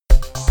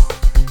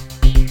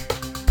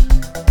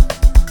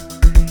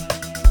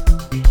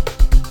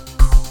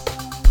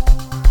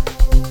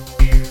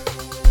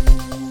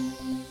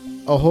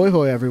Ahoy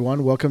hoy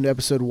everyone, welcome to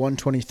episode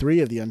 123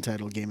 of the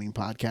Untitled Gaming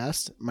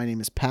Podcast. My name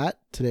is Pat.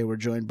 Today we're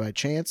joined by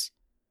Chance.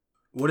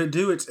 What it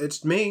do?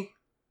 It's me.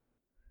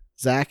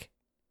 Zach.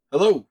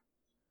 Hello.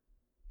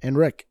 And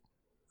Rick.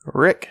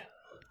 Rick.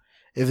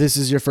 If this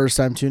is your first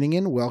time tuning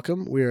in,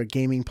 welcome. We are a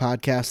gaming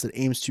podcast that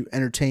aims to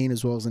entertain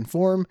as well as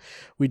inform.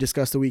 We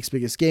discuss the week's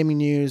biggest gaming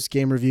news,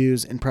 game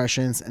reviews,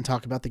 impressions, and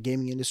talk about the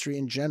gaming industry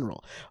in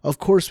general. Of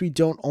course, we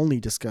don't only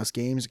discuss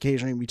games.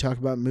 Occasionally we talk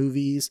about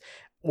movies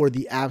or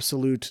the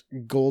absolute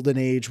golden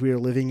age we are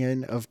living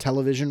in of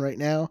television right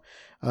now.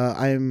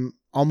 I'm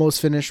almost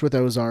finished with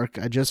Ozark.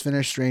 I just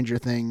finished Stranger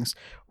Things.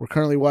 We're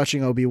currently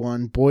watching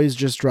Obi-Wan. Boys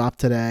just dropped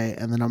today,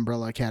 and then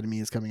Umbrella Academy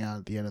is coming out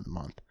at the end of the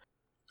month.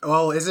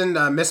 Well, isn't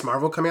Miss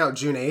Marvel coming out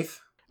June 8th?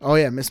 Oh,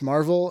 yeah, Miss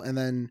Marvel, and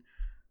then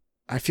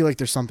I feel like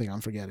there's something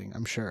I'm forgetting,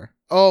 I'm sure.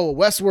 Oh,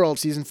 Westworld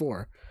Season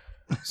 4.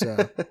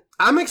 So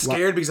I'm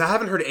scared because I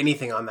haven't heard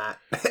anything on that.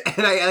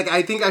 And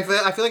I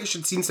feel like I should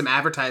have seen some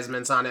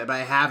advertisements on it, but I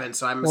haven't,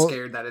 so I'm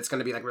scared that it's going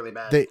to be like really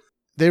bad.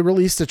 They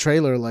released a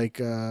trailer like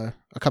a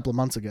couple of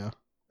months ago,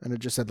 and it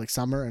just said like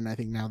summer, and I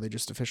think now they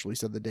just officially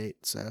said the date.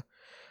 So,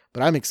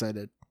 but I'm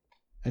excited.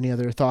 Any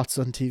other thoughts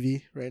on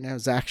TV right now?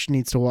 Zach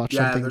needs to watch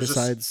something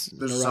besides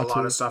there's Naruto. just a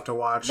lot of stuff to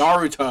watch.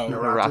 Naruto.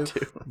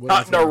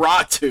 Not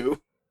Naruto.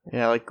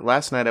 Yeah, like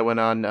last night I went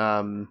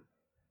on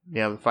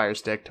the Fire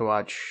Stick to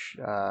watch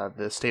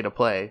the State of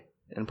Play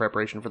in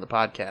preparation for the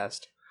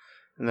podcast.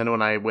 And then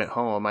when I went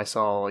home, I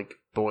saw like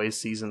Boys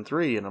Season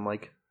 3, and I'm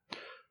like,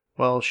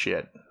 well,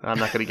 shit. I'm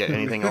not going to get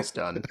anything else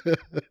done.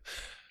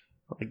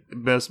 Like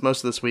most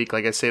of this week,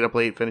 like I stayed up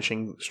late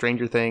finishing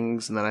Stranger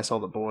Things, and then I saw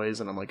The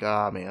Boys, and I'm like,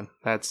 man,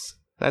 that's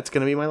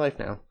going to be my life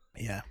now.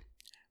 Yeah.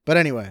 But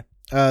anyway,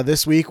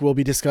 this week we'll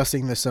be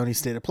discussing the Sony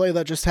State of Play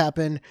that just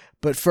happened.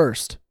 But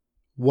first,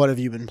 what have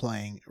you been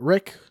playing?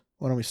 Rick,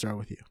 why don't we start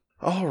with you?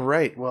 All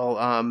right. Well,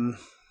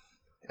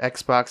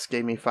 Xbox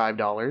gave me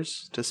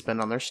 $5 to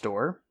spend on their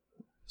store.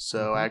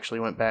 So I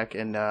actually went back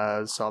and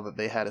saw that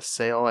they had a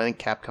sale. I think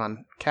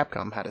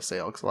Capcom had a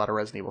sale because a lot of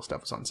Resident Evil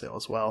stuff was on sale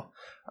as well.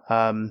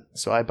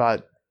 So I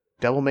bought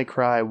Devil May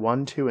Cry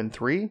 1, 2, and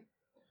 3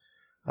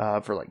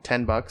 for like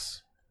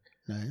 $10.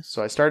 Nice.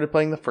 So I started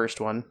playing the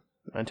first one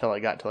until I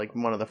got to like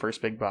one of the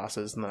first big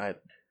bosses, and then I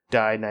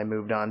died and I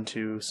moved on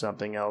to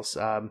something else.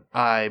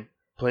 I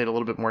played a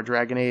little bit more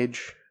Dragon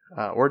Age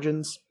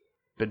Origins.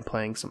 Been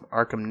playing some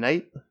Arkham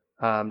Knight.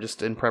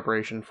 Just in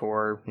preparation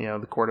for,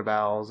 the Court of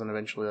Owls and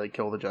eventually like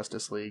Kill the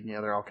Justice League.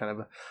 They're all kind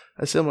of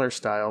a similar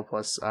style.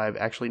 Plus, I've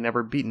actually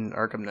never beaten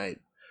Arkham Knight.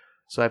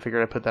 So I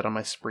figured I'd put that on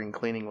my spring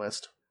cleaning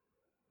list.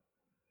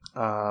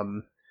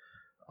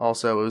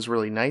 Also, it was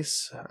really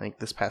nice. I think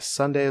this past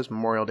Sunday was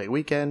Memorial Day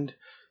weekend.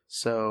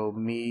 So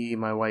me,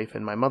 my wife,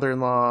 and my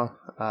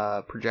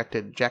mother-in-law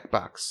projected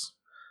Jackbox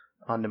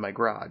onto my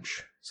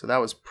garage. So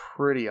that was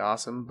pretty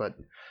awesome. But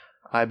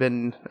I've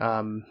been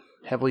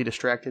heavily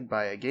distracted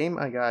by a game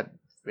I got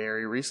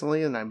very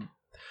recently, and I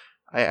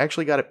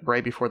actually got it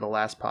right before the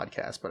last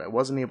podcast, but I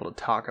wasn't able to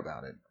talk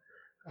about it.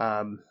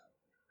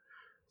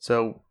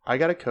 So I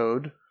got a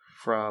code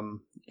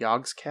from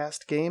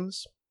Yogscast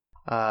Games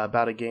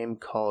about a game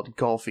called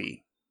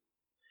Golfi.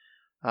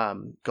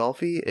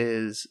 Golfi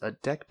is a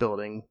deck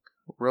building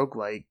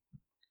roguelike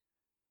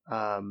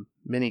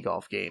mini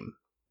golf game.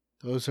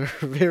 Those are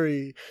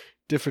very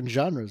different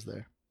genres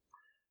there.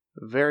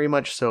 Very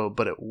much so,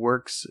 but it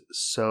works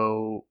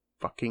so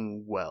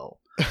fucking well.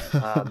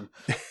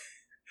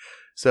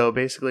 So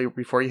basically,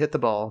 before you hit the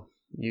ball,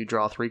 you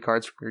draw 3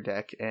 cards from your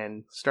deck,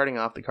 and starting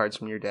off, the cards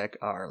from your deck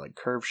are like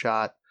Curve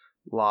Shot,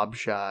 Lob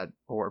Shot,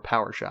 or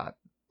Power Shot.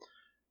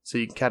 So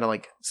you can kind of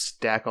like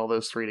stack all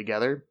those 3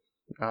 together.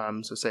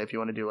 So say if you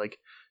want to do like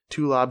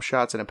 2 Lob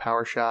Shots and a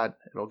Power Shot,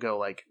 it'll go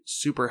like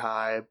super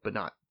high, but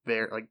not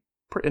very like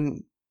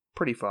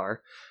pretty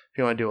far. If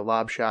you want to do a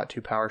lob shot,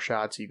 2 power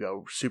shots, you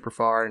go super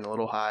far and a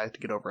little high to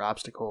get over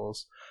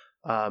obstacles.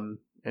 And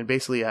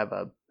basically you have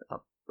a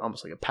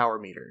almost like a power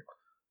meter,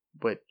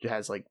 but it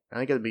has like, I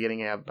think at the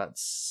beginning you have about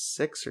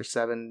 6 or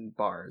 7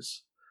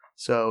 bars.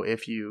 So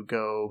if you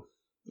go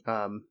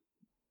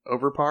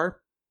over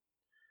par,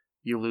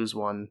 you lose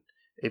 1.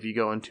 If you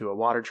go into a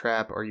water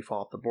trap or you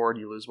fall off the board,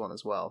 you lose 1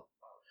 as well.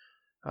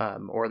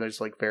 Or there's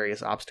like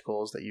various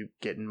obstacles that you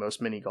get in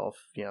most mini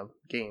golf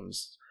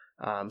games,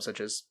 such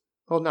as,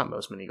 well, not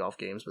most mini golf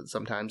games, but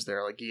sometimes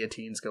there are like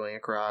guillotines going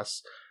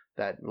across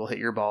that will hit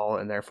your ball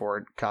and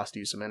therefore cost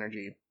you some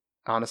energy.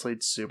 Honestly,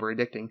 it's super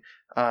addicting.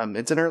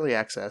 It's an early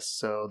access,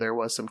 so there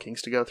was some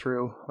kinks to go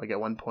through. Like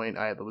at one point,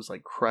 I was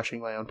like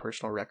crushing my own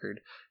personal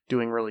record,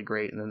 doing really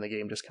great, and then the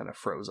game just kind of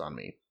froze on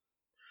me.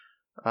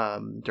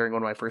 During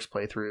one of my first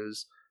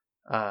playthroughs,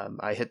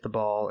 I hit the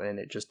ball and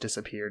it just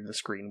disappeared. The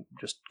screen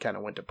just kind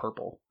of went to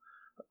purple.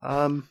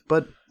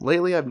 But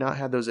lately, I've not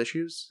had those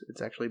issues.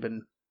 It's actually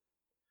been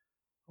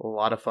a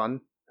lot of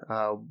fun.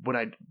 When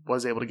I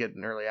was able to get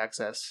an early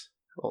access,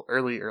 not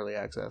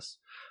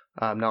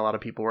a lot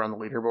of people were on the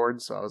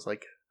leaderboard, so I was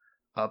like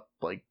up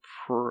like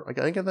for I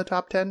think in the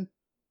top 10.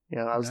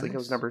 I was thinking it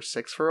was number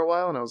 6 for a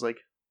while, and I was like,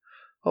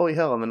 holy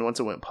hell. And then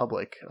once it went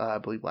public, I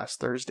believe last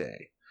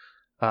Thursday,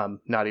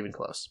 Not even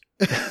close.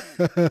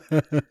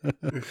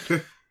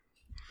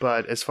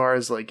 But as far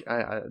as like,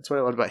 that's what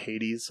I love about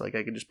Hades. Like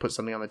I can just put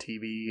something on the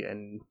TV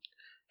and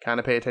kind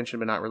of pay attention,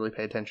 but not really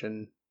pay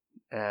attention.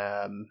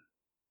 And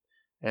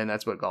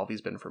that's what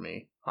Golfi's been for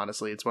me.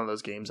 Honestly, it's one of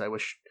those games I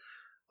wish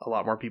a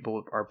lot more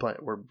people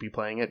would be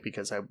playing it,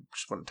 because I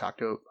just want to talk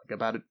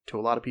about it to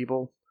a lot of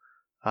people.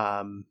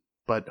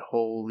 But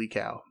holy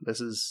cow,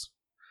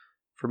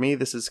 for me,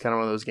 this is kind of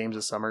one of those games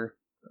of summer.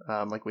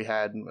 Like we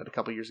had a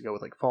couple years ago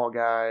with like Fall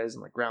Guys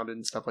and like Grounded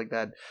and stuff like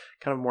that.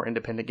 Kind of a more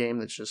independent game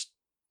that's just,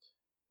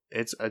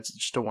 it's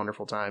just a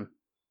wonderful time.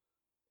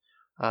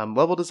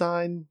 Level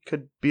design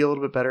could be a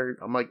little bit better.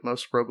 Unlike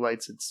most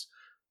roguelites, it's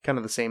kind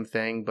of the same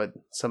thing, but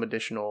some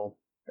additional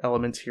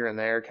elements here and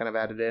there kind of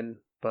added in.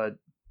 But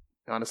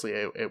honestly,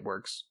 it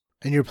works.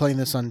 And you're playing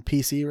this on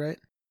PC, right?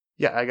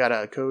 Yeah, I got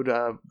a code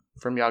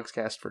from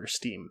Yogscast for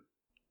Steam.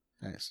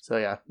 Nice. So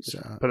yeah,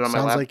 put it on my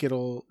lap. Sounds like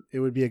it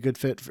would be a good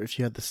fit if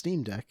you had the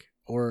Steam Deck,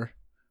 or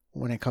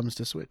when it comes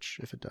to Switch,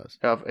 if it does.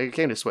 If it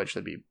came to Switch,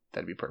 that'd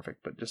be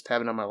perfect. But just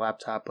having it on my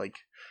laptop, like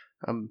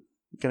I'm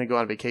gonna go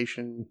on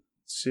vacation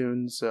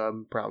soon, so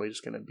I'm probably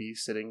just gonna be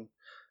sitting,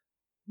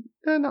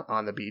 not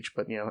on the beach,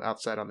 but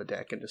outside on the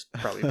deck, and just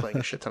probably playing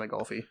a shit ton of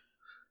Golfy.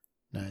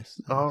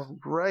 Nice. All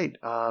right.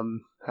 How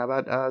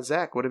about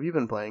Zach? What have you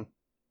been playing?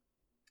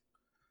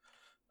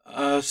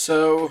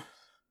 So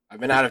I've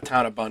been out of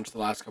town a bunch the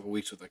last couple of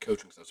weeks with the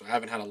coaching stuff, so I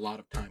haven't had a lot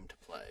of time to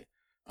play.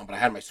 But I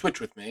had my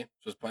Switch with me,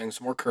 so I was playing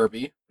some more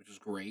Kirby, which was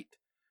great.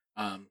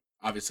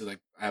 Obviously, like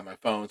I have my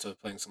phone, so I was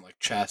playing some like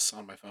chess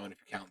on my phone, if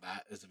you count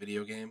that as a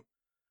video game.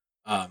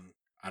 I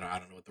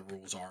don't know what the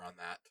rules are on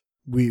that.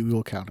 We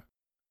will count it.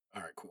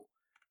 All right, cool.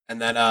 And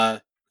then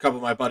a couple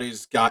of my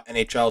buddies got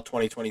NHL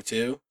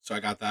 2022, so I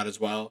got that as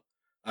well,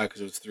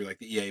 because it was through like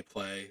the EA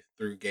Play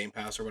through Game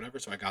Pass or whatever.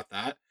 So I got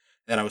that.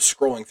 Then I was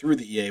scrolling through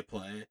the EA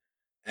Play,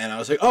 and I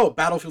was like, "Oh,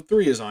 Battlefield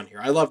 3 is on here.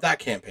 I love that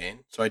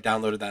campaign." So I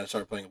downloaded that and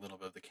started playing a little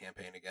bit of the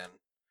campaign again,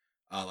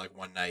 like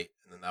one night,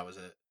 and then that was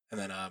it. And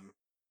then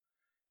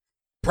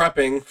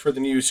prepping for the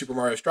new Super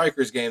Mario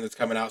Strikers game that's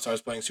coming out. So I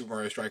was playing Super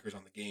Mario Strikers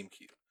on the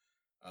GameCube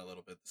a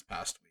little bit this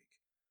past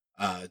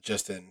week,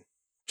 just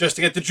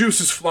to get the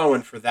juices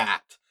flowing for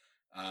that.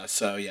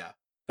 So yeah,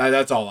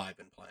 that's all I've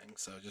been playing.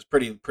 So just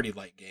pretty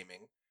light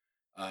gaming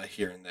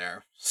here and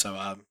there.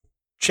 So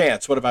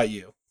Chance, what about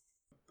you?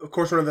 Of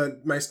course, one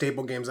of my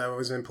staple games I've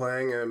always been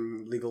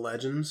playing, League of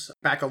Legends.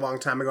 Back a long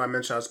time ago, I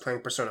mentioned I was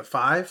playing Persona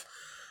 5.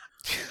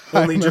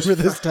 I remember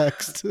this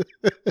text.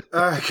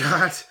 Oh,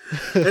 God.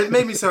 It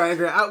made me so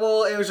angry.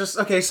 It was just...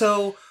 Okay,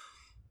 so...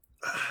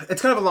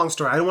 It's kind of a long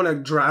story. I don't want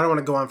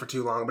to go on for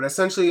too long, but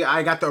essentially,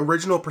 I got the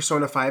original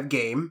Persona 5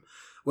 game,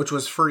 which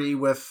was free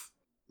with...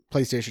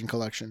 PlayStation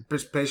Collection.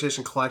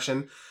 PlayStation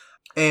Collection.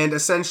 And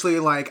essentially,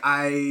 like,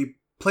 I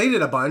played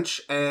it a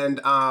bunch,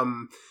 and...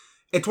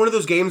 It's one of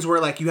those games where,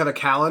 like, you have a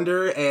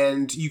calendar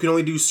and you can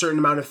only do a certain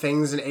amount of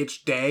things in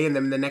each day, and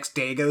then the next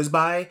day goes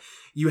by.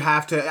 You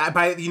have to,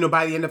 by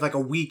the end of, like, a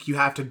week, you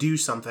have to do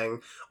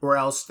something, or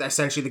else,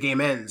 essentially, the game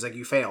ends. Like,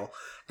 you fail.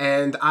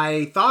 And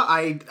I thought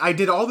I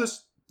did all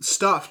this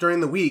stuff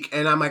during the week,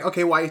 and I'm like,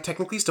 okay, well, I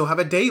technically still have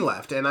a day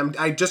left, and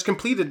I just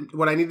completed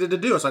what I needed to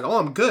do. It's like, oh,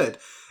 I'm good.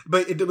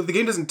 But the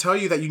game doesn't tell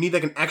you that you need,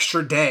 like, an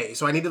extra day.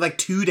 So I needed, like,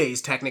 2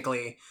 days,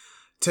 technically,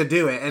 to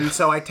do it. And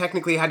so I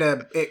technically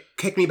it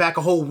kicked me back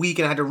a whole week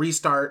and I had to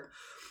restart.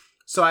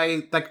 So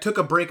I took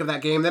a break of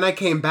that game. Then I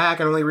came back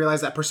and only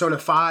realized that Persona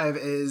 5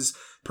 is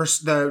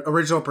the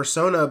original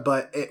Persona,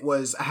 but it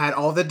had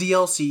all the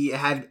DLC, it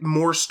had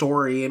more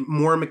story and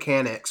more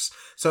mechanics.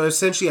 So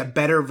essentially a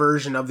better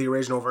version of the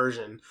original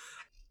version.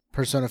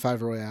 Persona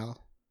 5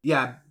 Royale.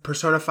 Yeah,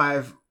 Persona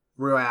 5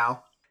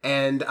 Royale.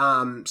 And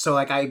so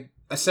I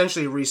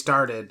essentially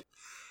restarted.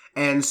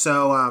 And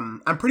so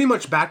I'm pretty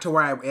much back to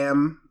where I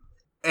am.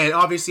 And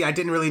obviously, I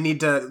didn't really need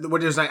to.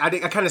 I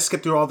kind of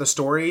skipped through all the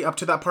story up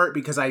to that part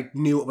because I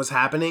knew what was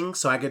happening,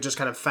 so I could just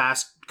kind of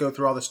fast go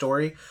through all the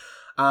story.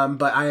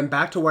 But I am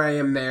back to where I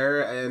am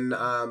there and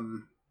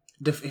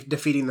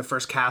defeating the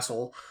first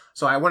castle.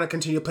 So I want to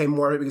continue to play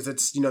more of it because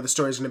it's the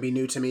story is going to be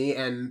new to me,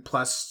 and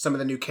plus some of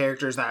the new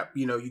characters that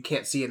you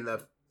can't see in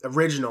the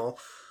original,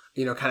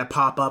 kind of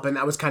pop up, and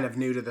that was kind of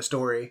new to the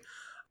story.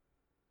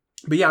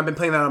 But yeah, I've been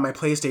playing that on my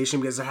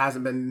PlayStation because there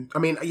hasn't been... I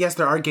mean, yes,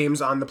 there are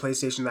games on the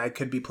PlayStation that I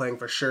could be playing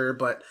for sure,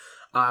 but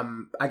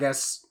I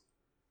guess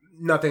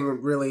nothing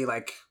really,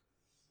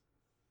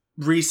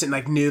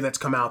 recent, new that's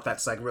come out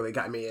that's, really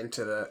got me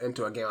into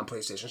a game on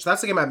PlayStation. So that's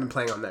the game I've been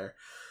playing on there.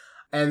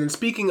 And then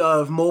speaking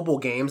of mobile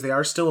games, they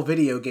are still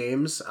video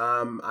games.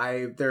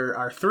 There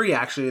are 3,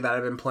 actually, that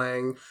I've been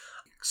playing.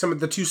 Some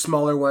of the 2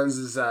 smaller ones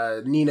is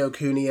Ni no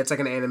Kuni. It's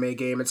like an anime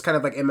game. It's kind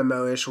of like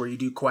MMO-ish where you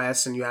do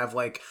quests and you have,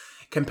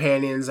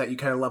 companions that you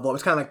kind of level up.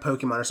 It's kind of like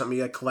Pokemon or something.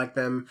 You collect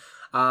them,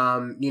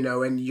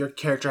 and your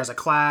character has a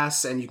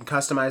class and you can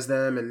customize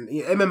them, and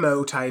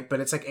MMO type, but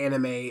it's like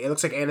anime. It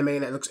looks like anime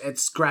and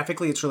it's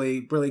graphically, it's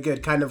really, really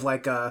good. Kind of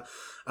like a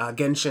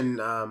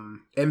Genshin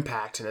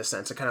Impact in a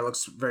sense. It kind of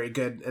looks very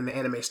good in the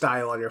anime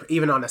style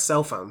even on a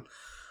cell phone.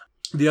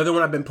 The other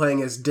one I've been playing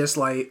is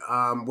Dislight,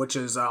 which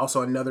is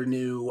also another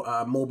new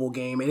mobile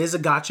game. It is a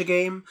gacha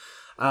game,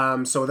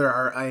 so there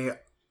are a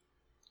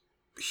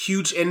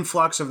huge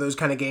influx of those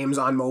kind of games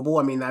on mobile.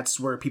 I mean, that's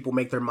where people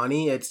make their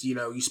money. It's,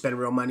 you spend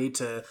real money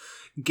to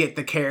get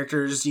the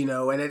characters,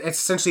 and it's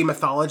essentially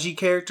mythology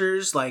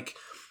characters like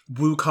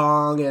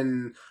Wukong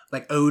and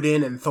like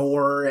Odin and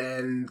Thor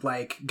and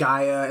like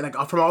Gaia, and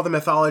like from all the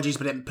mythologies,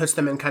 but it puts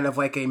them in kind of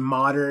like a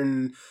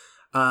modern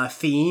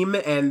theme,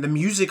 and the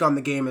music on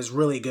the game is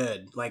really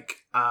good. Like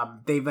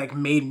they've like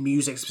made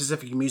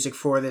specific music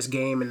for this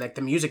game, and like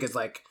the music is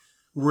like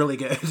really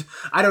good.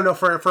 I don't know,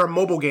 for a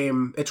mobile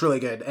game, it's really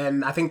good,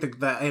 and I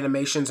think the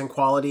animations and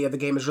quality of the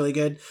game is really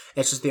good.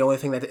 It's just the only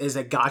thing that is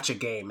a gacha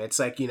game. It's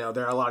like,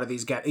 there are a lot of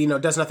these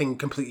it does nothing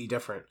completely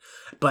different,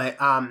 but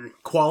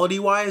quality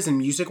wise and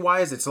music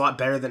wise, it's a lot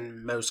better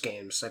than most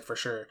games, like for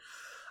sure.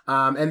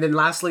 And then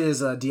lastly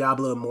is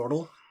Diablo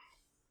Immortal.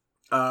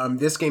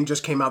 This game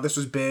just came out. This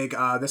was big.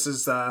 This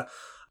is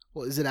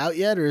Well, is it out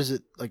yet, or is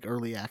it like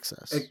early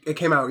access? it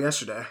came out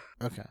yesterday.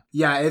 Okay.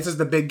 Yeah, this is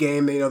the big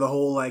game. The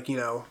whole like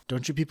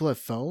Don't you people have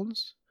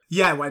phones?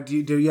 Yeah, why do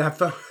you have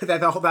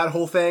that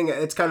whole thing?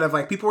 It's kind of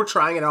like people were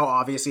trying it out.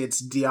 Obviously, it's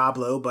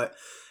Diablo, but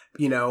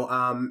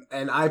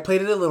and I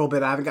played it a little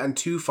bit. I haven't gotten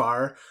too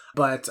far,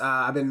 but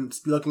I've been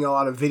looking at a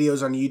lot of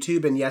videos on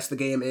YouTube. And yes, the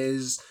game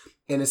is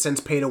in a sense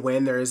pay to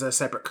win. There is a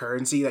separate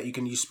currency that you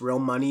can use real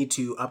money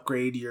to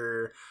upgrade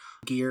your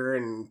gear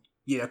and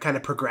kind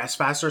of progress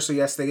faster. So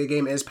yes, the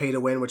game is pay to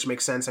win, which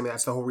makes sense. I mean,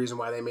 that's the whole reason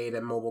why they made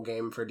a mobile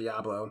game for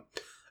Diablo.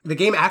 The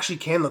game actually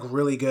can look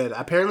really good.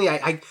 Apparently,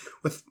 I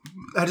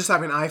just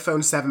have an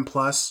iPhone 7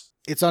 Plus.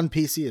 It's on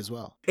PC as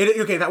well.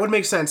 Okay, that would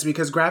make sense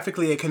because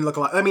graphically it can look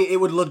a lot. I mean, it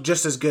would look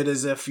just as good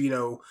as if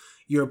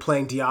you're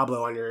playing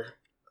Diablo on your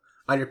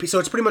PC. So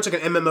it's pretty much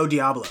like an MMO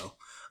Diablo.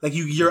 Like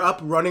you're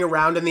up running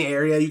around in the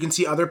area. You can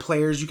see other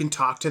players. You can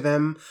talk to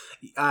them.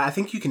 I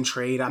think you can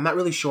trade. I'm not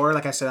really sure.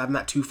 Like I said, I'm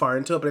not too far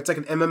into it, but it's like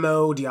an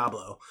MMO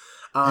Diablo.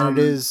 And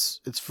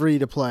it's free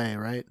to play,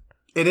 right?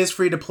 It is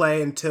free to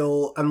play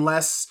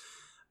unless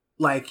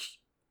like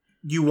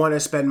you want to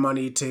spend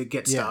money to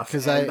get stuff.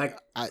 Because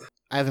I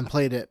haven't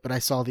played it, but I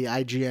saw the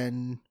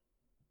IGN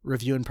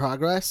review in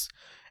progress,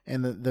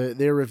 and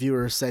their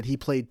reviewer said he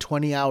played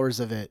 20 hours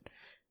of it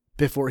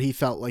before he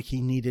felt like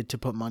he needed to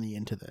put money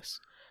into this.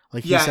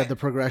 Like he said the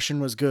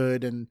progression was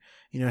good, and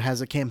it has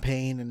a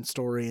campaign and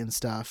story and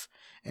stuff.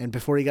 And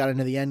before he got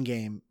into the end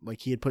game,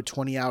 like he had put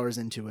 20 hours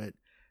into it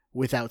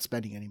without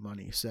spending any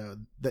money. So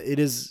it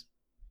is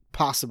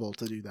possible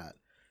to do that.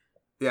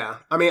 Yeah,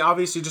 I mean,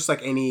 obviously, just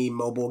like any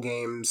mobile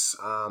games,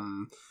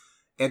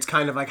 it's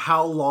kind of like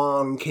how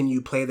long can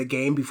you play the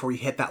game before you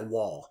hit that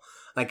wall?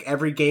 Like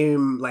every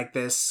game like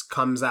this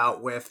comes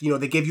out with,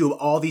 they give you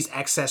all these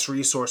excess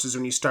resources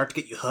when you start to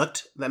get you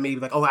hooked. That may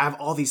be like, oh, I have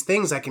all these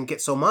things, I can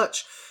get so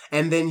much.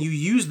 And then you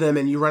use them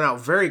and you run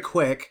out very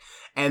quick.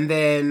 And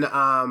then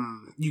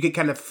you get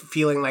kind of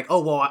feeling like,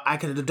 oh, well, I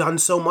could have done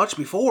so much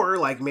before.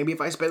 Like maybe if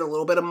I spend a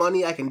little bit of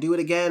money, I can do it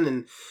again.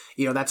 And,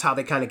 that's how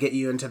they kind of get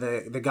you into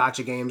the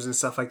gacha games and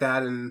stuff like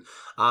that. And,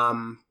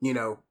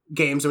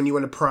 games when you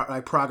want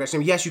to progress. I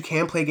mean, yes, you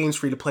can play games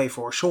free to play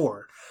for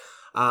sure.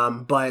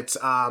 But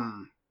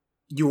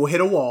you will hit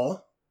a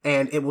wall,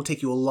 and it will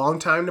take you a long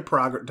time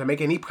to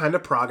make any kind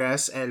of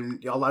progress,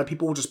 and a lot of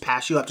people will just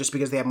pass you up just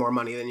because they have more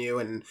money than you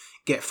and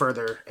get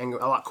further and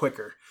a lot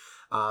quicker.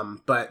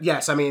 But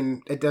yes, I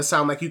mean, it does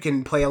sound like you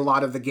can play a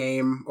lot of the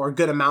game or a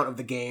good amount of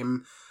the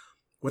game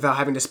without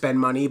having to spend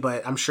money,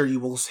 but I'm sure you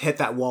will hit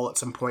that wall at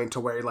some point to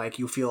where like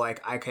you feel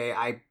like, okay,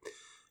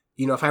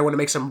 if I want to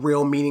make some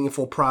real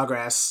meaningful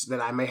progress,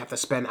 then I may have to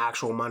spend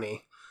actual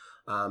money.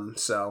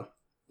 So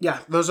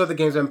yeah, those are the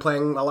games I'm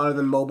playing. A lot of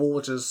them mobile,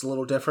 which is a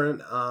little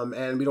different.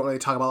 And we don't really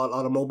talk about a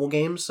lot of mobile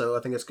games, so I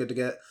think it's good to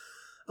get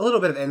a little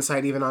bit of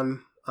insight even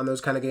on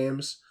those kind of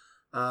games.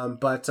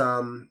 But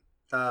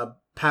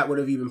Pat, what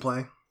have you been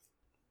playing?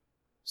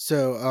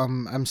 So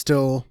I'm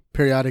still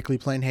periodically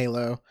playing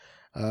Halo.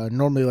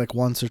 Normally like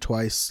once or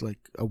twice like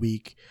a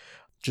week,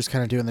 just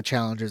kind of doing the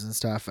challenges and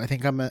stuff. I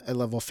think I'm at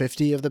level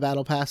 50 of the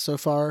battle pass so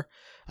far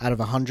out of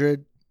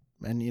 100.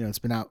 And, it's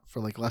been out for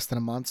like less than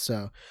a month,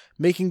 so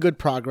making good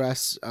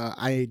progress.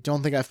 I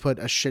don't think I've put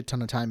a shit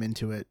ton of time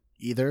into it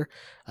either.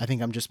 I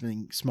think I'm just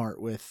being smart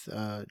with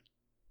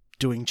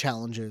doing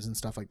challenges and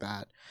stuff like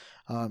that.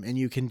 And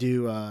you can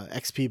do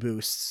XP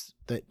boosts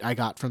that I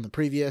got from the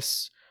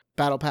previous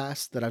battle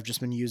pass that I've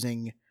just been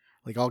using.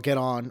 Like I'll get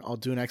on, I'll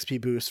do an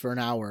XP boost for an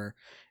hour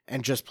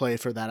and just play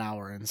for that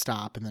hour and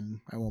stop, and then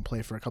I won't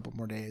play for a couple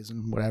more days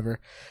and whatever.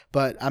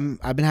 But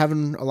I've been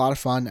having a lot of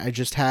fun. I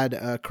just had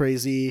a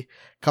crazy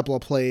couple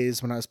of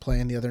plays when I was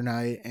playing the other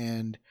night,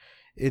 and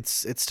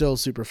it's still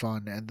super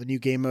fun. And the new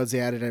game modes they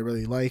added I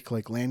really like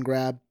land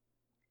grab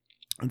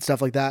and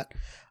stuff like that.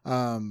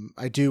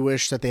 I do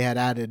wish that they had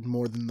added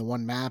more than the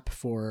one map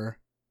for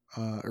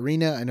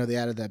Arena. I know they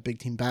added that big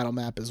team battle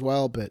map as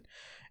well, but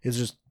it's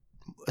just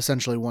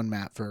essentially one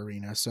map for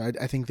Arena. So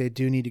I think they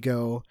do need to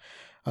go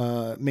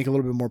make a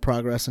little bit more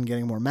progress on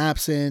getting more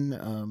maps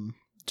in.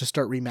 to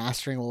start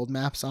remastering old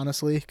maps,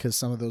 honestly, because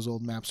some of those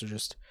old maps are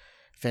just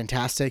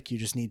fantastic. You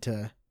just need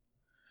to,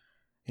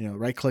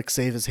 right click,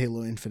 save as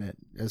Halo Infinite,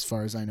 as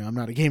far as I know. I'm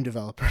not a game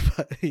developer,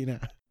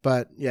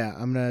 but yeah,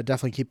 I'm going to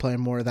definitely keep playing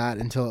more of that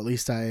until at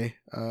least I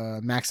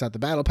max out the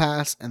battle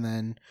pass, and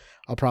then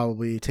I'll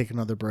probably take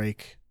another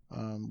break,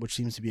 which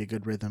seems to be a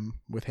good rhythm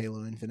with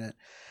Halo Infinite.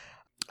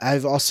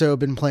 I've also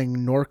been playing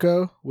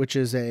Norco, which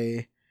is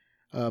a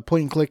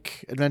point and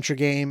click adventure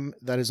game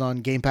that is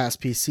on Game Pass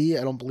PC.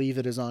 I don't believe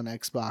it is on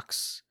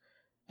Xbox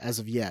as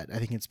of yet. I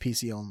think it's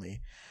PC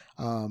only.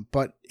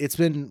 But it's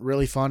been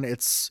really fun.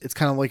 It's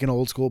kind of like an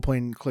old school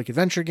point and click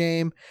adventure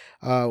game,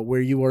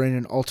 where you are in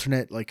an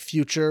alternate like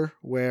future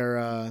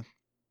where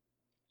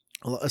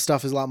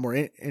stuff is a lot more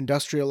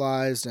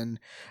industrialized, and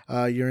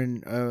you're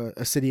in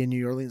a city in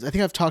New Orleans. I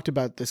think I've talked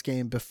about this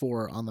game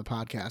before on the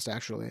podcast,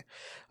 actually,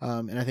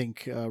 and I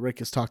think Rick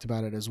has talked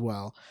about it as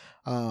well.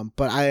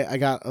 But I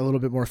got a little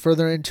bit more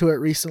further into it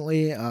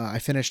recently. I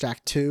finished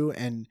Act 2,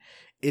 and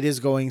it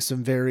is going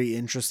some very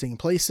interesting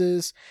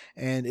places,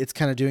 and it's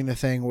kind of doing the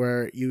thing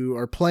where you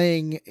are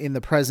playing in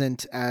the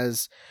present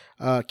as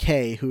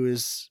Kay,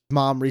 whose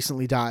mom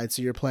recently died,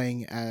 so you're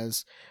playing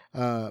as,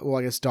 I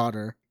guess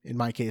daughter, in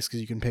my case, because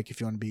you can pick if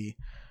you want to be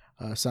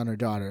son or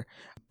daughter.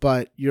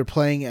 But you're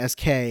playing as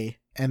Kay,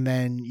 and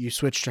then you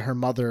switch to her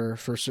mother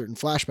for certain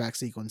flashback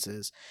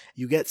sequences.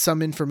 You get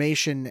some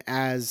information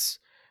as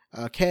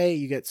Kay,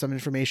 you get some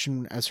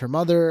information as her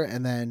mother,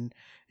 and then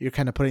you're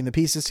kind of putting the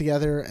pieces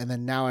together. And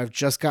then now I've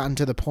just gotten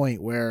to the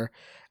point where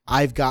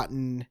I've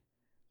gotten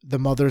the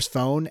mother's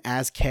phone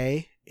as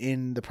Kay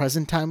in the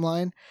present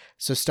timeline.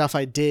 So stuff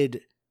I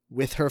did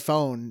with her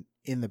phone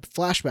in the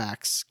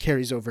flashbacks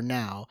carries over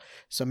now,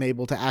 so I'm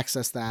able to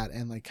access that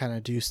and like kind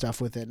of do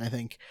stuff with it. And I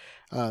think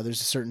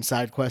there's a certain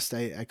side quest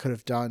I could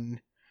have done,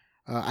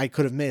 I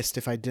could have missed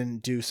if I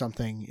didn't do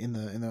something in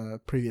the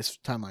previous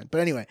timeline.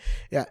 But anyway,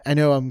 yeah, I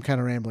know I'm kind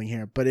of rambling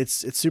here, but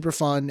it's super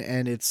fun,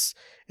 and it's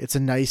a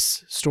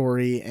nice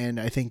story, and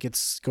I think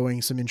it's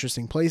going some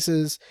interesting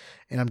places,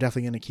 and I'm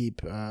definitely going to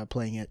keep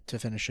playing it to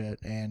finish it,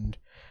 and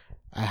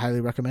I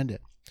highly recommend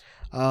it.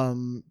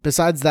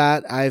 Besides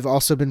that, I've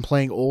also been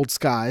playing Old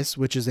Skies,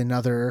 which is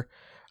another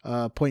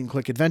point and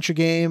click adventure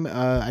game.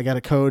 I got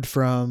a code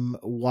from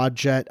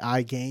Wadjet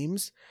Eye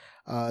Games.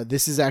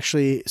 This is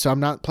actually, so I'm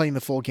not playing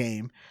the full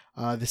game.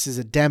 This is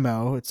a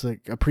demo. It's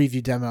like a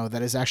preview demo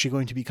that is actually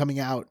going to be coming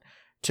out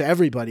to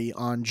everybody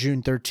on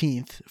June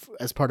 13th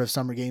as part of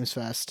Summer Games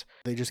Fest.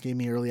 They just gave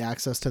me early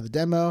access to the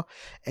demo,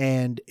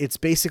 and it's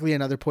basically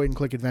another point and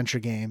click adventure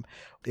game.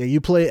 You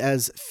play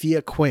as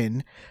Fia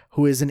Quinn,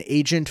 who is an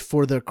agent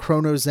for the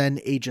Chronozen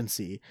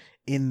Agency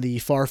in the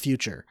far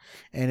future.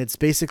 And it's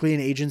basically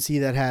an agency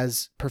that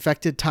has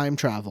perfected time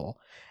travel.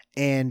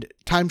 And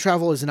time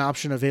travel is an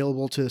option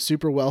available to the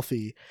super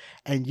wealthy,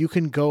 and you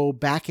can go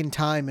back in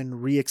time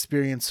and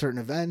re-experience certain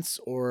events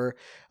or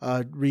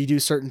redo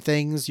certain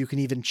things. You can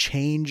even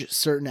change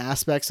certain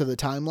aspects of the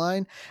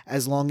timeline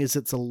as long as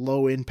it's a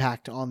low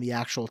impact on the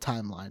actual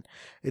timeline.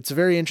 It's a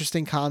very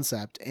interesting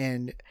concept,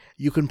 and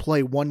you can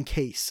play one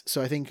case.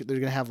 So I think they're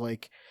going to have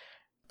like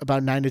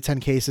about 9 to 10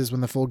 cases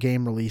when the full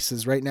game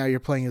releases. Right now you're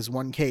playing as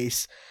one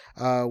case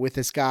with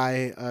this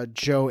guy,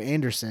 Joe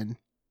Anderson,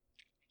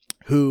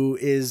 who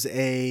is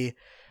a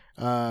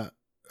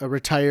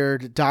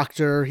retired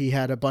doctor. He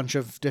had a bunch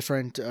of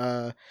different,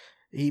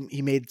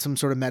 he made some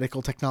sort of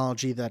medical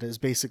technology that is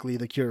basically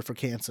the cure for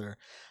cancer.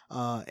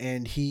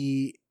 And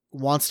he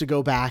wants to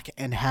go back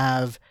and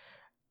have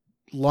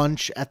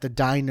lunch at the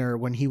diner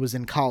when he was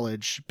in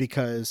college,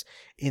 because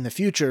in the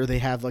future they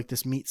have like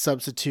this meat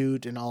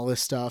substitute and all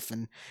this stuff.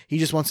 And he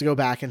just wants to go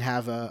back and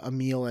have a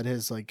meal at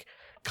his like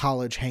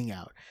college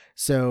hangout.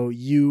 So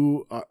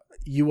you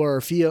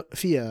are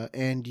Fia,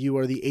 and you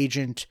are the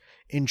agent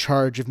in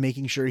charge of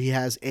making sure he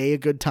has A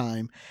good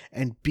time,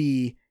 and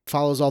B,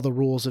 follows all the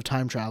rules of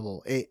time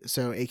travel.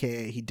 So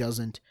AKA he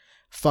doesn't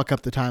fuck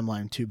up the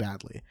timeline too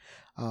badly.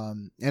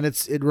 And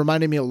it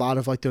reminded me a lot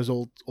of like those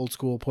old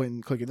school point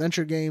and click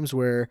adventure games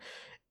where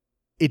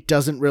it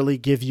doesn't really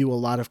give you a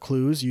lot of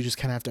clues. You just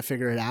kind of have to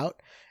figure it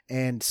out.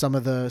 And some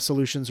of the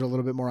solutions are a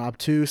little bit more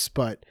obtuse,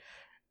 but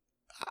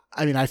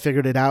I mean, I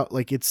figured it out.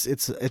 Like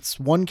it's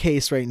one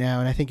case right now,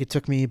 and I think it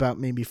took me about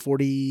maybe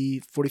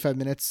 45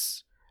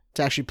 minutes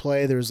to actually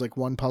play. There's like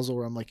one puzzle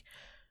where I'm like,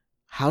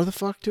 how the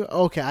fuck do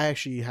okay, I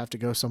actually have to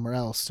go somewhere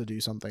else to do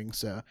something.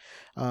 So,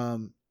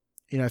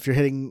 if you're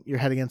hitting your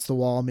head against the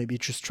wall, maybe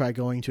just try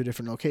going to a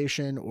different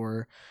location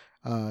or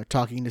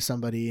talking to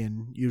somebody,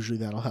 and usually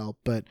that'll help.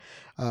 But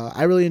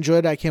I really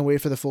enjoyed it. I can't wait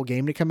for the full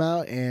game to come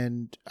out,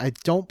 and I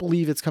don't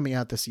believe it's coming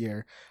out this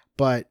year,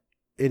 but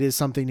it is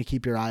something to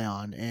keep your eye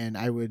on, and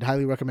I would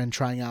highly recommend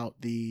trying out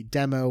the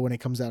demo when it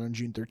comes out on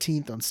June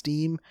 13th on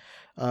Steam,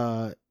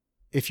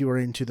 if you are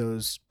into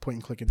those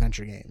point-and-click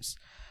adventure games.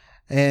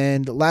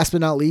 And last but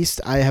not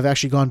least, I have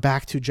actually gone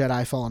back to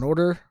Jedi Fallen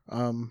Order.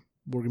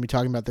 We're going to be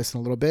talking about this in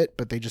a little bit,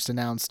 but they just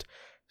announced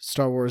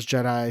Star Wars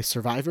Jedi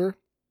Survivor,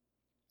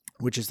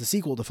 which is the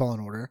sequel to Fallen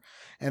Order,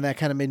 and that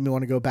kind of made me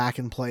want to go back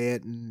and play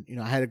it. And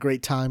I had a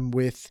great time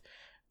with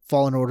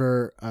Fallen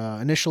Order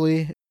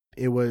initially.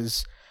 It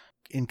was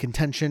in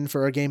contention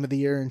for a game of the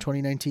year in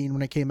 2019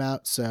 when it came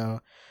out, so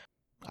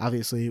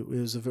obviously it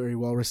was a very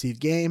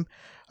well-received game.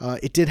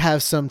 It did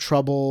have some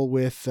trouble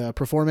with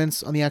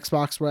performance on the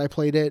Xbox where I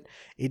played it.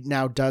 It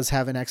now does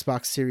have an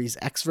Xbox Series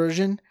X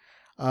version.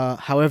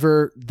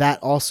 However, that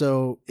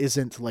also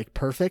isn't like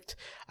perfect.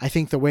 I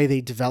think the way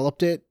they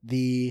developed it,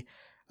 the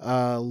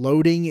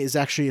loading is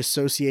actually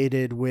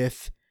associated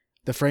with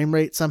the frame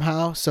rate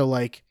somehow. So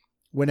like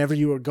whenever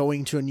you are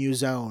going to a new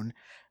zone,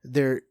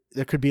 there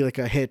could be like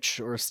a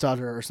hitch or a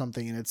stutter or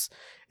something, and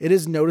it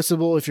is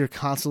noticeable if you're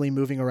constantly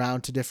moving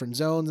around to different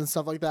zones and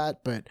stuff like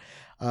that, but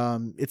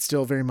it's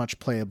still very much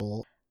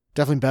playable.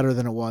 Definitely better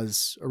than it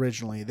was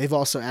originally. They've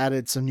also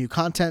added some new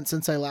content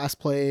since I last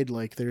played.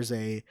 Like there's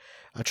a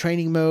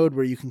training mode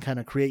where you can kind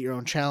of create your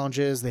own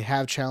challenges. They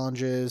have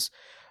challenges,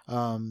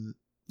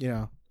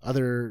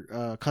 other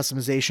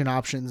customization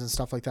options and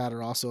stuff like that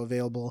are also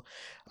available.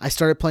 I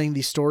started playing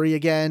the story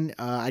again.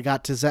 I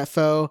got to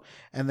Zepho,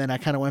 and then I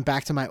kind of went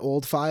back to my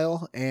old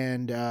file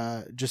and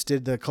just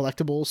did the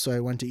collectibles. So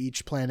I went to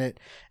each planet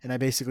and I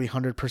basically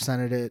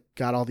 100%ed it,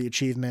 got all the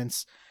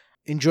achievements,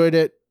 enjoyed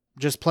it.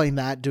 Just playing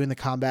that, doing the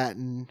combat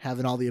and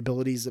having all the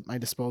abilities at my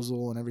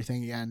disposal and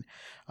everything again.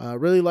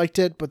 Really liked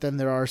it, but then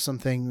there are some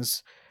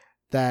things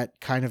that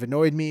kind of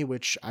annoyed me,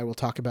 which I will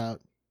talk about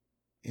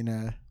in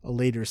a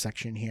later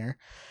section here.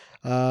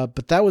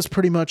 But that was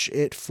pretty much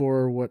it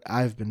for what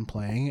I've been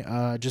playing.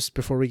 Just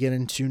before we get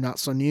into Not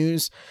So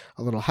News,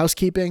 a little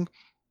housekeeping.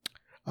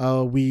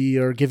 We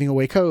are giving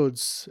away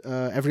codes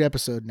every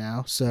episode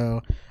now,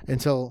 so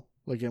until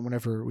again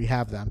whenever we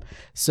have them.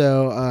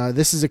 So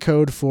this is a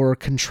code for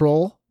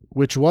Control,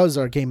 which was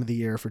our game of the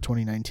year for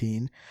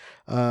 2019.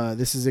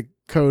 This is a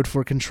code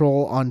for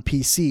Control on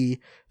PC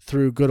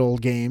through Good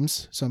Old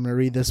Games. So I'm going to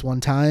read this one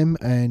time,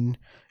 and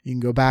you can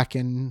go back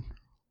and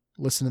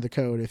listen to the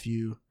code if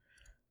you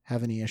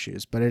have any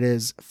issues. But it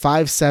is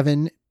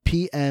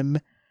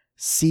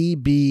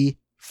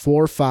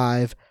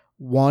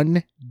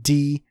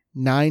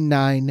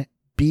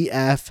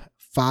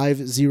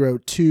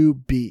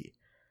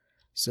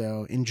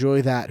So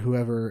enjoy that,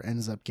 whoever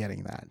ends up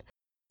getting that.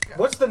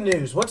 What's the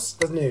news? What's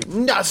the news?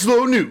 Not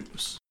Slow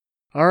News.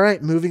 All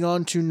right, moving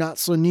on to Not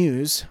Slow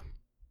News.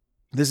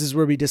 This is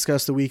where we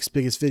discuss the week's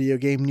biggest video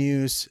game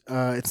news.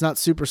 It's not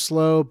super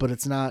slow, but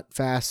it's not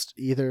fast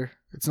either.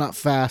 It's not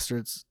fast, or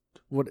it's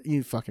what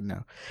you fucking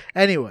know.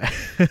 Anyway,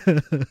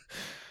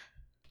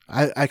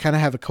 I kind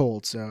of have a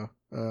cold, so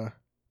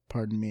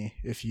pardon me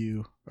if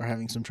you are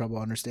having some trouble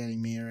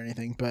understanding me or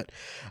anything. But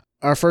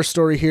our first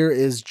story here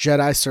is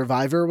Jedi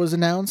Survivor was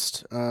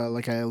announced.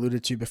 Like I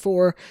alluded to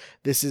before,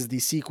 this is the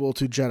sequel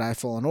to Jedi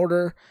Fallen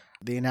Order.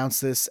 They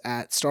announced this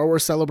at Star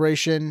Wars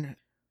Celebration.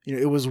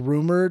 It was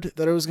rumored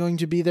that it was going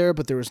to be there,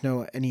 but there was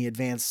any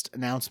advanced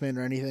announcement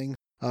or anything.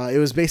 It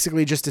was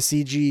basically just a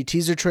CG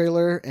teaser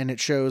trailer, and it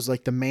shows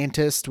like the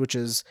Mantis, which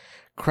is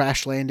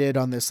crash landed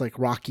on this like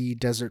rocky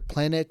desert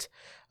planet.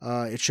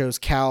 It shows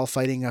Cal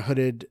fighting a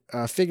hooded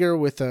figure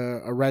with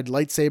a red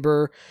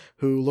lightsaber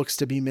who looks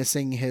to be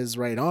missing his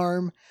right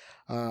arm.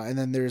 And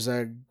then there's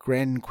a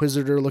Grand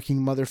Inquisitor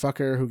looking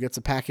motherfucker who gets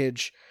a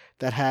package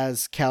that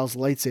has Cal's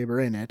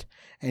lightsaber in it.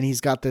 And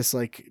he's got this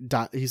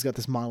he's got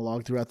this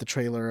monologue throughout the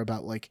trailer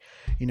about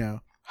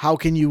how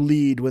can you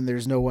lead when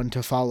there's no one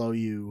to follow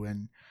you,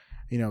 and,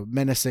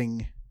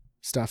 menacing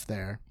stuff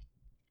there.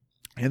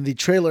 And the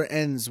trailer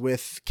ends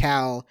with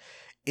Cal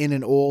in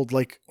an old,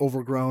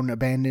 overgrown,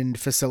 abandoned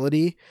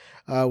facility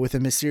with a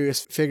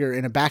mysterious figure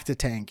in a Bacta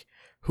tank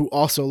who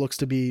also looks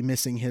to be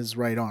missing his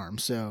right arm.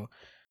 So,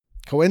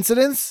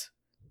 coincidence?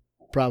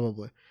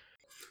 Probably.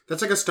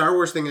 That's like a Star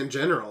Wars thing in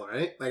general,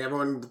 right? Like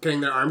everyone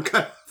getting their arm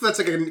cut off. That's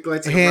like a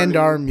lightsaber hand, running.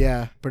 arm,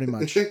 yeah, pretty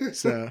much.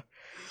 So,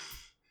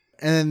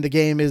 and then the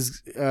game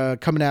is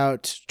coming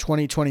out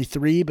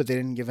 2023, but they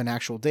didn't give an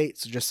actual date,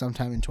 so just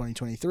sometime in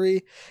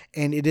 2023.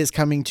 And it is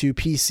coming to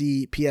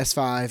PC,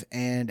 PS5,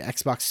 and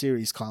Xbox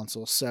Series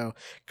consoles. So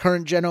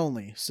current gen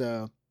only.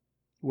 So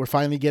we're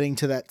finally getting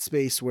to that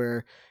space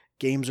where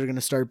games are going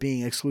to start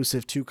being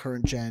exclusive to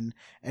current gen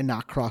and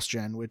not cross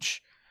gen,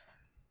 which,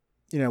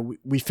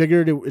 we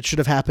figured it should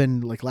have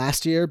happened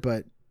last year,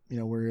 but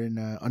we're in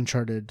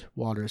uncharted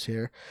waters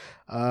here.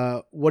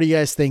 What do you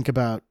guys think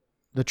about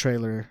the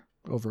trailer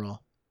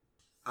overall?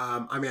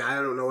 I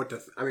don't know what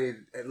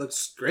it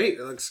looks great.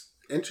 It looks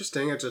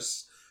interesting. It's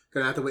just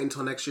gonna have to wait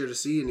until next year to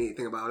see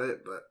anything about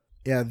it. But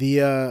yeah,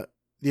 the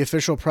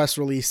official press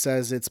release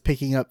says it's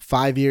picking up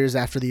 5 years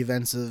after the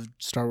events of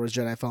Star Wars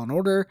Jedi Fallen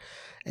Order,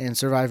 and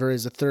Survivor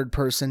is a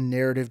third-person,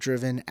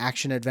 narrative-driven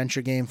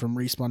action-adventure game from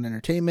Respawn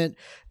Entertainment,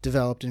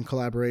 developed in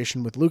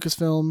collaboration with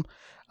Lucasfilm.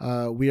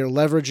 We are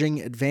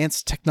leveraging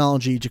advanced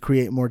technology to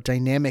create more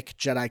dynamic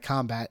Jedi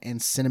combat and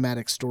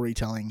cinematic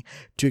storytelling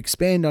to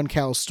expand on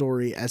Cal's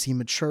story as he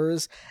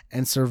matures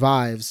and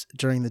survives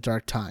during the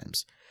dark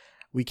times.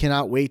 We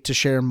cannot wait to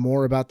share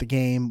more about the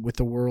game with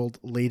the world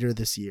later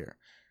this year.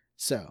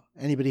 So,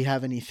 anybody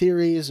have any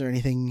theories or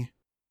anything?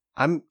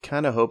 I'm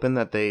kind of hoping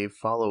that they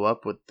follow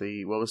up with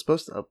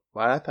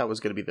what I thought was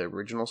going to be the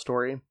original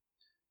story,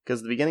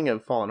 Because the beginning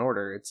of Fallen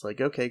Order, it's like,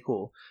 okay,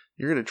 cool.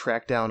 You're going to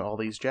track down all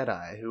these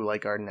Jedi who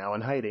like are now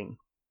in hiding.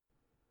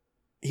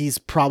 He's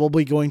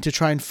probably going to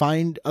try and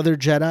find other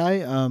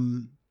Jedi.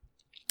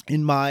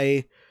 In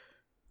my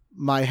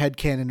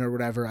headcanon or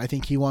whatever, I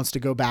think he wants to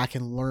go back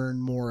and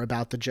learn more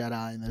about the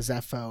Jedi and the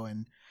Zepho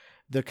and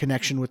the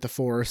connection with the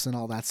Force and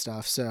all that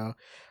stuff. So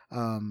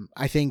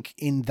I think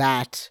in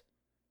that,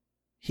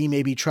 he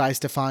maybe tries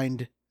to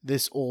find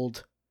this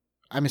old,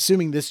 I'm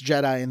assuming this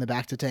Jedi in the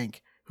Bacta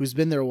tank, who's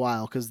been there a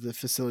while because the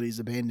facility's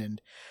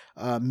abandoned,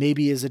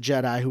 maybe is a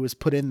Jedi who was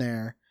put in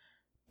there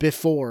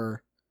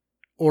before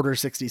Order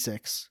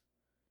 66.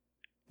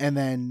 And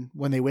then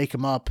when they wake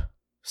him up,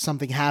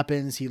 something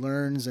happens, he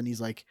learns, and he's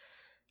like,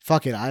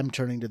 fuck it, I'm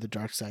turning to the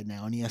dark side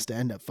now, and he has to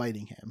end up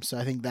fighting him. So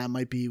I think that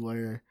might be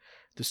where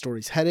the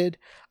story's headed.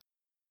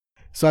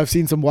 So I've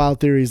seen some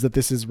wild theories that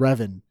this is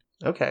Revan.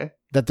 Okay.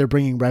 That they're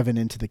bringing Revan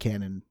into the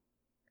canon.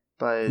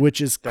 But which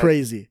is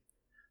crazy.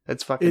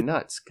 That's fucking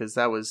nuts, because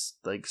that was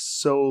like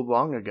so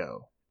long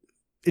ago.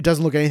 It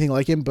doesn't look anything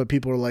like him, but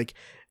people are like,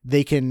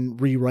 they can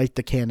rewrite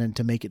the canon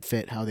to make it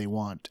fit how they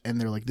want.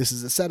 And they're like, this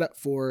is a setup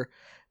for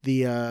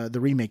the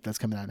remake that's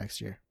coming out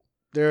next year.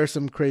 There are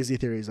some crazy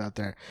theories out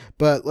there.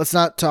 But let's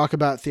not talk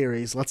about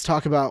theories. Let's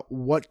talk about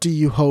what do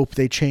you hope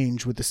they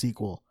change with the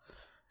sequel.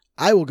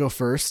 I will go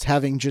first,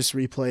 having just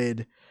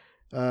replayed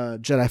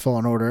Jedi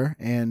Fallen Order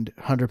and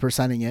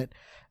 100%ing it.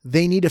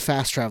 They need a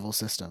fast travel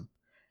system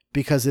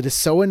because it is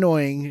so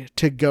annoying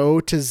to go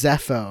to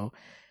Zepho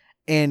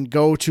and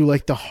go to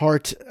like the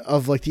heart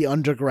of like the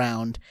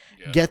underground,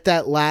 get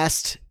that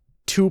last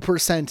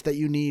 2% that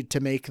you need to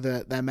make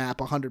that map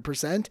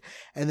 100%.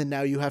 And then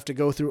now you have to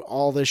go through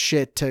all this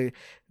shit to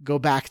go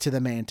back to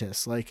the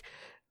Mantis. Like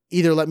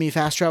either let me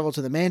fast travel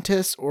to the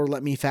Mantis or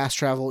let me fast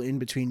travel in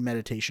between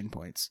meditation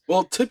points.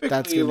 Well,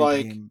 typically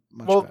like,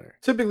 better.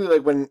 Typically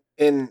like when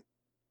in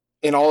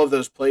all of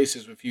those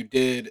places, if you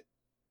did,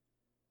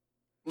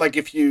 like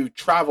if you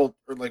traveled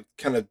or like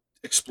kind of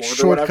explored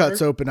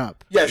shortcuts open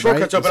up. Yeah,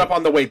 shortcuts open up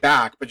on the way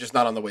back, but just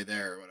not on the way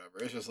there or whatever.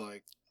 It's just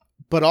like.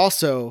 But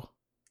also,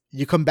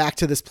 you come back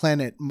to this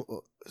planet.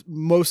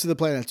 Most of the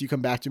planets you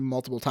come back to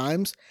multiple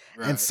times,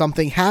 and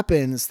something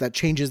happens that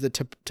changes the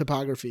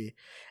topography.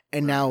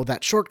 And now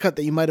that shortcut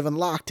that you might have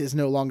unlocked is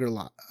no longer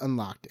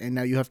unlocked, and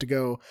now you have to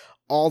go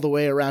all the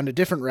way around a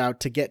different route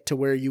to get to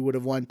where you would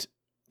have went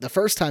the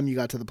first time you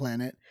got to the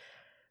planet.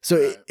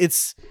 So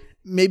it's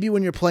maybe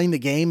when you're playing the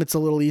game, it's a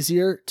little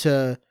easier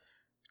to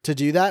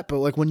do that. But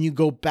like when you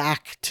go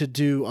back to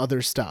do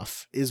other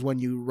stuff is when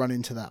you run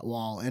into that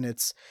wall, and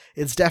it's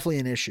definitely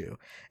an issue.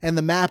 And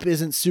the map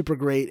isn't super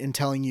great in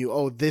telling you,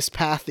 oh, this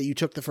path that you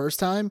took the first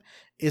time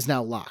is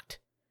now locked.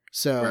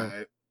 So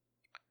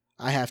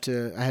I had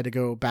to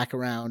go back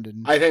around,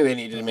 and I think they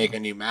needed to make a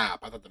new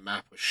map. I thought the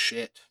map was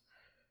shit.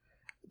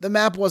 The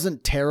map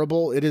wasn't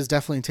terrible. It is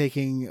definitely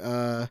taking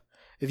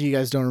if you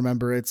guys don't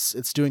remember,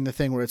 it's doing the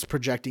thing where it's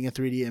projecting a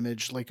 3D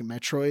image like a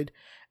Metroid,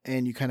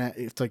 and you kind of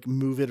have to like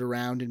move it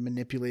around and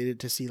manipulate it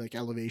to see like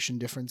elevation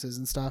differences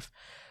and stuff.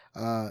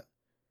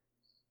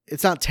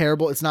 It's not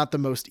terrible. It's not the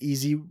most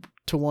easy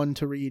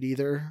to read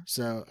either.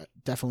 So I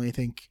definitely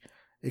think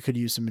it could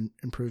use some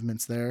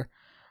improvements there.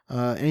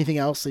 Anything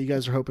else that you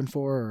guys are hoping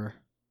for? Or?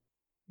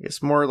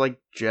 It's more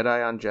like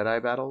Jedi on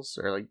Jedi battles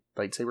or like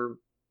lightsaber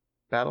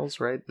battles,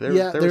 right?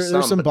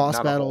 There's some boss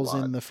battles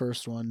in the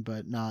first one,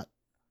 but not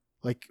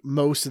like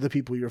most of the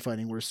people you're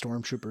fighting were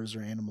stormtroopers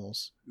or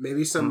animals.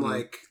 Maybe some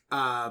like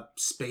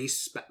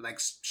space like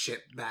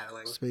ship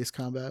battling, space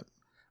combat.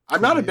 I'm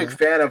not a big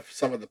fan of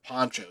some of the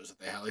ponchos that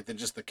they have, like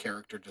just the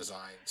character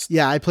designs.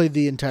 Yeah, I played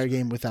the entire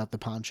game without the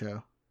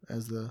poncho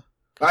as the.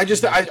 I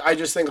just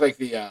think like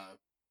the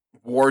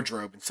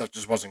wardrobe and stuff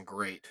just wasn't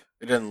great.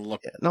 It didn't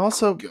look and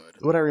also good.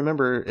 What I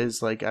remember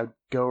is like I'd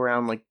go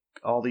around like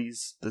all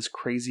this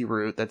crazy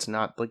route that's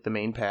not like the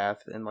main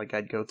path, and like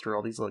I'd go through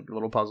all these like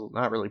little puzzles,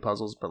 not really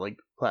puzzles, but like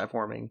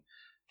platforming,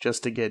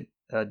 just to get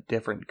a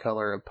different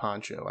color of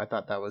poncho. I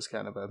thought that was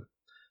kind of a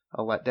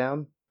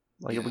letdown.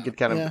 Like if we could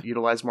kind of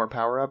utilize more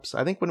power ups.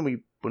 I think when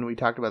we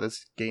talked about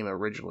this game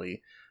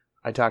originally,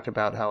 I talked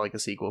about how like a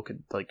sequel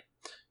could like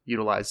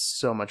utilize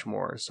so much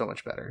more, so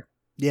much better.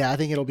 Yeah, I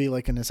think it'll be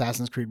like an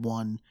Assassin's Creed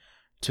 1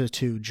 to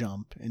 2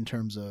 jump in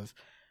terms of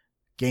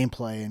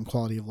gameplay and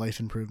quality of life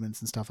improvements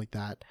and stuff like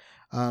that.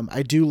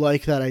 I do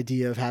like that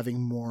idea of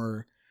having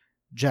more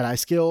Jedi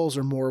skills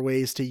or more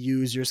ways to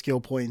use your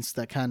skill points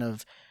that kind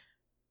of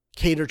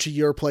cater to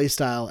your play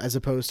style, as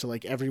opposed to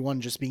like everyone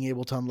just being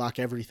able to unlock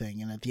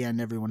everything and at the end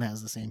everyone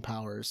has the same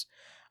powers.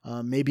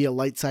 Maybe a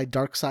light side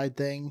dark side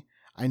thing.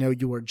 I know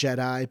you are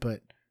Jedi,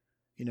 but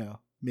you know,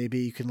 maybe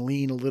you can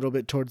lean a little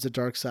bit towards the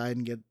dark side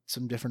and get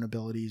some different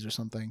abilities or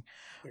something.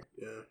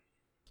 Yeah.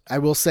 I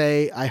will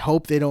say I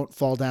hope they don't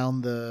fall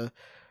down the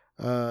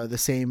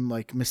same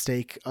like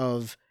mistake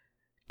of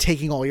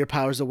taking all your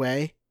powers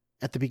away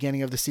at the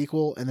beginning of the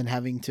sequel and then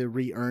having to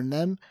re-earn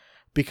them,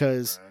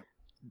 because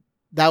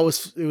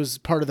it was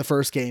part of the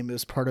first game. It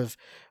was part of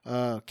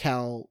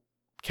Cal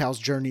Cal's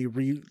journey,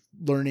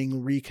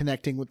 relearning,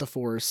 reconnecting with the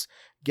Force,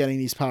 getting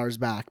these powers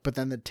back, but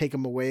then to take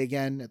them away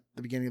again at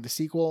the beginning of the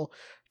sequel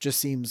just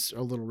seems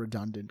a little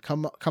redundant.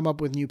 Come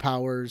up with new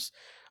powers.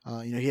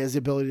 He has the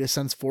ability to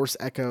sense Force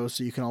echo,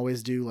 so you can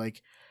always do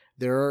like,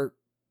 there are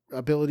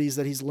abilities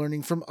that he's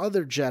learning from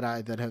other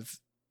Jedi that have,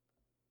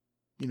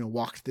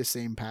 walked the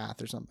same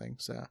path or something.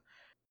 So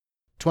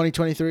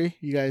 2023,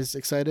 you guys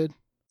excited?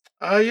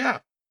 Yeah.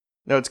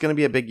 No, it's going to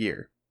be a big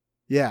year.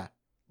 Yeah.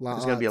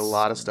 There's going to be a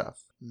lot of stuff.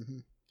 Mm-hmm.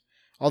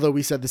 Although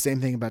we said the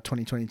same thing about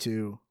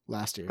 2022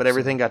 last year. But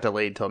everything got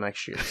delayed till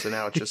next year, so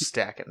now it's just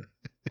stacking.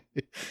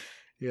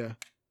 Yeah.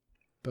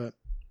 But,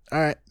 all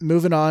right,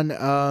 moving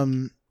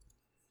on.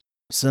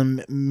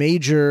 Some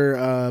major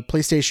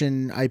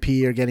PlayStation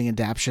IP are getting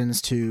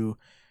adaptations to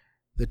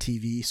the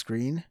TV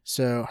screen.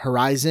 So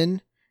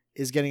Horizon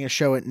is getting a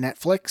show at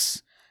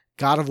Netflix.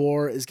 God of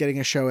War is getting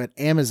a show at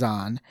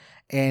Amazon.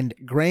 And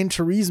Gran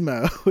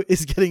Turismo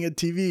is getting a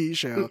TV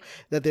show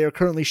that they are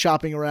currently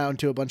shopping around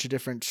to a bunch of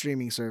different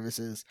streaming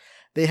services.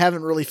 They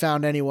haven't really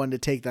found anyone to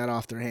take that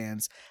off their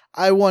hands.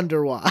 I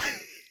wonder why.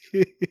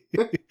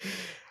 God.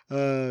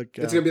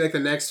 It's gonna be like the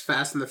next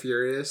Fast and the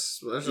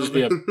Furious. Just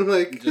be a,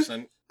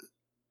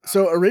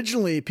 So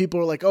originally people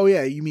were like, oh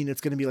yeah, you mean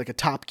it's going to be like a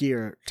Top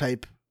Gear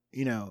type,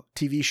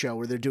 TV show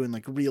where they're doing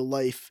like real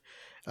life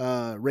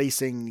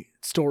racing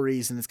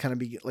stories and it's kind of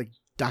be like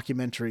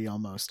documentary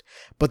almost.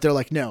 But they're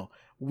like, no,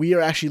 we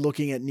are actually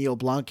looking at Neil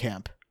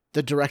Blomkamp,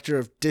 the director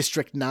of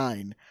District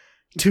 9,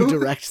 to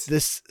direct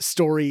this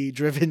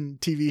story-driven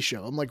TV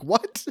show. I'm like,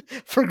 what?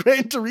 For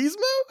Gran Turismo?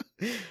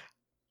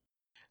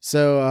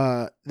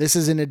 So this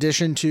is in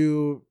addition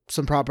to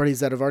some properties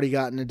that have already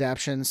gotten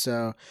adaptations.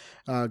 So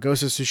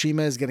Ghost of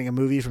Tsushima is getting a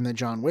movie from the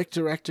John Wick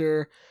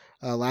director.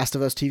 Last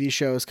of Us TV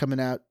show is coming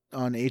out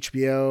on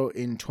HBO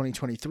in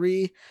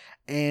 2023.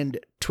 And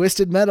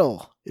Twisted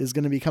Metal is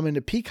going to be coming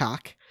to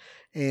Peacock.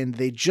 And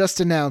they just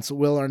announced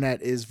Will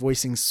Arnett is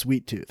voicing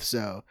Sweet Tooth.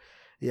 So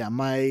yeah,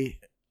 my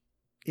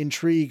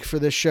intrigue for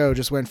this show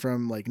just went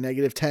from like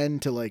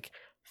 -10 to like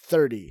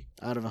 30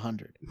 out of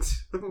 100.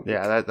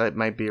 Yeah, that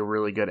might be a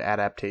really good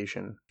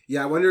adaptation.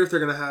 Yeah, I wonder if they're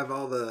gonna have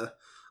all the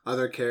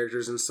other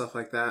characters and stuff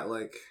like that.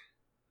 Like,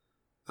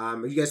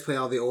 you guys play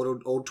all the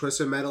old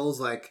Twisted Metals,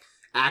 like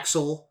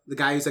Axel, the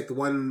guy who's like the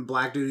one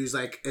black dude who's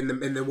like in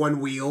the one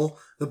wheel,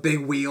 the big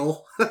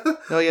wheel.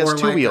 No, he has Or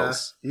two like,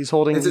 wheels. He's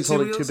holding is it two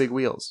two wheels? big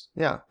wheels.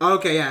 Yeah.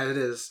 Okay, yeah, it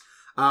is.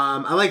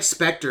 I like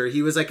Spectre.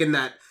 He was like in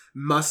that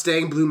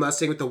blue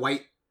Mustang with the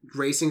white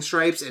racing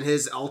stripes, and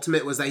his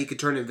ultimate was that he could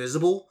turn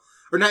invisible.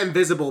 Or not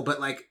invisible, but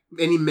like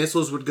any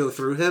missiles would go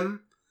through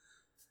him.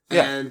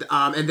 Yeah.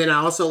 And then I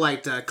also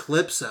liked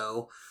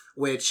Calypso,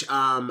 which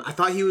I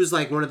thought he was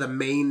like one of the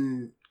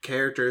main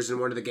characters in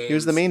one of the games. He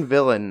was the main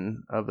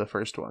villain of the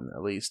first one,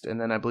 at least. And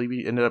then I believe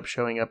he ended up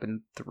showing up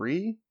in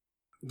 3.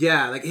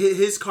 Yeah, like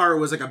his car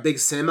was like a big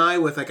semi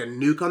with like a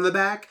nuke on the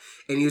back,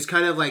 and he was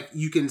kind of like,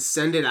 you can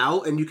send it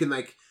out, and you can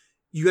like,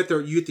 you have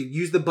to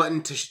use the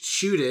button to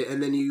shoot it,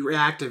 and then you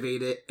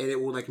reactivate it, and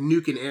it will like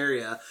nuke an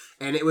area.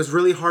 And it was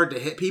really hard to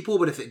hit people,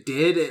 but if it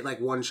did, it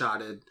like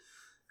one-shotted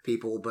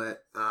people. But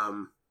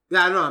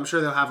yeah, I don't know. I'm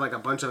sure they'll have like a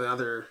bunch of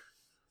other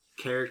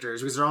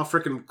characters because they're all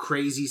freaking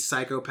crazy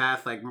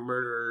psychopath like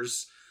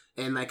murderers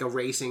in like a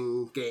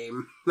racing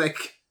game.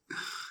 Like,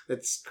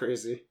 it's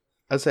crazy.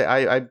 I'd say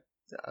I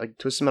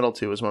Twisted Metal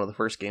 2 was one of the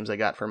first games I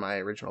got for my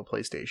original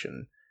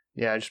PlayStation.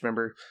 Yeah, I just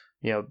remember,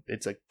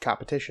 it's a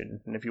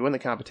competition, and if you win the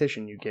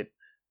competition, you get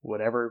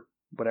whatever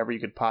you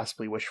could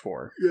possibly wish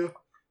for. Yeah.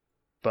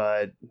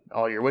 But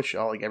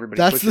everybody.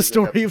 That's the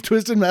story of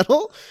Twisted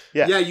Metal?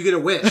 Yeah. Yeah, you get a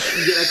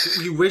wish.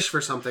 You wish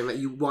for something that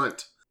you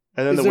want.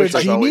 And then Is the there wish a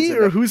is always genie,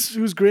 or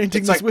who's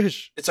granting this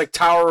wish? It's like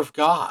Tower of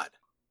God.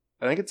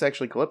 I think it's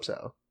actually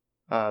Calypso.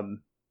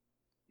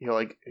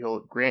 He'll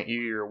grant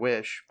you your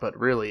wish, but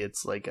really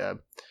it's like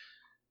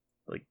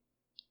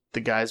the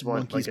guys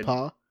want Monkey's like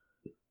paw?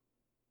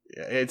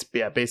 It's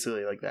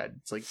basically like that.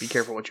 It's like be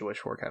careful what you wish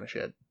for kind of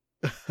shit.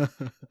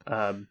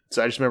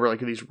 So I just remember like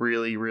these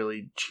really,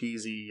 really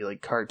cheesy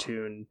like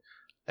cartoon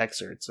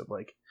excerpts of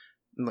like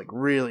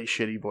really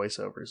shitty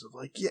voiceovers of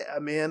like, yeah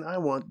man, I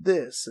want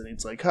this, and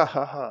it's like ha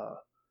ha ha,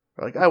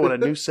 or like I want a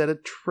new set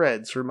of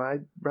treads for my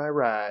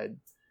ride,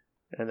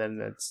 and then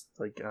it's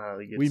like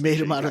we made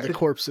him out of the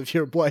corpse of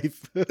your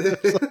wife.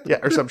 Yeah,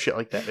 or some shit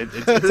like that.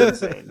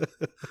 It's insane.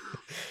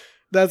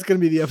 That's gonna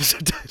be the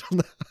episode title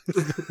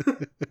now.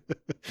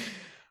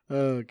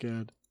 Oh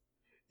god.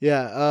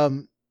 Yeah.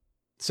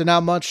 So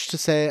not much to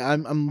say.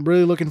 I'm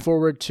really looking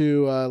forward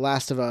to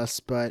Last of Us,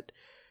 but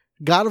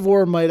God of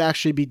War might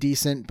actually be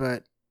decent,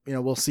 but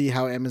we'll see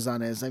how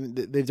Amazon is. I mean,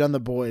 they've done The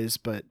Boys,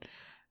 but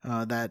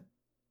that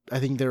I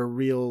think their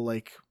real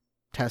like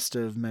test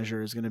of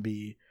measure is going to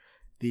be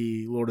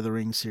the Lord of the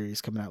Rings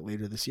series coming out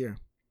later this year.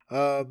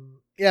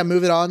 Yeah,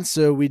 moving on.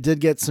 So we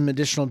did get some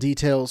additional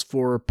details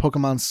for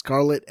Pokemon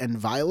Scarlet and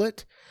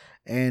Violet,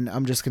 and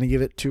I'm just going to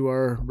give it to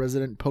our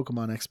resident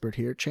Pokemon expert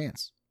here,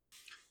 Chance.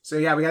 So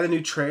yeah, we got a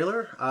new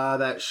trailer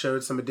that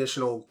showed some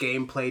additional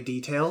gameplay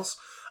details.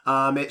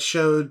 It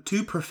showed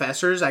 2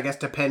 professors, I guess,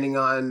 depending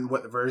on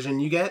what version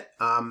you get.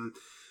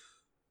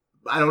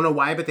 I don't know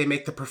why, but they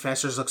make the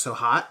professors look so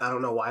hot. I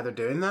don't know why they're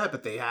doing that,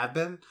 but they have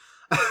been.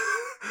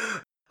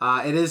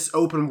 It is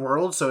open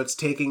world, so it's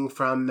taking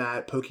from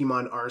that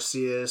Pokemon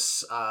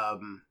Arceus.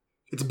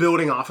 It's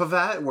building off of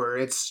that, where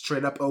it's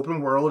straight up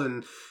open world,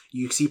 and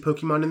you see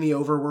Pokemon in the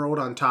overworld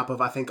on top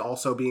of, I think,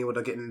 also being able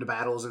to get into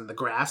battles in the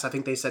grass. I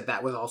think they said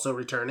that was also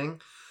returning.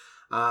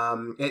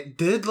 It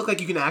did look like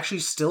you can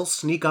actually still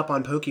sneak up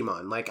on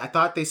Pokemon. Like, I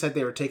thought they said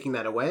they were taking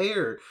that away,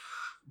 or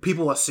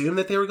people assumed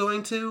that they were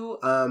going to,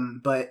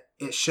 but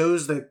it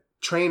shows the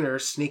trainer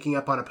sneaking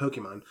up on a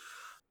Pokemon.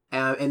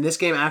 And this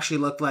game actually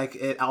looked like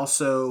it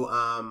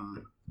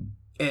also,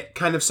 it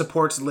kind of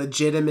supports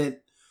legitimate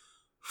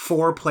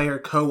 4-player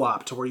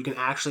co-op to where you can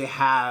actually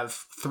have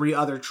 3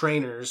 other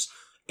trainers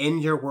in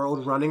your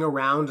world running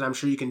around, and I'm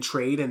sure you can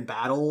trade and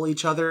battle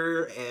each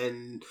other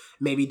and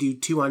maybe do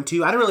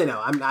 2-on-2. I don't really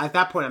know. At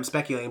that point I'm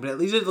speculating, but at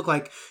least it looked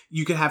like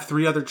you could have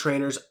 3 other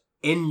trainers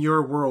in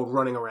your world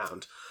running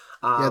around.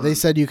 Yeah, they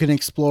said you can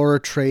explore,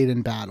 trade,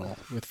 and battle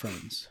with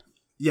friends.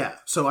 Yeah,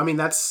 so I mean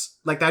that's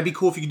like that'd be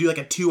cool if you could do like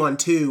a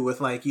 2-on-2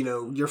 with like, you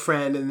know, your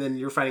friend and then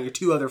you're fighting your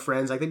 2 other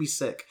friends. Like that'd be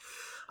sick.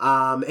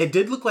 It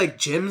did look like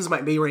gyms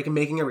might be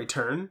making a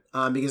return,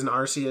 because in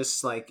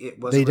Arceus, like, it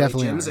wasn't really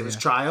gyms, it was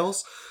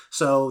trials.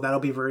 So that'll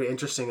be very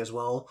interesting as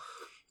well.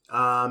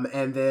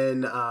 And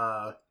then,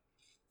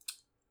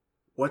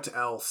 what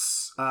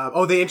else?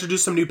 They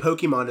introduced some new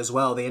Pokemon as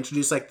well. They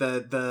introduced like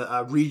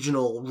the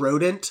regional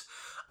rodent.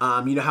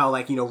 You know how,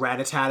 like, you know,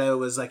 Rattata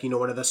was like, you know,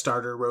 one of the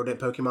starter rodent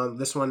Pokemon.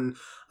 This one,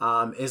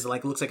 is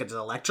like, looks like it's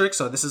electric.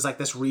 So this is like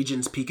this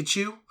region's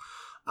Pikachu.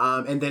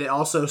 And then it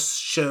also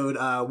showed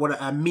one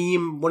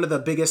of the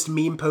biggest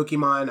meme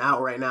Pokemon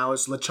out right now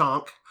is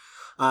Lechonk.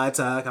 It's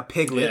like a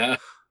piglet. Yeah.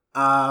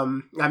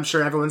 I'm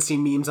sure everyone's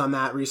seen memes on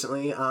that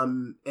recently.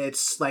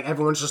 It's like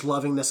everyone's just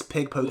loving this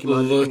pig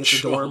Pokemon. They think it's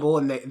adorable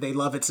and they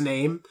love its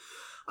name.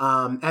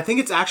 I think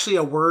it's actually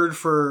a word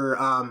for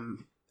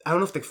I don't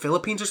know if the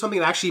Philippines or something.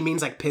 It actually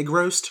means like pig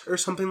roast or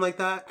something like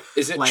that.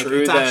 Is it like,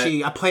 true it's that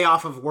actually a play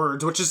off of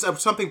words, which is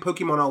something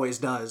Pokemon always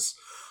does.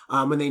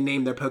 When they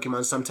name their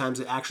Pokemon, sometimes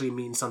it actually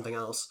means something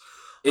else.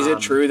 Is it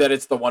true that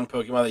it's the one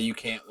Pokemon that you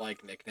can't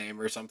like nickname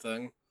or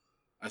something?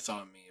 I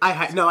saw a meme.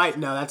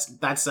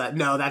 That's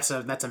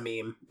a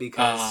meme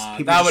because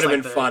people that would have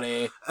been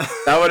funny.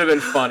 That would have been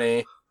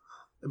funny.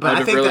 But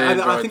I think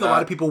a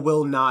lot of people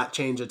will not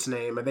change its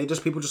name, and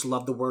people just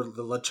love the word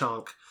the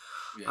Lechonk.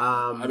 Yeah.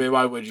 I mean,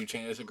 why would you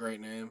change? It's a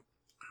great name.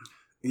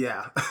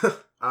 Yeah.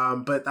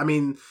 But I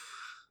mean,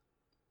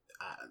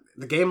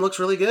 the game looks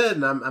really good,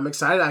 and I'm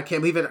excited. I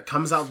can't believe it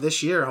comes out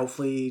this year.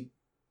 Hopefully,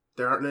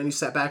 there aren't any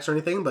setbacks or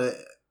anything, but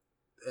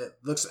it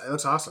looks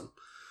awesome.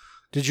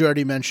 Did you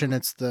already mention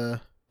it's the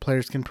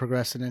players can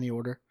progress in any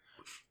order?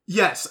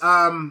 Yes.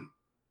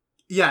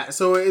 Yeah.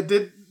 So it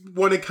did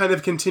want to kind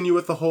of continue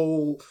with the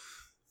whole.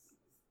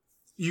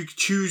 You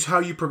choose how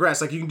you progress.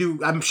 Like you can do.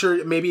 I'm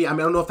sure maybe. I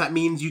don't know if that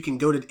means you can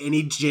go to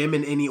any gym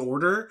in any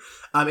order.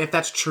 If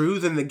that's true,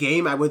 then the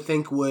game I would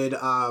think would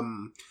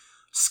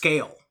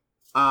scale.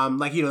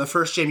 Like, you know, the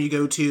first gym you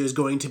go to is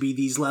going to be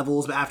these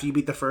levels, but after you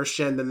beat the first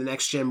gym, then the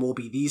next gym will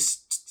be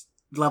these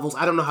levels.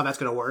 I don't know how that's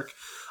going to work.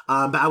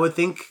 But I would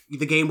think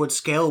the game would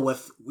scale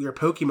with your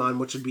Pokemon,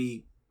 which would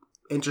be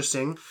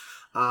interesting.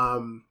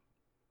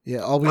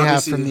 Yeah, all we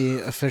have from the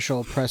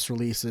official press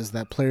release is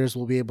that players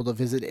will be able to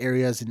visit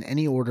areas in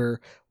any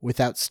order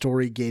without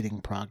story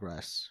gating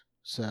progress.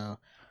 So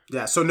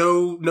yeah, so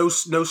no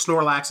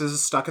Snorlaxes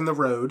stuck in the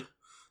road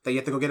that you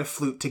have to go get a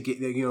flute to get,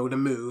 you know, to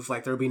move.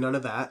 Like there'll be none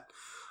of that.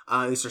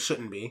 At least there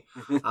shouldn't be.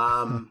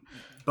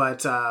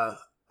 But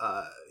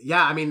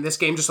yeah, I mean, this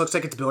game just looks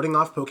like it's building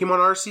off Pokemon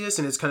Arceus,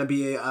 and it's going to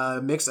be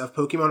a mix of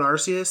Pokemon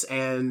Arceus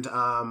and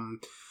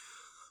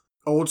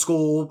old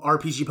school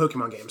RPG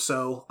Pokemon games.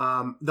 So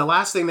the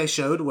last thing they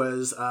showed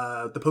was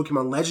the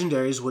Pokemon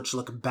Legendaries, which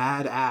look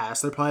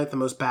badass. They're probably the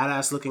most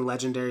badass looking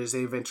Legendaries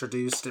they've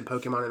introduced in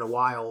Pokemon in a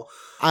while.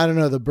 I don't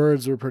know. The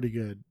birds were pretty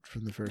good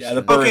from the first. Yeah,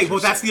 the birds. Okay, well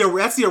that's the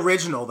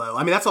original though.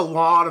 I mean, that's a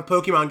lot of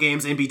Pokemon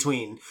games in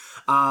between.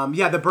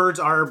 Yeah, the birds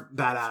are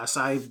badass.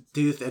 I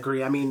do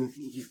agree. I mean,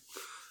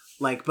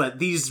 like, but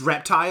these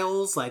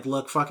reptiles like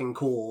look fucking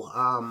cool.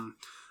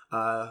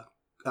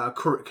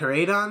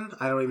 Koraidon.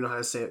 I don't even know how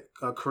to say it.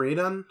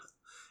 Koraidon.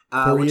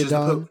 Which is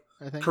the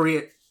I think.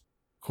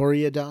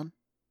 Koraidon.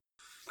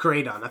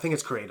 I think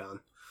it's Koraidon.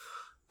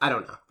 I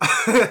don't know.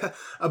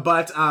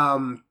 But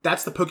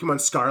that's the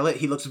Pokemon Scarlet.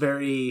 He looks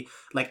very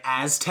like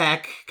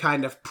Aztec,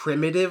 kind of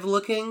primitive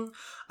looking.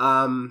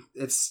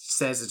 It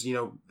says it's, you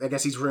know, I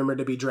guess he's rumored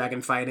to be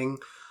dragon fighting.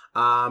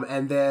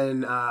 And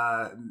then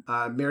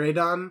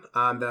Miraidon,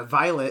 the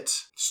Violet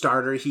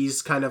starter,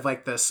 he's kind of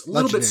like this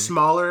little bit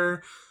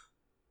smaller.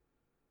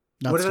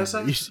 Not what did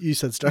starter. I say? You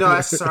said starter. No,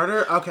 that's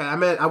starter. Okay,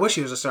 I wish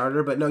he was a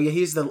starter, but no, yeah,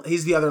 he's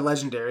the other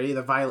legendary,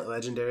 the Violet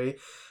legendary.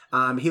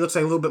 He looks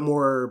like a little bit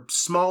more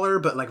smaller,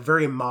 but like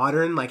very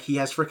modern. Like he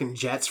has freaking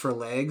jets for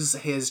legs.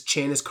 His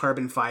chin is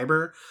carbon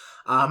fiber.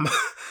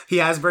 He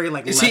has very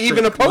like. Is he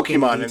even a electric-looking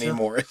Pokemon detail.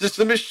 anymore? It's just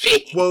a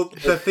machine. Well,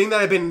 the thing that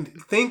I've been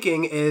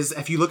thinking is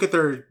if you look at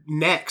their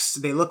necks,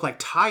 they look like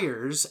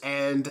tires,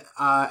 and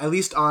at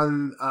least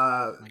on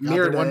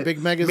They're one big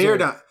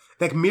Megazord.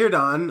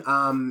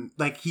 Miradon,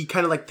 like he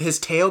kind of like his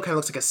tail kind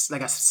of looks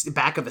like a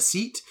back of a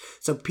seat.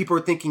 So people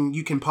are thinking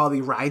you can probably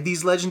ride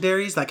these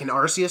legendaries. Like in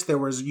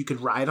Arceus, you could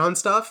ride on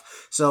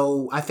stuff.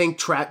 So I think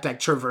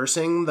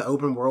traversing the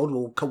open world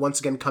will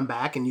once again come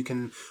back, and you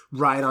can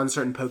ride on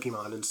certain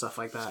Pokemon and stuff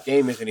like that. This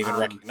game isn't even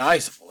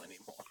recognizable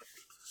anymore.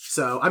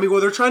 So I mean,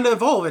 well, they're trying to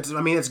evolve.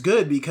 It's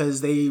good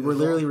because they were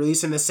literally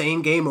releasing the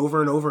same game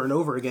over and over and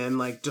over again,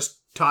 like just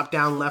top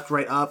down, left,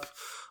 right, up.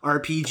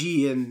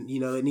 RPG, and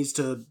it needs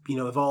to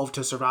evolve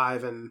to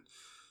survive, and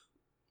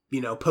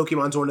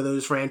Pokemon's one of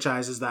those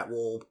franchises that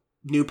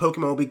new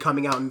Pokemon will be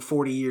coming out in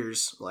 40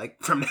 years like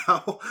from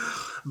now.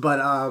 But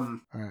all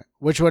right,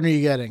 which one are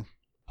you getting?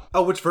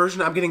 Oh, which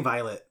version? I'm getting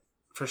Violet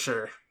for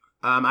sure.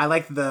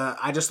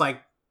 I just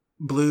like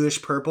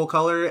bluish purple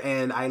color,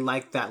 and I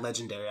like that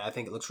legendary. I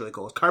think it looks really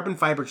cool. It's carbon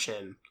fiber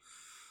chin.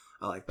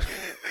 I like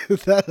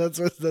that. That's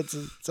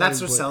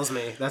what sells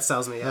me. That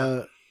sells me.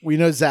 Yeah. We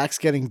know Zach's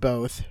getting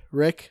both.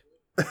 Rick?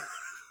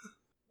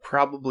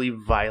 Probably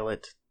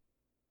Violet.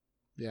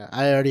 Yeah,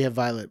 I already have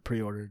Violet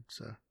pre-ordered,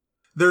 so.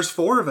 There's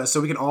 4 of us,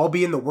 so we can all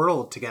be in the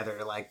world together,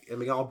 and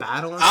we can all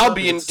battle. And I'll stuff,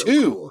 be in so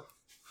 2. Cool.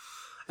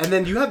 And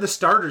then you have the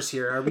starters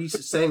here. Are we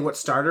saying what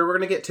starter we're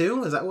gonna get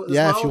too? Is that what?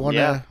 Yeah, if you want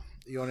to,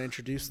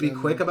 introduce. Be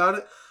quick about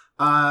it.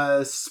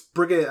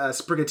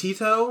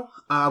 Sprigatito,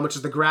 which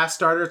is the grass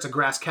starter. It's a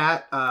grass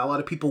cat. A lot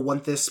of people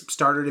want this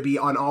starter to be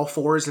on all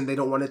 4s, and they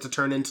don't want it to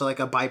turn into like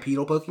a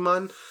bipedal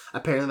Pokemon.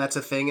 Apparently, that's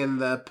a thing in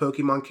the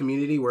Pokemon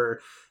community where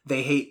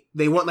they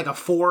want like a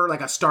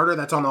starter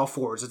that's on all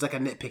 4s. It's like a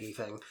nitpicky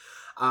thing.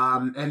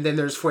 And then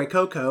there's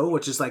Fuecoco,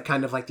 which is like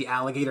kind of like the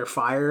alligator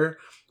fire.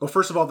 Well,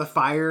 first of all, the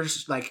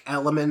fire's like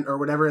element or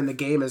whatever in the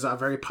game is a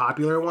very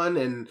popular one,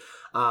 and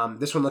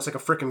this one looks like a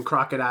freaking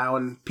crocodile,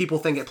 and people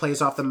think it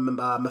plays off the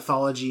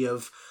mythology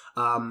of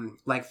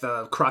like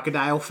the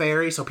crocodile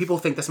fairy. So people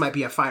think this might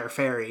be a fire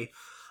fairy,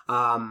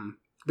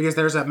 because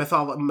there's a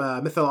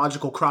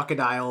mythological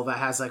crocodile that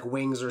has like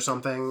wings or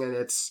something, and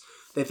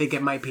they think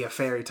it might be a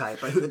fairy type.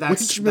 But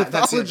which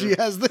mythology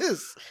has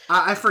this?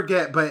 I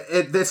forget, but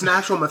it's an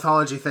actual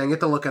mythology thing. You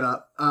have to look it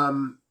up.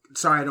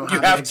 Sorry, I don't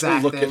have the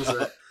exact things.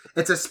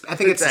 I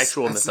think it's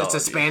actual mythology. It's a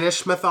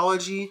Spanish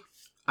mythology.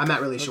 I'm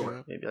not really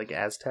sure. Maybe like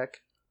Aztec.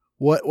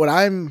 What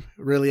I'm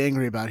really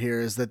angry about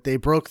here is that they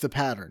broke the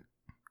pattern,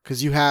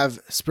 because you have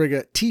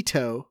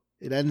Sprigatito,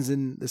 it ends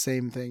in the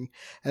same thing,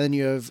 and then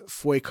you have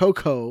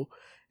Fuecoco,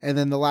 and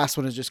then the last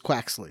one is just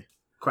Quaxley.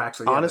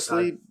 Quaxley.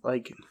 Honestly,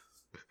 like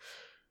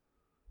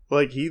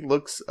he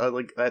looks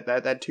like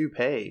that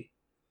toupee.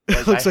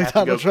 It looks like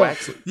Donald Trump.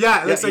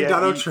 Yeah, it looks like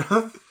Donald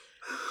Trump.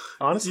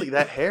 Honestly,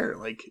 that hair,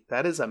 like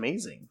that is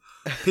amazing.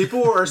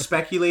 People are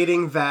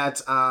speculating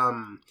that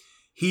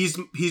he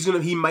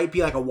might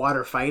be like a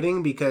water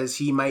fighting, because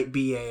he might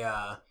be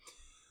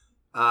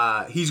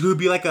he's gonna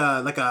be like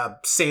a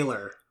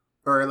sailor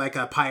or like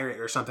a pirate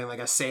or something, like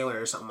a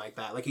sailor or something like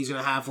that. Like he's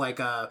gonna have like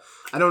I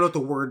don't know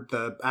what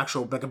the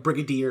actual like a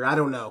brigadier, I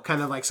don't know,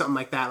 kind of like something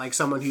like that, like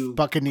someone who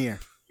Buccaneer.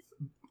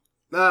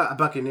 A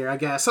buccaneer, I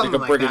guess, something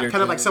like that.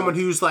 Kind of like someone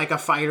who's like a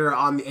fighter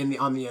on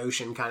the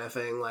ocean, kind of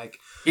thing. Like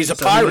he's a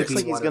pirate. Looks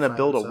like he's gonna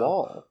build a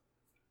wall.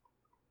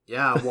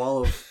 Yeah, a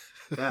wall of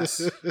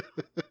yes.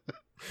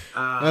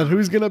 And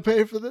who's gonna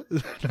pay for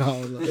this?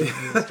 No.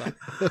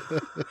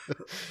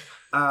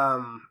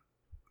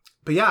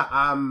 But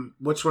yeah,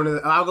 which one?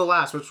 I'll go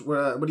last. What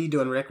are you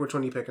doing, Rick? Which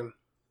one are you picking?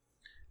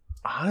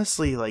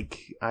 Honestly, like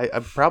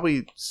I'm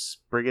probably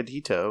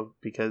Sprigatito,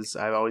 because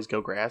I always go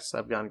grass.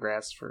 I've gone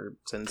grass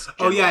since.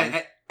 Oh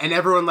yeah, and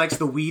everyone likes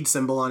the weed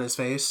symbol on his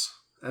face.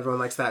 Everyone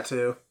likes that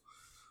too.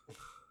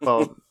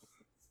 Well,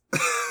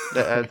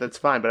 that's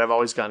fine, but I've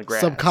always gone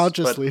grass.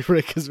 Subconsciously,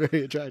 Rick is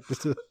very attracted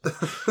to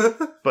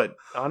that. But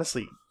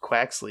honestly,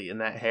 Quaxley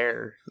and that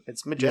hair,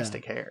 it's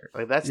majestic hair.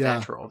 Like that's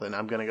natural. Then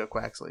I'm gonna go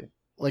Quaxley.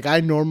 Like I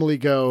normally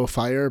go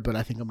fire, but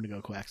I think I'm gonna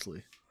go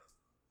Quaxley.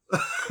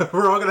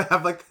 We're all gonna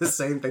have like the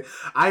same thing.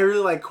 I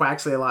really like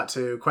Quaxley a lot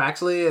too.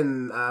 Quaxley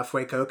and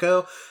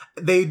Fuecoco,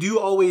 they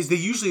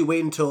usually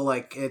wait until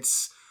like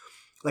it's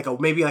like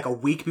maybe like a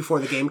week before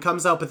the game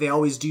comes out, but they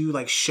always do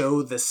like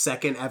show the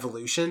second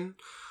evolution.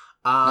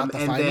 And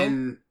final?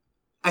 Then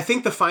I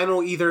think the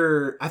final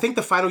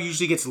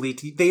usually gets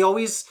leaked. They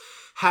always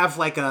have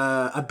like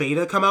a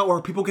beta come out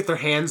where people get their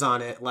hands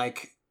on it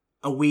like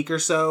a week or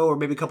so, or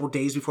maybe a couple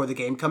days before the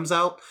game comes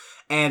out,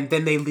 and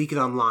then they leak it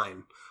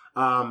online.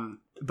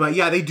 But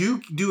yeah, they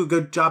do a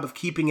good job of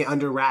keeping it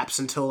under wraps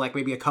until like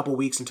maybe a couple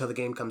weeks until the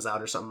game comes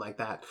out or something like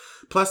that.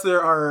 Plus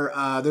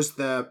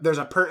there's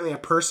apparently a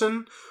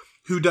person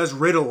who does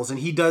riddles,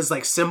 and he does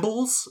like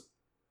symbols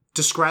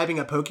describing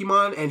a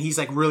Pokemon, and he's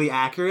like really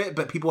accurate,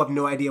 but people have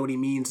no idea what he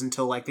means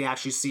until like they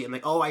actually see it and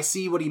like, oh, I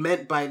see what he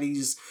meant by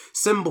these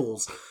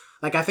symbols.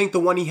 Like I think the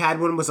one he had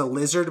was a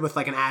lizard with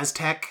like an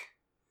Aztec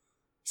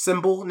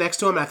symbol next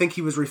to him. I think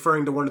he was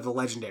referring to one of the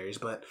legendaries,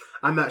 but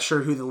I'm not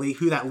sure who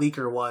that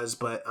leaker was.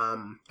 But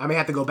I may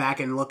have to go back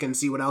and look and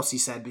see what else he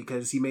said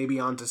because he may be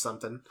onto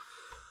something.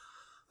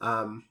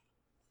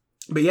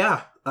 But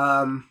yeah,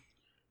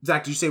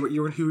 Zach, did you say who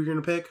you were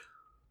gonna pick?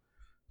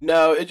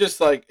 No, it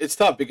just it's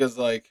tough because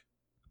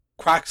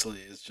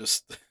Quaxley is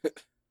just.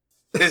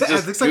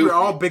 It looks like we're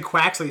all big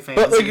Quaxley fans.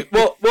 But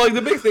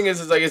the big thing is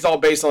it's all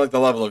based on the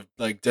level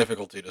of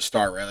difficulty to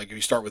start, right? Like if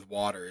you start with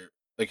water,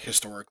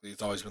 historically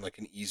it's always been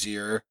an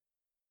easier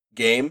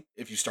game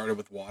if you started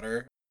with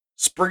water.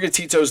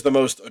 Sprigatito is the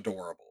most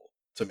adorable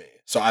to me,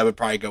 so I would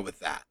probably go with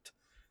that.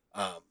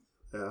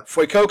 Yeah.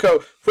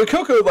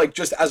 Fuecoco,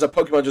 just as a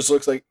Pokemon, just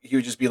looks like he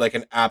would just be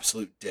an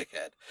absolute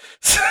dickhead.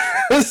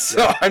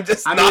 So I'm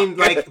just.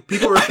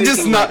 People were thinking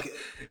just not.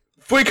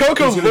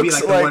 Fuecoco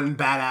looks be like one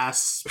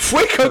badass.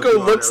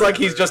 Fuecoco looks like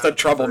he's just a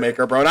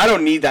troublemaker, bro, and I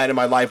don't need that in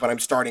my life when I'm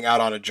starting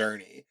out on a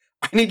journey.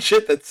 I need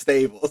shit that's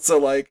stable. So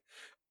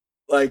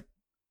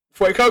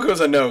Fuecoco's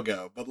a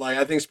no-go, but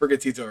I think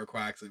Sprigatito or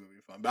Quaxley would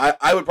be fun. But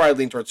I would probably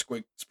lean towards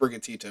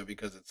Sprigatito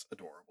because it's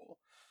adorable.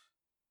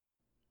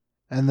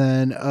 And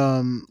then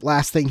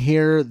last thing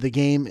here, the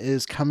game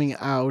is coming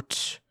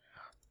out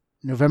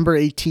November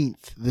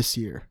 18th this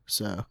year.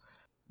 So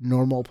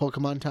normal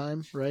Pokemon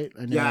time, right?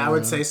 I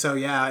would say so,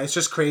 yeah. It's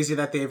just crazy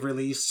that they've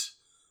released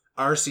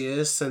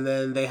Arceus, and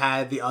then they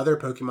had the other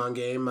Pokemon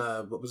game.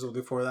 What was it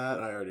before that?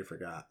 I already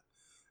forgot.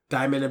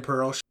 Diamond and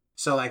Pearl.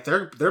 So,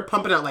 they're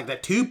pumping out, the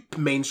 2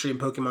 mainstream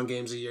Pokemon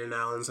games a year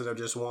now instead of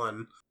just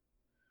 1.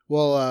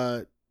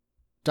 Well,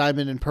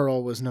 Diamond and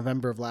Pearl was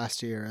November of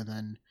last year, and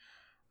then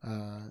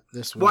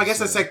this was... Well, I guess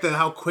that's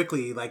how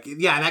quickly,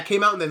 that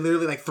came out, and then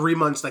literally 3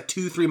 months,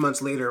 2-3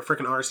 months later,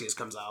 freaking Arceus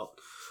comes out.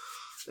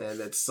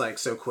 And it's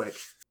so quick.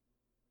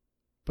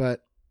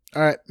 But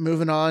all right,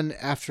 moving on.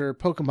 After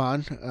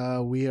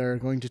Pokemon, we are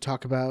going to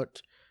talk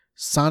about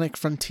Sonic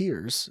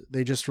Frontiers.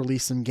 They just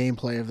released some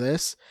gameplay of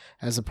this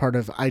as a part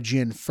of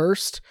IGN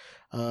First.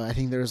 I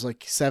think there's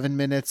 7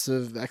 minutes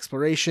of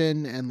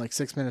exploration and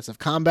 6 minutes of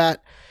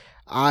combat.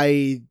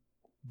 I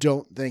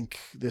don't think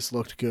this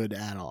looked good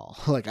at all.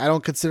 I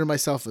don't consider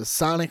myself a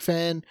Sonic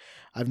fan.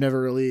 I've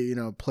never really,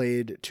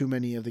 played too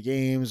many of the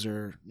games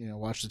or,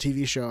 watched the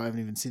TV show. I haven't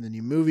even seen the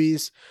new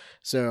movies.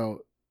 So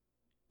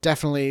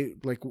definitely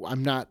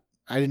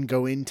I didn't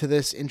go into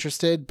this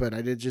interested, but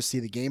I did just see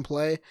the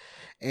gameplay,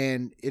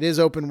 and it is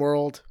open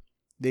world.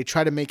 They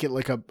try to make it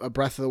a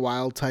Breath of the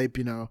Wild type,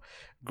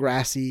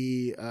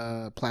 grassy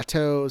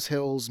plateaus,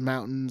 hills,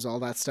 mountains, all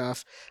that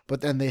stuff.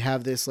 But then they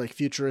have this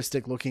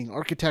futuristic looking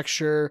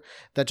architecture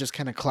that just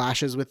kind of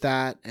clashes with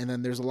that. And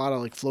then there's a lot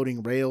of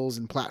floating rails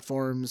and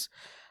platforms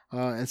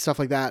and stuff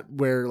like that,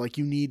 where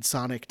you need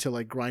Sonic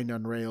to grind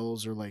on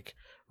rails or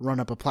run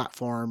up a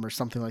platform or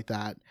something like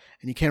that.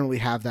 And you can't really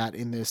have that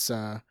in this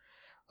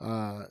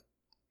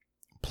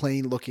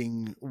plain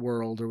looking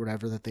world or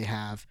whatever that they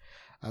have.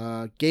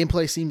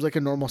 Gameplay seems like a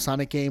normal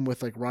Sonic game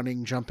with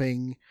running,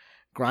 jumping,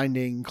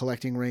 grinding,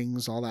 collecting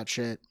rings, all that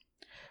shit.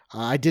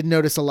 I did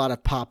notice a lot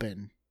of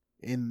popping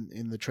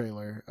in the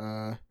trailer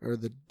or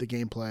the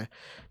gameplay.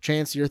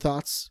 Chance, your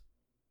thoughts?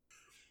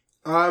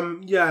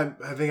 Yeah,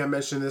 I think I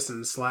mentioned this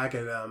in Slack,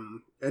 and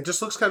it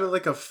just looks kind of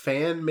like a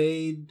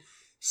fan-made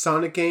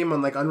Sonic game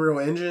on Unreal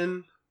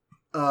Engine.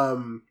 I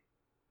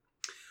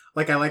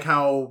like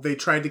how they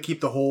tried to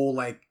keep the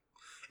whole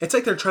it's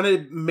they're trying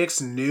to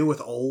mix new with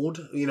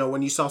old.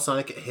 When you saw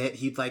Sonic get hit,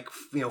 he'd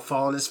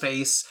fall on his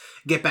face,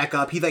 get back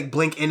up. He'd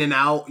blink in and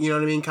out. You know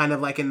what I mean? Kind of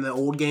like in the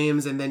old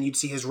games, and then you'd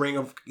see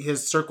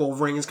his circle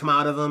of rings come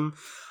out of him.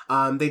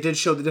 They did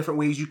show the different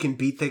ways you can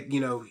beat the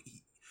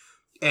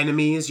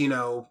enemies.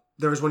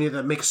 There was one you had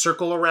to make a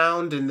circle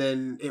around, and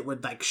then it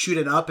would shoot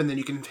it up, and then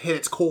you can hit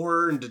its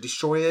core and to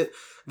destroy it.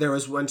 There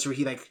was once where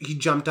he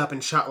jumped up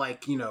and shot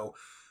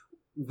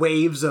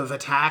waves of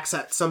attacks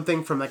at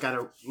something from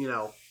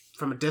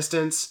from a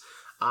distance.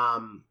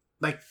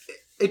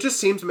 It just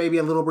seems maybe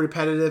a little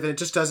repetitive, and it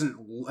just doesn't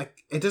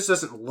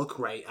look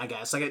right, I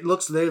guess. It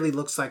literally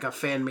looks like a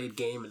fan-made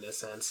game in this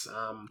sense.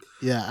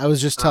 Yeah, I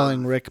was just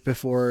telling Rick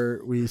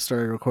before we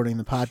started recording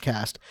the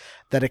podcast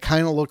that it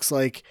kind of looks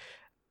like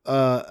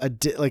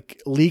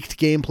leaked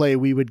gameplay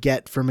we would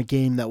get from a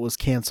game that was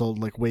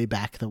canceled way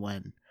back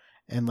when,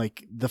 and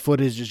the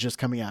footage is just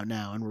coming out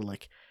now, and we're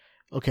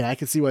okay, I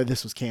can see why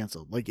this was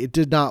canceled. It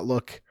did not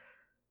look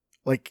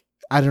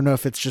I don't know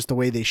if it's just the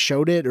way they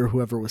showed it or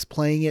whoever was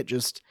playing it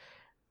just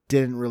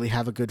didn't really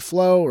have a good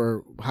flow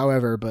or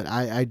however, but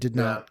I did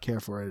not care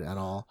for it at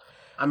all.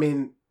 I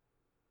mean,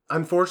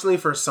 unfortunately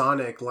for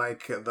Sonic, I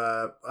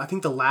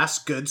think the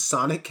last good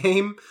Sonic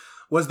game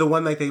was the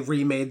one they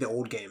remade the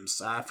old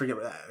games. I forget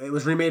what that. It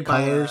was remade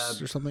Colors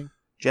by or something.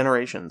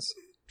 Generations.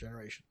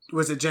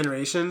 Was it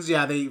Generations?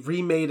 Yeah, they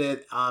remade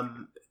it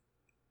and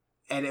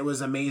it was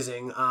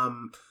amazing.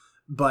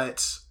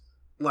 But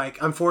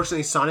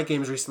unfortunately Sonic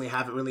games recently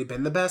haven't really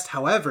been the best.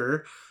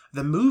 However,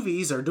 the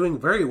movies are doing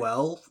very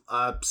well.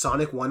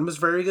 Sonic 1 was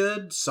very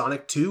good.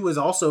 Sonic 2 was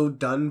also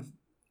done,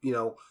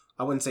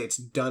 I wouldn't say it's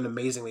done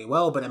amazingly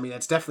well, but I mean,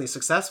 it's definitely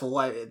successful.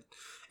 It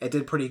it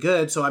did pretty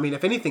good. So I mean,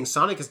 if anything,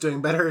 Sonic is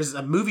doing better as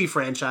a movie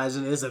franchise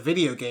than it is a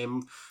video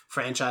game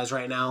franchise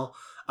right now.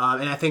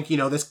 And I think, you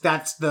know,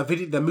 that's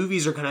the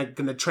movies are kind of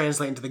going to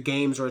translate into the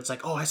games where it's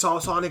like, oh, I saw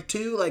Sonic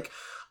 2, like,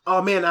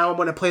 oh man, now I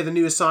want to play the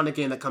newest Sonic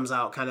game that comes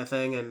out, kind of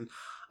thing.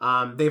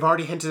 And they've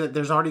already hinted that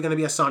there's already going to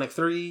be a Sonic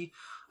 3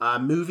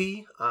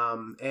 movie.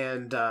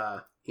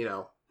 You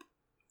know,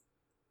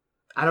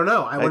 I don't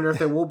know. I wonder if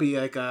there will be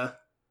like a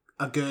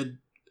good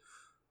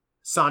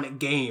Sonic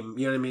game.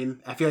 You know what I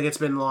mean? I feel like it's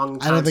been a long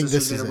time since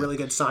there's been a really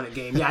good Sonic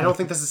game. Yeah, I don't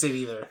think this is it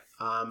either.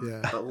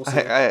 But we'll see.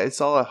 I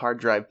saw a hard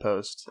drive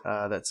post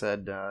that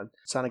said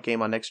Sonic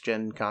game on next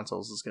gen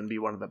consoles is going to be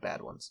one of the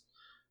bad ones.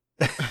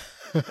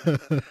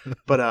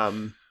 But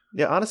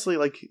yeah, honestly,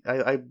 like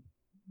I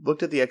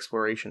looked at the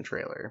exploration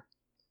trailer,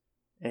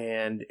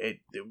 and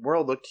the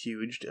world looked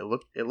huge.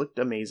 It looked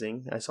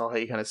amazing. I saw how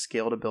you kind of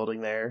scaled a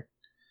building there,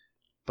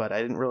 but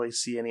I didn't really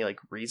see any like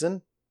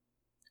reason.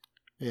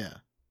 Yeah,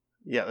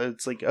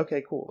 it's like,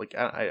 okay, cool. Like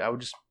I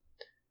would just.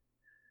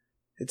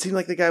 It seemed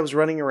like the guy was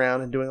running around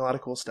and doing a lot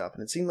of cool stuff,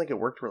 and it seemed like it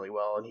worked really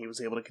well, and he was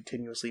able to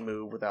continuously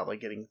move without like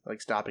getting like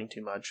stopping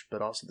too much,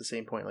 but also at the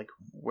same point, like,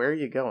 where are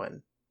you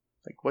going?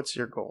 Like, what's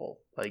your goal?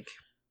 Like,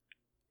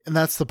 and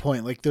that's the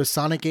point. Like, those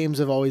Sonic games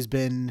have always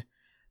been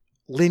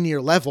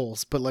linear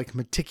levels, but like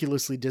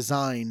meticulously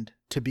designed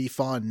to be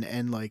fun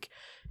and like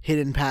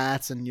hidden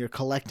paths, and you're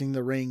collecting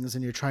the rings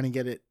and you're trying to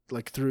get it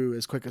like through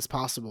as quick as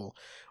possible.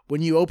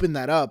 When you open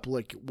that up,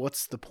 like,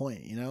 what's the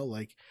point? You know,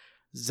 like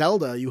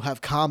Zelda, you have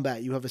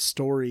combat, you have a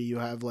story, you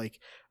have like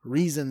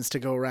reasons to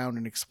go around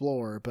and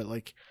explore, but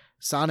like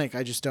Sonic,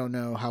 I just don't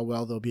know how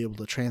well they'll be able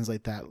to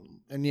translate that.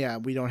 And yeah,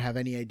 we don't have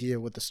any idea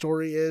what the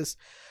story is,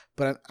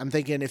 but I'm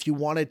thinking if you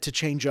wanted to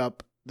change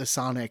up the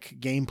Sonic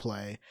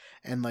gameplay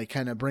and like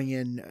kind of bring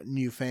in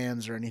new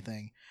fans or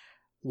anything,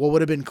 what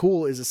would have been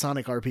cool is a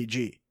Sonic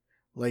RPG,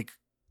 like,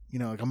 you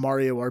know, like a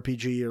Mario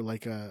RPG or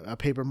like a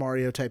Paper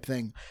Mario type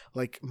thing.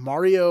 Like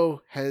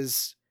Mario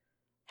has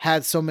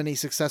had so many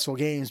successful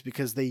games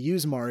because they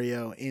use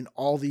Mario in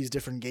all these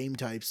different game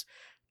types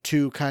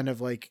to kind of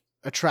like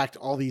attract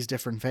all these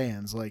different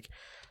fans. Like,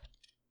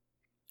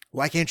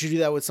 why can't you do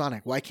that with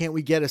Sonic? Why can't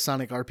we get a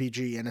Sonic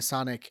RPG and a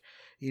Sonic,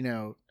 you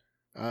know,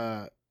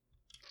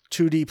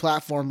 2D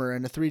platformer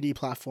and a 3D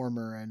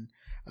platformer and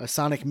a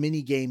Sonic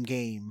mini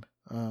game,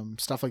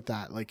 stuff like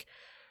that. Like,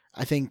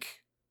 I think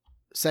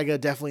Sega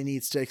definitely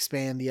needs to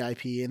expand the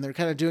IP, and they're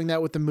kind of doing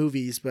that with the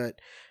movies, but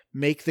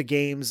make the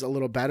games a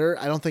little better.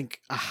 I don't think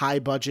a high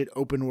budget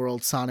open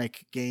world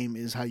Sonic game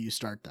is how you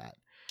start that.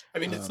 I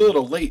mean, it's a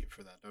little late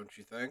for that, don't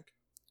you think?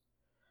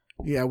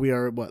 Yeah, we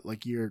are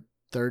like year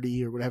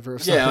 30 or whatever.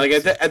 Yeah, like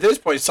at this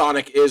point,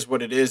 Sonic is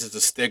what it is as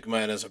a stigma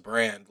and as a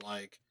brand.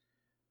 Like,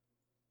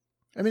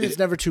 I mean, it's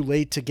never too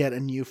late to get a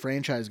new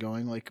franchise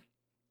going. Like,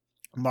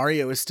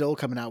 Mario is still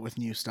coming out with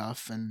new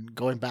stuff and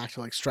going back to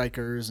like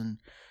Strikers and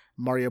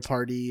Mario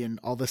Party and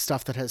all the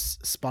stuff that has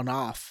spun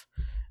off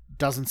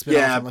doesn't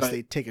spin off unless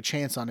they take a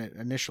chance on it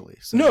initially.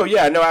 So. No,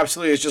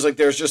 absolutely. It's just like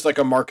there's just like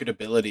a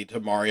marketability to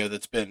Mario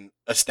that's been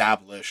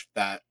established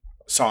that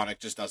Sonic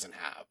just doesn't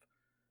have,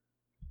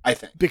 I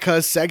think.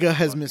 Because Sega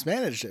has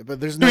mismanaged it, but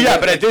there's no. Yeah,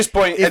 but at this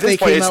point, it's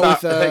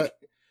not.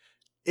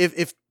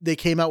 If they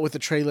came out with a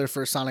trailer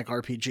for a Sonic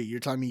RPG, you're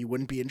telling me you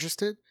wouldn't be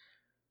interested?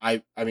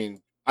 I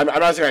mean, I'm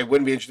not saying I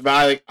wouldn't be interested,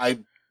 but I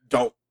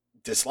don't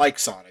dislike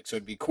Sonic, so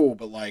it'd be cool.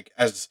 But like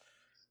as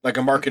like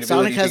a marketability,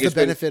 Sonic has the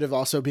benefit of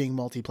also being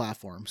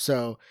multi-platform,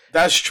 so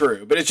that's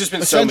true. But it's just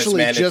been so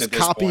mismanaged. Just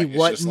copy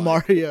what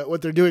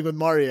what they're doing with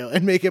Mario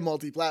and make it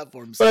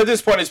multi-platform. But at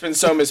this point, it's been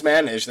so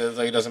mismanaged that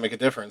like it doesn't make a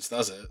difference,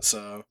 does it?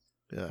 So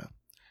yeah,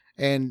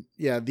 and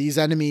yeah, these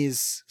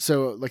enemies.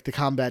 So like the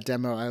combat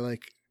demo, I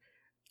like.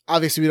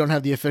 Obviously, we don't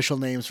have the official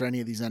names for any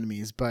of these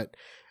enemies, but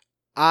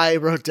I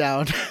wrote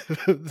down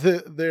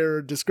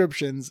their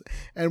descriptions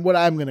and what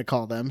I'm going to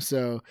call them.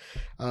 So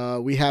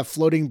we have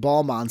Floating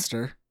Ball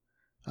Monster.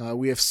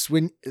 We have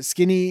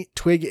Skinny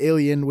Twig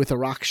Alien with a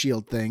rock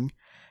shield thing,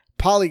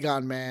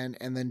 Polygon Man,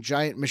 and then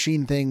Giant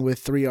Machine Thing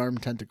with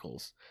 3-armed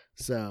tentacles.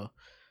 So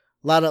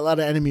a lot of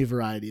enemy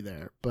variety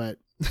there. But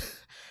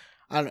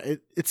I don't know.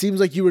 It seems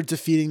like you were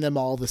defeating them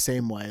all the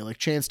same way. Like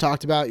Chance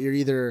talked about, you're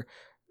either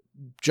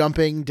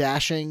jumping,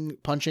 dashing,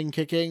 punching,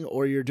 kicking,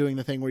 or you're doing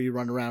the thing where you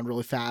run around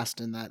really fast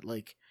and that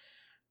like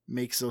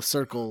makes a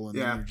circle and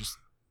then you're just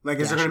like,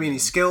 is there going to be any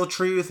skill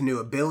tree, new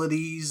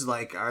abilities?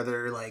 Like, are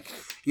there like,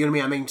 you know what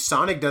I mean? I mean,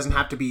 Sonic doesn't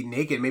have to be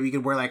naked. Maybe you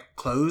could wear like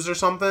clothes or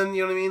something.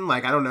 You know what I mean?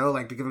 Like, I don't know,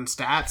 like to give him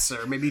stats,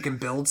 or maybe you can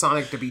build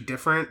Sonic to be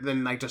different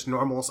than like just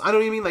normal. I don't know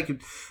what I mean.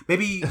 Like,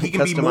 maybe he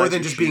can be more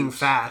than just being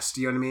fast.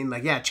 You know what I mean?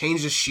 Like, yeah,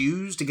 change his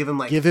shoes to give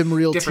him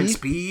real different teeth?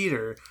 Speed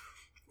or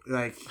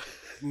like,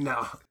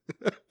 no.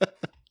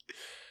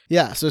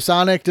 Yeah, so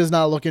Sonic does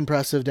not look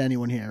impressive to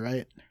anyone here,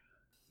 right?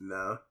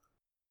 No.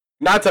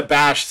 Not to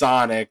bash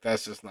Sonic,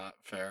 that's just not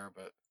fair,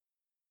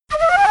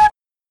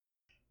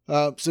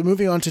 but... So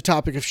moving on to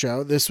topic of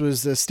show, this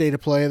was the State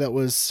of Play that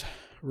was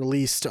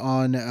released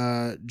on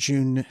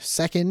June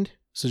 2nd,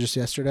 so just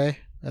yesterday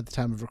at the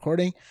time of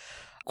recording.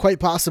 Quite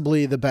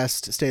possibly the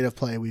best State of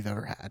Play we've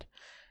ever had.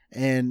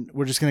 And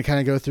we're just going to kind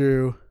of go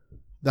through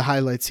the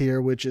highlights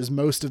here, which is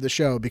most of the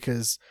show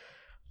because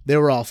they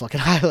were all fucking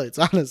highlights,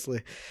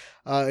 honestly.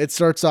 It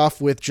starts off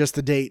with just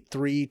the date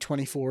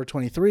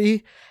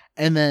 3/24/23,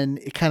 and then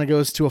it kind of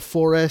goes to a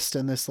forest,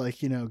 and this like,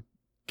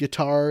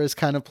 guitar is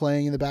kind of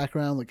playing in the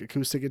background, like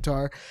acoustic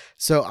guitar.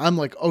 So I'm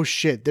like, oh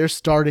shit, they're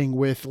starting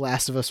with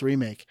Last of Us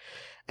Remake.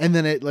 And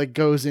then it like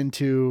goes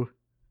into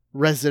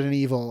Resident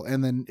Evil,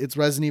 and then it's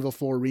Resident Evil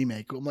 4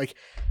 Remake. I'm like,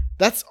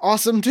 that's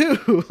awesome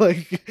too.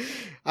 Like,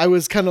 I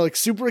was kind of like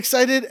super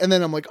excited, and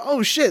then I'm like,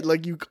 oh shit,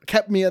 like you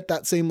kept me at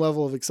that same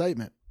level of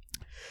excitement.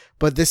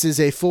 But this is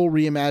a full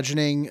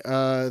reimagining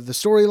the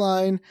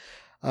storyline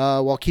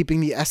while keeping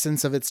the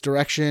essence of its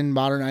direction,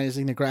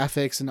 modernizing the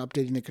graphics and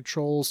updating the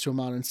controls to a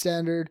modern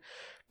standard,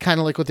 kind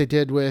of like what they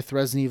did with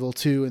Resident Evil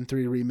 2 and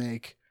 3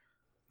 Remake.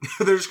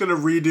 They're just gonna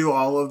redo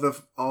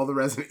all the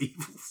Resident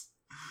Evils.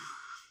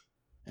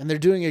 And they're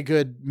doing a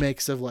good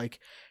mix of like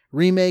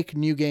remake,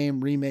 new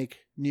game,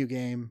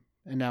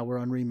 and now we're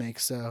on remake.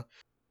 So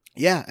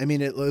yeah, I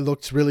mean, it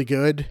looked really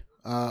good.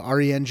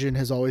 RE Engine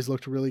has always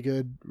looked really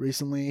good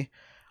recently.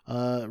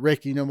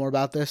 Rick, you know more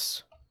about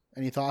this?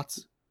 Any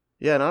thoughts?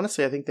 Yeah, and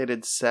honestly, I think they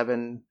did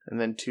 7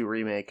 and then 2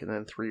 remake and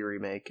then 3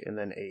 remake and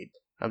then 8.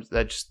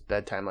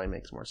 That timeline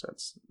makes more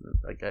sense,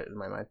 like in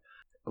my mind.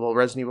 Well,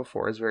 Resident Evil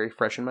 4 is very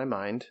fresh in my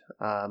mind.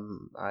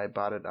 I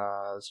bought it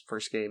as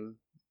first game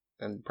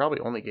and probably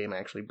only game I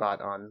actually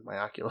bought on my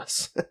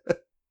Oculus.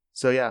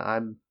 So yeah,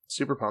 I'm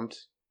super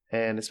pumped,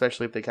 and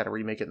especially if they kind of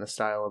remake it in the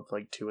style of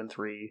like 2 and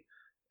 3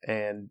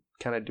 and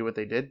kind of do what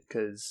they did,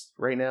 because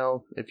right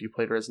now, if you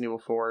played Resident Evil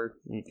 4,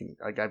 you can,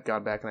 like, I've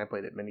gone back and I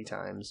played it many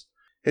times.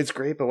 It's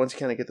great, but once you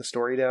kind of get the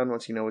story down,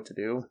 once you know what to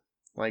do,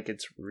 like,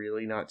 it's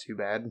really not too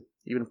bad.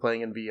 Even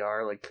playing in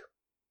VR, like,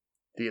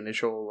 the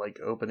initial, like,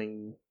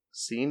 opening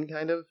scene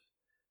kind of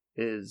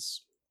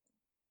is,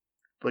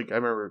 like, I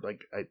remember,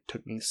 like, it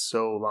took me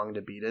so long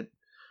to beat it,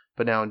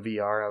 but now in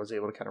VR, I was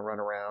able to kind of run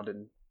around,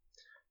 and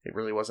it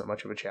really wasn't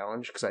much of a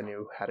challenge, because I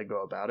knew how to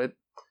go about it.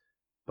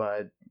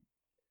 But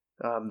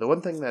the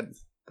one thing that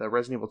the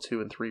Resident Evil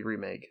 2 and 3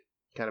 remake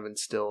kind of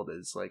instilled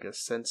is like a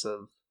sense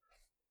of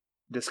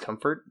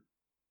discomfort.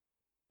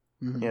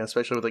 Mm-hmm. Yeah,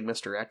 especially with like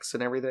Mr. X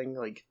and everything.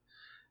 Like,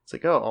 it's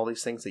like, oh, all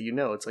these things that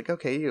it's like,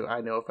 okay,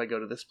 I know if I go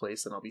to this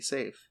place, then I'll be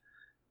safe.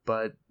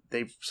 But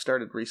they've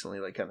started recently,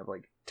 like, kind of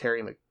like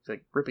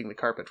ripping the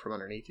carpet from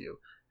underneath you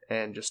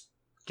and just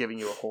giving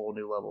you a whole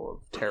new level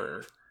of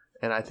terror.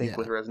 And I think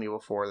with Resident Evil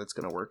 4, that's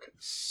going to work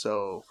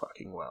so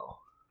fucking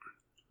well.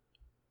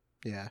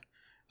 Yeah.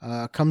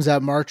 Comes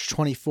out March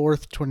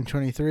 24th,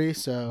 2023,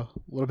 so a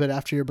little bit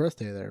after your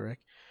birthday there, Rick.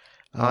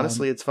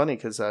 Honestly, it's funny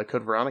because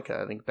Code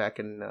Veronica, I think back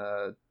in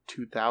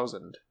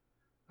 2000,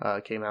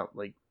 came out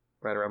like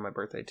right around my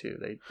birthday too.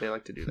 They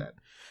like to do that.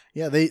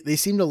 Yeah, they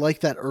seem to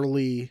like that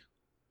early,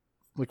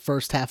 like,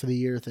 first half of the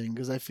year thing,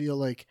 because I feel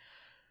like,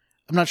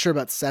 I'm not sure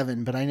about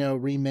 7, but I know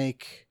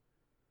Remake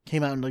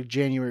came out in like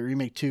January,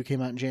 Remake 2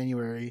 came out in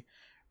January,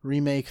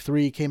 Remake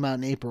 3 came out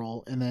in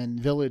April, and then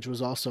Village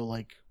was also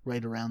like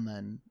right around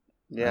then.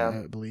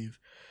 Yeah, I believe.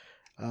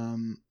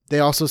 They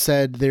also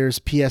said there's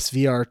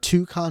PSVR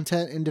 2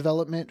 content in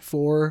development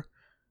for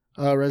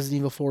Resident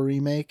Evil 4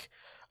 Remake.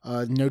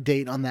 No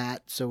date on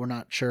that, so we're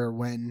not sure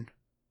when,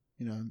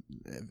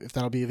 if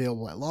that'll be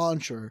available at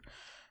launch or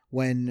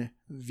when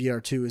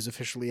VR2 is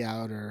officially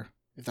out, or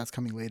if that's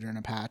coming later in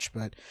a patch.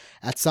 But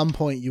at some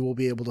point you will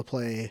be able to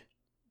play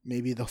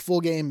maybe the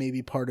full game,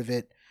 maybe part of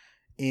it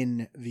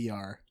in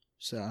VR.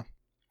 So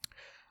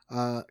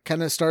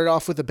kind of started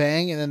off with a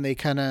bang, and then they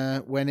kind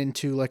of went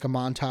into like a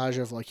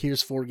montage of like,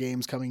 here's 4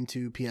 games coming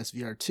to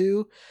PSVR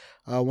 2.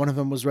 One of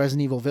them was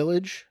Resident Evil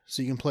Village,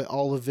 so you can play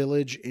all of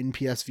Village in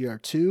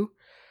PSVR 2.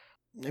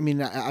 I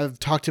mean, I've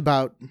talked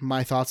about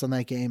my thoughts on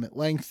that game at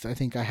length. I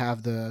think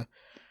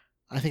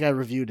I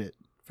reviewed it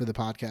for the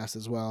podcast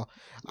as well.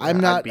 Yeah, I'm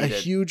not a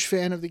huge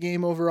fan of the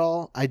game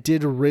overall. I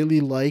did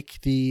really like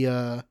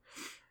the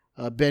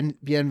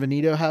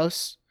Bienvenido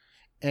house,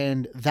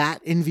 and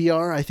that in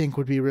VR I think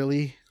would be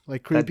really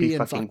like creepy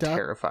and fucked up.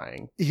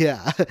 Terrifying.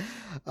 Yeah.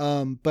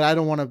 But I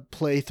don't want to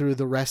play through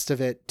the rest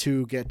of it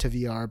to get to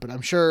VR, but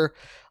I'm sure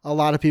a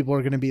lot of people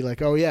are going to be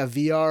like, oh yeah,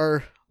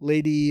 VR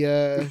Lady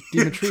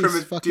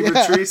Dimitrescu.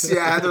 Dimitrescu,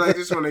 yeah. They're like,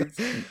 just want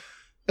to.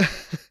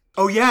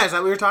 Oh yeah, is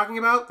that what you're talking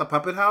about? The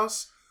puppet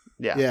house?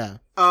 Yeah. Yeah.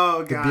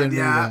 Oh god,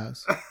 yeah.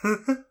 House.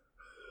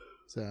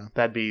 So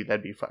that'd be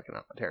fucking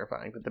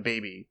terrifying. But the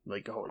baby,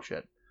 like, holy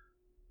shit.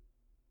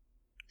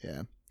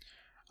 Yeah.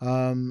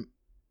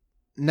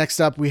 Next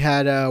up, we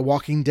had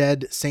Walking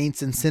Dead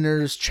Saints and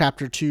Sinners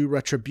Chapter 2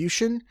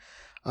 Retribution.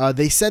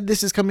 They said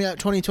this is coming out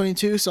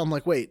 2022, so I'm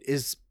like, wait,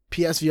 is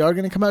PSVR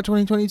going to come out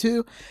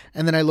 2022?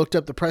 And then I looked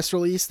up the press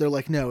release. They're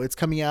like, no, it's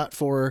coming out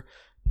for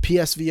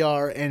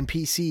PSVR and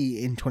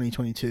PC in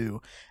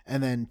 2022,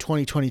 and then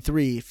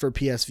 2023 for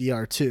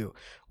PSVR 2,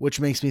 which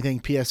makes me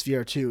think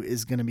PSVR 2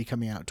 is going to be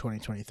coming out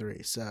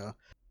 2023. So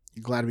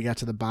glad we got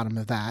to the bottom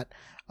of that.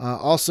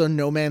 Also,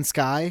 No Man's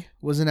Sky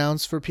was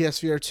announced for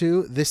PSVR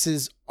 2. This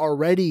is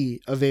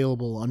already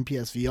available on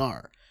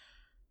PSVR.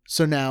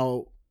 So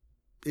now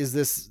is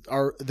this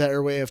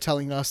their way of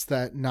telling us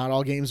that not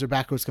all games are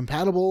backwards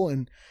compatible,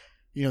 and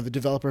the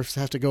developers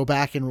have to go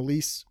back and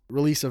release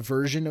a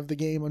version of the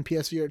game on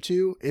PSVR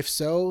 2? If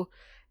so,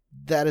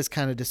 that is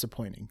kind of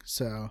disappointing.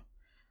 So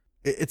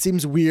it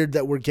seems weird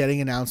that we're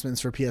getting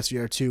announcements for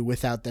PSVR 2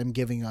 without them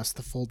giving us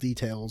the full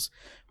details.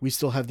 We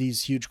still have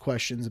these huge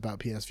questions about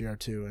PSVR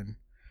 2, and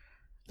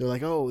they're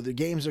like, "Oh, the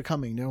games are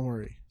coming, don't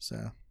worry."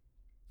 So,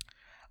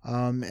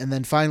 and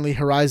then finally,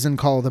 Horizon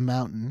Call of the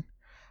Mountain.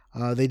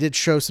 They did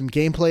show some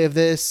gameplay of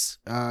this.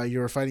 You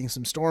were fighting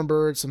some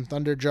Stormbirds, some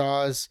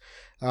Thunderjaws.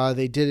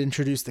 They did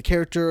introduce the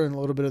character and a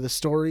little bit of the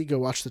story. Go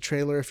watch the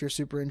trailer if you're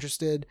super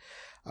interested.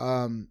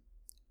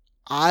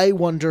 I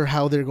wonder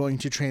how they're going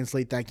to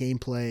translate that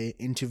gameplay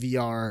into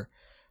VR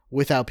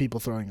without people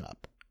throwing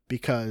up,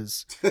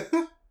 because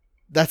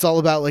that's all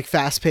about like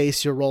fast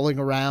pace. You're rolling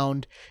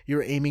around,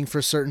 you're aiming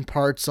for certain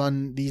parts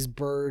on these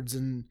birds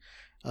and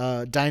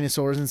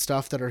dinosaurs and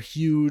stuff that are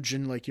huge,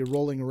 and like you're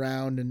rolling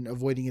around and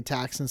avoiding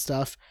attacks and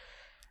stuff.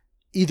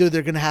 Either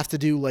they're going to have to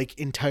do like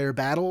entire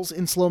battles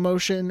in slow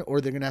motion, or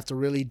they're going to have to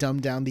really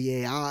dumb down the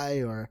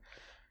AI, or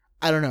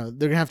I don't know.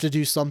 They're going to have to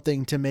do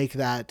something to make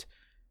that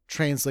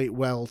translate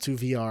well to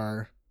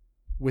VR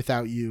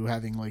without you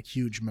having like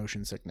huge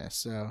motion sickness.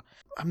 So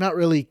I'm not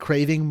really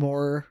craving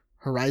more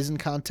Horizon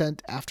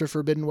content after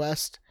Forbidden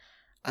West.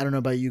 I don't know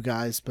about you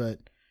guys, but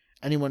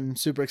anyone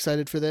super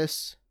excited for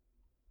this?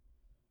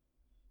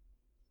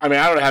 I mean,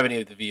 I don't have any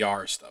of the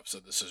VR stuff, so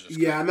this is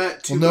just I'm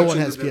not too. Well, no one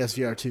has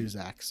PSVR 2,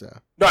 Zach. So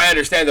no, I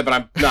understand that, but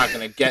I'm not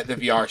gonna get the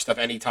VR stuff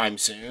anytime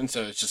soon.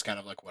 So it's just kind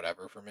of like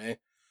whatever for me.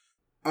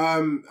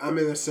 I'm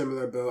in a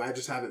similar boat. I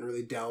just haven't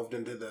really delved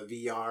into the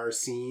VR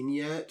scene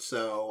yet.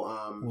 So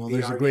well, VR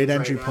there's a great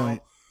games entry right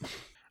point.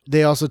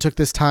 They also took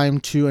this time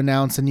to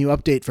announce a new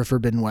update for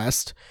Forbidden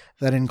West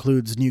that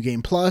includes New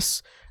Game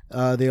Plus.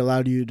 They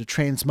allowed you to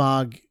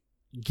transmog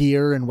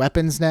gear and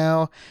weapons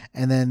now,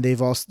 and then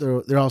they're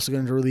also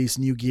going to release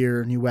new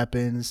gear, new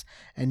weapons,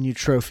 and new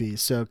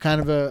trophies. So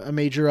kind of a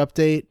major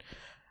update.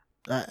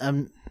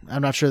 I'm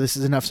not sure this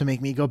is enough to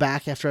make me go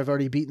back after I've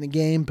already beaten the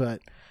game,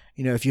 but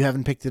if you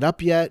haven't picked it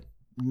up yet,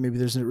 maybe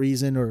there's a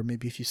reason, or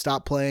maybe if you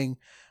stop playing,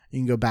 you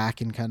can go back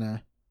and kind of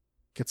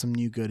get some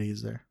new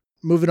goodies there.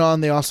 Moving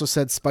on, they also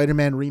said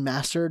Spider-Man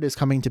Remastered is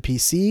coming to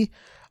PC.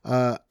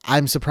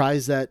 I'm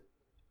surprised, but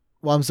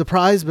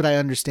I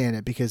understand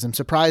it, because I'm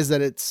surprised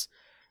that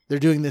they're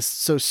doing this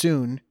so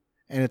soon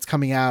and it's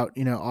coming out,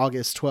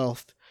 August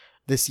 12th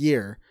this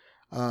year.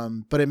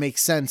 But it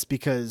makes sense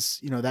because,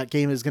 that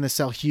game is going to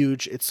sell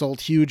huge. It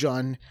sold huge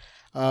on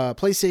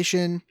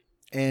PlayStation,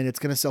 and it's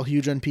going to sell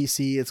huge on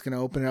PC. It's going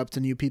to open it up to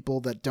new people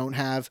that don't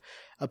have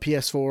a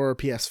PS4 or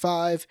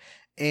PS5,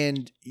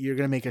 and you're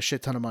going to make a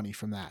shit ton of money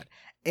from that.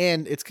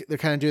 And they're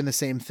kind of doing the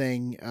same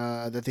thing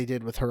that they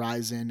did with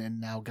Horizon and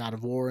now God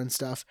of War and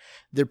stuff.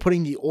 They're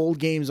putting the old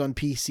games on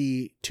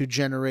PC to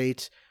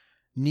generate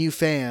new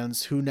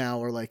fans who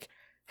now are like,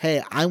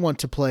 hey, I want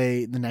to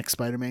play the next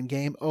Spider-Man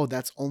game. Oh,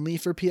 that's only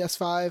for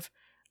PS5?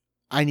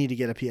 I need to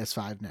get a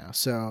PS5 now.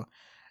 So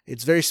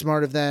it's very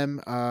smart of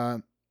them.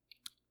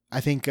 I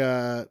think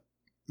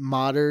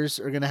modders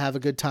are going to have a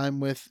good time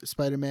with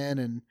Spider-Man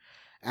and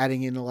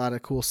adding in a lot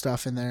of cool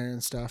stuff in there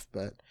and stuff.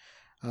 But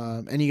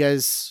any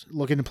guys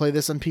looking to play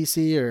this on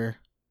PC or?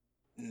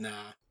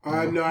 Nah.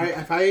 No,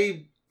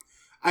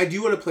 I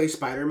do want to play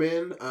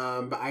Spider-Man,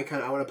 but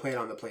I want to play it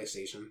on the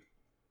PlayStation.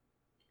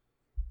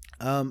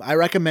 I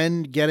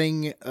recommend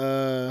getting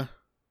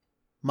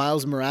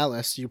Miles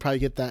Morales. You probably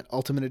get that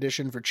Ultimate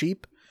Edition for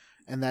cheap,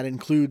 and that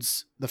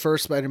includes the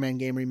first Spider-Man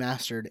game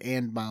remastered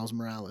and Miles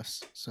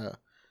Morales. So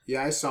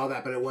yeah, I saw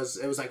that, but it was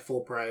like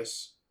full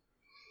price.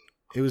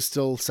 It was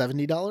still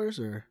 $70,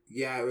 or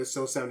yeah, it was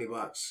still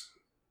 $70.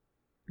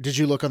 Did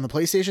you look on the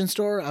PlayStation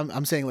Store?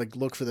 I'm saying like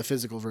look for the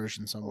physical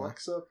version somewhere.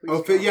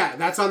 Alexa, Yeah,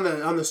 that's on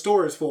the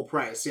store is full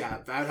price. Yeah,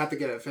 I would have to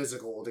get it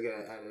physical to get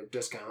it at a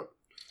discount.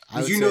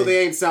 Because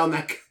they ain't selling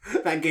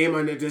that game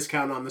on a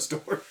discount on the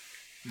store.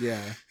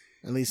 Yeah,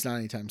 at least not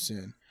anytime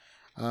soon.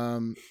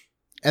 And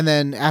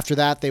then after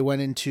that, they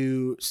went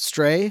into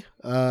Stray.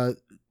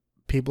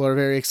 People are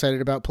very excited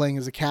about playing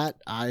as a cat.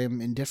 I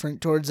am indifferent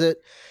towards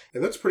it.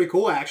 It looks pretty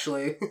cool,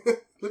 actually.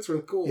 Looks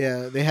really cool.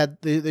 Yeah,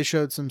 they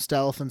showed some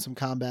stealth and some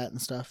combat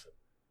and stuff.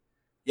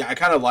 Yeah, I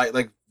kind of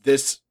like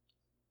this.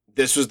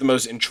 This was the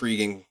most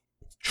intriguing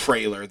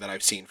trailer that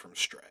I've seen from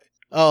Stray.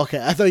 Oh,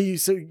 okay. I thought you're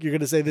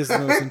going to say this is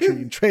the most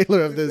intriguing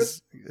trailer of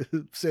this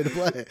State of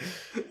Play.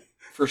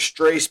 For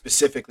Stray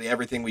specifically,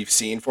 everything we've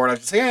seen for it, I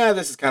was just like,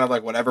 this is kind of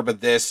like whatever.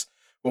 But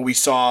what we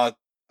saw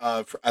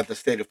at the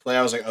State of Play,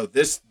 I was like, oh,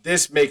 this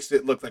makes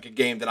it look like a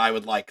game that I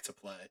would like to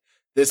play.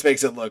 This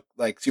makes it look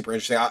like super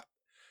interesting.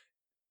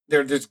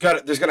 There's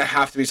gonna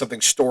have to be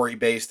something story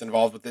based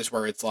involved with this,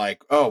 where it's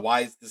like, oh,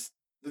 why is this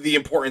the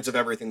importance of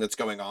everything that's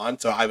going on?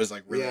 So I was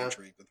like really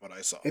intrigued with what I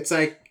saw. It's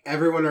like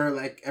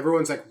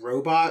everyone's like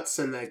robots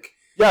and like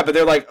but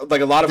they're like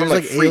a lot of them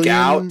like freak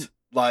out,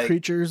 like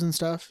creatures and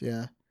stuff.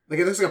 Yeah, Like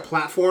it looks like a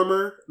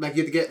platformer. Like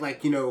you have to get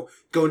like,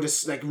 go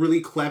into like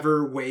really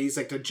clever ways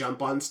like to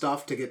jump on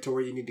stuff to get to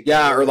where you need to go.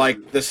 Yeah, or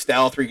like the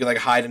stealth where you can like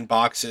hide in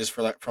boxes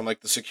from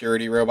like the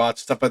security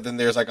robots and stuff. But then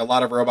there's like a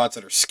lot of robots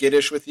that are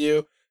skittish with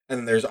you, and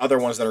then there's other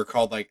ones that are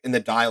called like in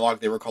the dialogue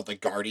they were called like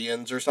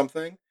guardians or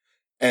something,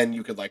 and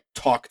you could like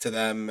talk to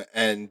them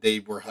and they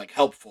were like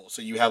helpful.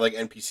 So you have like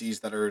NPCs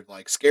that are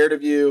like scared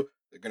of you,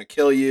 they're gonna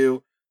kill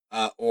you,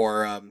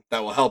 or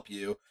that will help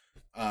you.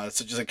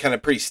 So just like kind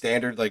of pretty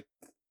standard like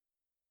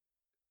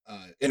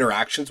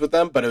interactions with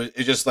them, but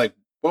it just like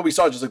what we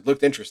saw just like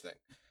looked interesting.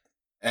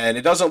 And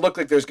it doesn't look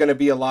like there's going to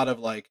be a lot of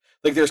like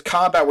there's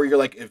combat where you're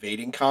like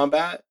evading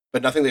combat,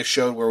 but nothing they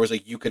showed where it was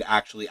like you could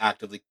actually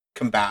actively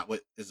combat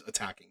what is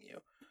attacking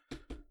you.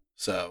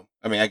 So,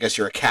 I mean, I guess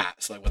you're a cat,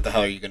 so like what the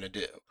hell are you going to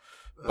do?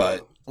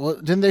 But well,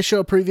 didn't they show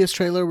a previous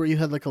trailer where you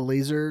had like a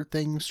laser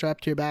thing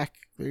strapped to your back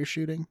that you're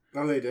shooting?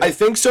 Oh, they did. I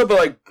think so, but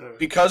like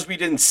because we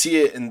didn't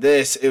see it in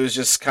this, it was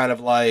just kind of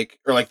like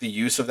or like the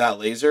use of that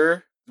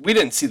laser. We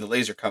didn't see the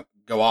laser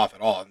go off at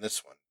all in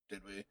this one,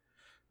 did we?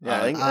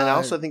 Yeah, and I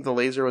also think the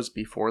laser was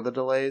before the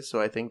delays, so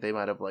I think they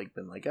might have like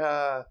been like,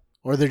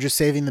 or they're just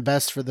saving the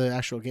best for the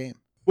actual game.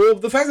 Well,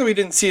 the fact that we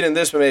didn't see it in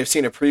this, but may have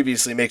seen it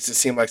previously, makes it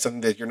seem like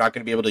something that you're not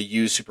going to be able to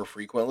use super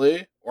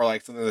frequently, or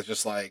like something that's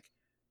just like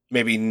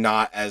maybe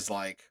not as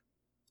like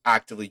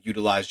actively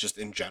utilized just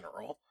in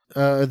general.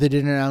 They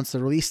didn't announce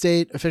the release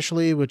date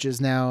officially, which is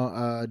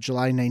now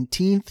July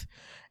 19th.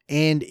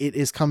 And it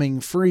is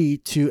coming free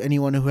to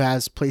anyone who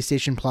has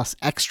PlayStation Plus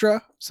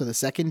Extra, so the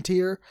second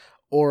tier,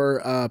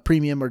 or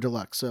Premium or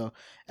Deluxe. So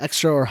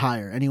Extra or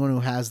higher. Anyone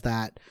who has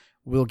that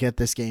will get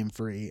this game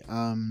free.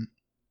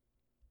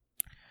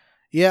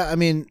 Yeah, I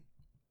mean,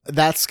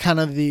 that's kind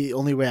of the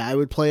only way I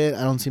would play it.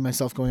 I don't see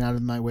myself going out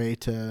of my way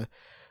to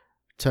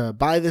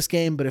buy this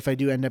game, but if I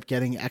do end up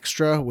getting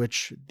Extra,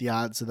 which the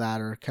odds of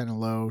that are kind of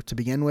low to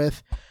begin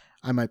with,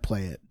 I might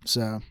play it.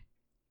 So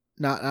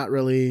not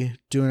really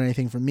doing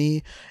anything for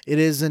me. It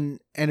is an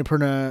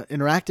Annapurna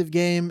interactive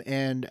game,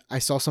 and I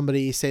saw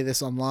somebody say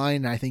this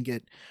online, and I think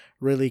it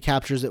really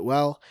captures it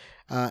well.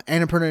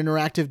 Annapurna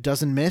Interactive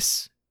doesn't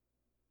miss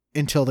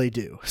until they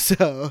do.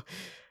 So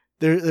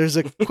there's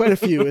quite a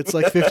few. It's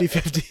like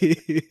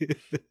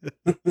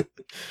 50-50.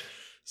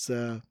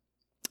 So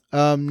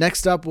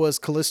next up was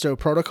Callisto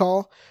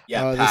Protocol.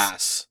 Yeah,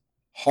 pass.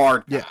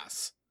 Hard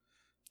pass.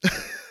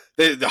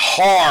 The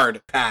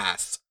hard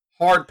pass.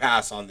 Hard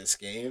pass on this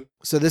game.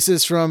 So this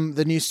is from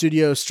the new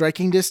studio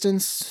Striking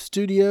Distance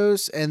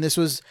Studios, and this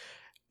was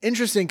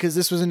interesting because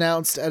this was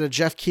announced at a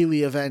Jeff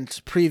Keighley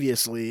event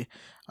previously,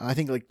 I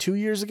think like 2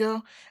 years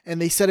ago,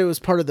 and they said it was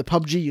part of the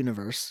PUBG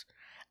universe.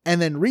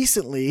 And then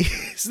recently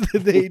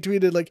they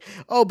tweeted like,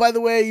 oh, by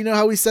the way, you know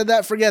how we said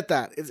that? Forget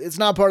that. It's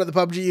not part of the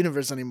PUBG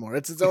universe anymore.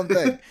 It's its own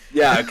thing.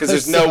 Yeah, because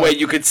there's no way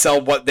you could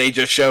sell what they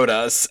just showed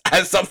us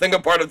as something a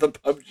part of the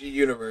PUBG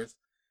universe.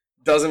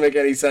 Doesn't make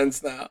any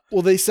sense now.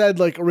 Well, they said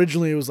like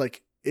originally it was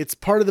like it's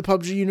part of the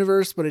PUBG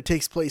universe, but it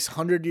takes place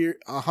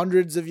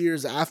hundreds of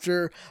years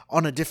after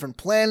on a different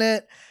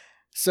planet.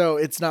 So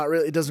it's not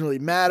really, it doesn't really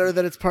matter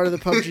that it's part of the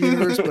PUBG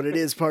universe, but it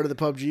is part of the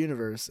PUBG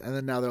universe. And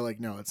then now they're like,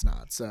 no, it's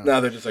not. So now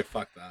they're just like,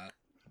 fuck that.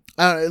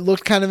 It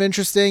looked kind of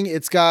interesting.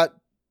 It's got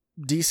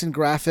decent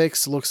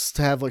graphics, looks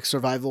to have like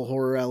survival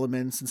horror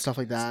elements and stuff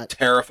like that. It's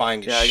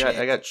terrifying as shit.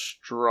 I got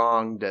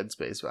strong Dead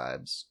Space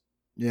vibes.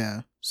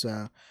 Yeah.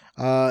 So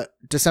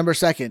December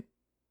 2nd,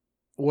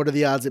 what are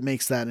the odds it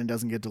makes that and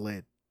doesn't get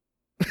delayed?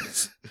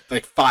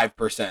 Like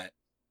 5%.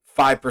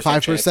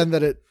 5%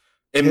 that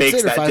it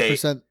makes that 5%,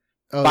 date.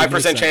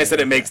 5% chance that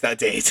it makes that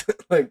date.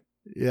 Like,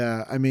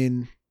 yeah, I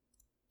mean,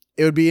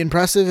 it would be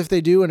impressive if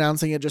they do,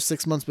 announcing it just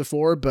 6 months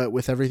before, but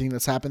with everything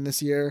that's happened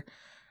this year,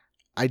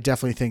 I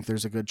definitely think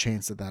there's a good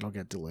chance that that'll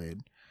get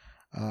delayed.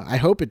 I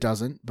hope it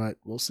doesn't, but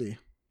we'll see.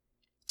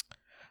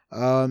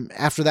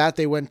 After that,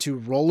 they went to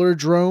Roller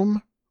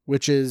Drome,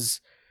 which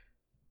is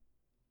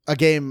a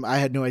game I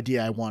had no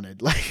idea I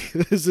wanted. Like,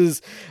 this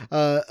is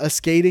a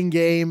skating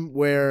game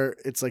where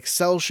it's like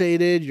cell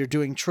shaded. You're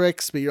doing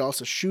tricks, but you're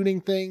also shooting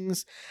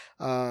things.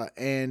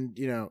 And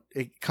you know,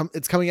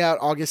 it's coming out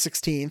August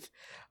 16th.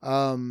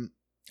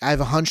 I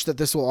have a hunch that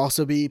this will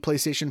also be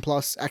PlayStation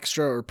Plus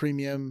Extra or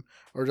Premium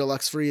or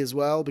Deluxe free as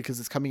well, because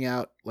it's coming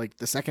out like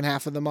the second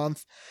half of the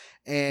month.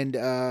 And,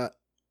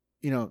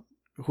 you know,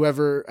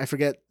 whoever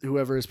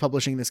is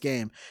publishing this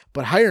game,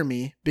 but hire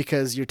me,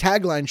 because your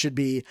tagline should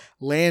be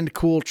land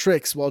cool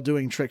tricks while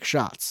doing trick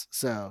shots.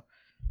 So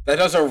that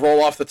doesn't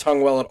roll off the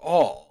tongue well at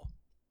all.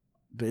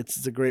 But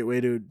it's a great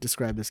way to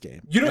describe this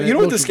game. You know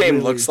what this game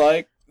looks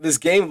like? This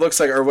game looks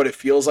like, or what it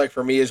feels like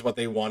for me, is what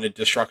they wanted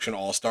Destruction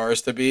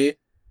All-Stars to be.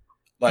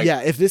 Like,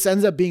 yeah, if this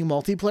ends up being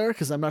multiplayer,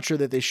 because I'm not sure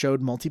that they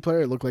showed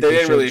multiplayer. It looked like they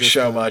didn't really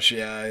show much.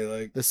 Yeah,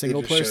 like the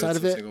single player side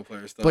of it.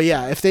 Stuff. But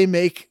yeah, if they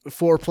make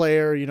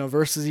 4-player, you know,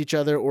 versus each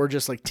other, or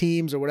just like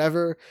teams or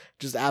whatever,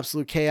 just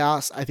absolute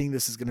chaos, I think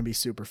this is going to be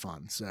super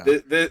fun. So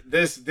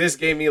this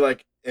gave me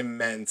like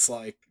immense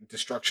like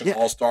Destruction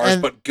All-Stars,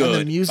 but good.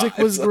 And the music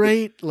vibes. was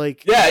great.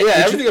 Like yeah,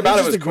 everything about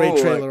it was a great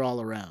cool. trailer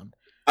all around.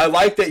 I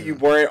like that you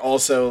weren't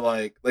also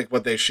like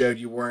what they showed.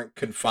 You weren't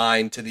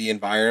confined to the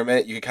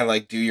environment. You could kind of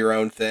like do your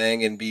own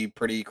thing and be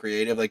pretty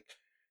creative. Like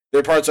there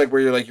are parts like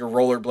where you're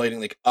rollerblading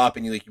like up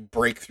and you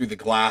break through the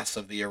glass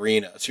of the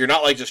arena. So you're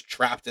not like just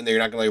trapped in there.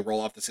 You're not gonna like roll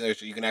off the ceiling.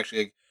 So you can actually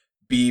like,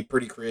 be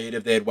pretty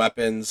creative. They had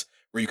weapons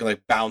where you can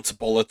like bounce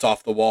bullets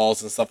off the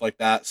walls and stuff like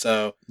that.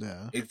 So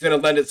Yeah. it's gonna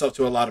lend itself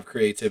to a lot of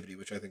creativity,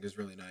 which I think is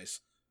really nice.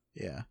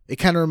 Yeah. It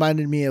kind of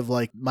reminded me of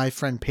like My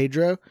Friend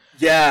Pedro.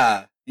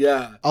 Yeah.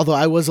 Yeah. Although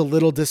I was a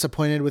little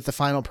disappointed with the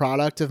final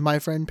product of My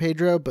Friend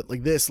Pedro, but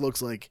like this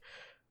looks like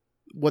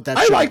what that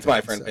I should liked have been,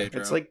 My Friend so.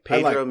 Pedro. It's like I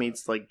Pedro like-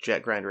 meets like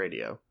Jet Grind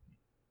Radio.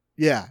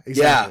 Yeah,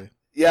 exactly.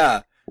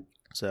 Yeah.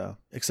 So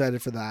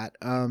excited for that.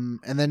 And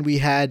then we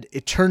had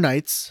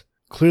Eternites.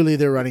 Clearly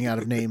they're running out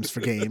of names for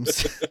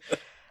games.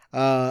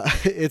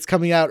 It's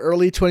coming out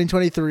early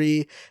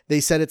 2023. They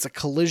said it's a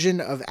collision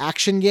of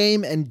action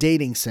game and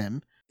dating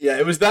sim. Yeah,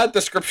 it was that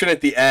description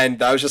at the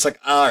end. I was just like,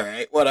 all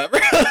right, whatever.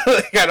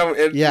 Like, I don't.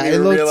 It Yeah, made it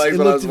me looked realize it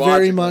what I looked was very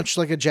watching. much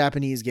like a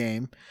Japanese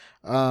game.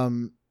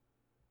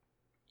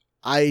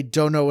 I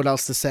don't know what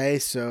else to say,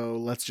 so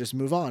let's just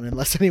move on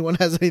unless anyone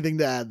has anything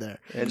to add there.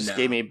 It just No.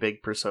 gave me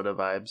big Persona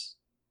vibes.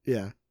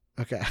 Yeah.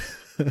 Okay.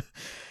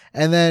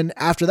 And then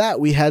after that,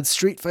 we had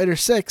Street Fighter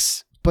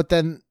 6, but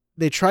then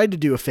they tried to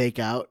do a fake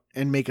out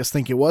and make us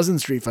think it wasn't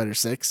Street Fighter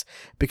 6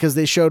 because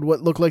they showed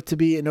what looked like to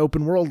be an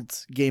open world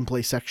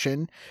gameplay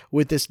section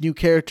with this new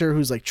character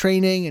who's like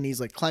training and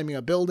he's like climbing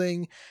a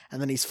building and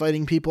then he's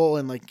fighting people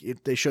and like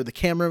they showed the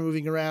camera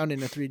moving around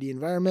in a 3D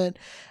environment.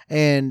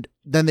 And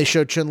then they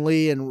showed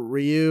Chun-Li and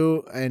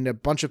Ryu and a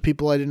bunch of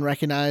people I didn't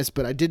recognize,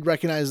 but I did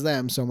recognize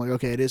them. So I'm like,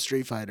 okay, it is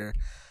Street Fighter.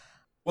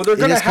 Well, they're It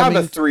going to is have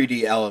a coming-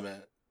 3D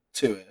element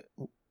to it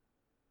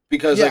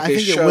because Yeah, like I they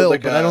think showed it will,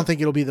 like but I I don't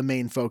think it'll be the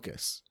main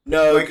focus.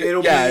 no, Like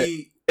it'll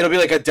be. it'll be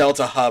like a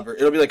Delta hub or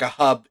it'll be like a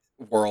hub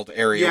world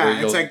area. where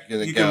Yeah, it's like you're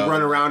gonna you go. can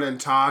run around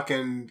and talk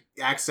and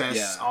access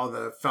Yeah. all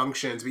the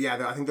functions. But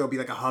yeah, I think there'll be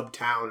like a hub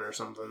town or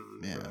something.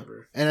 Yeah.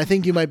 Whatever. And I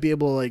think you might be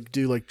able to like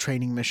do like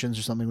training missions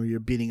or something where you're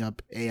beating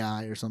up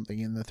AI or something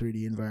in the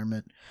 3D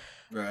environment.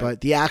 Right.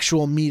 But the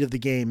actual meat of the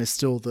game is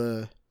still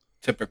the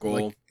typical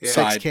like, Yeah.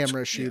 side six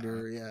camera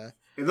shooter. Yeah.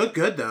 It looked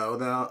good though.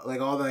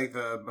 All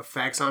the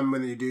effects on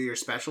when you do your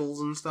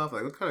specials and stuff.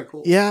 Like, look kind of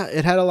cool. Yeah,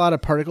 it had a lot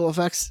of particle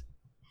effects.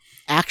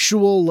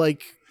 Actual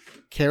like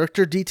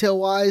character detail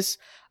wise,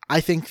 I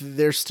think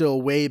they're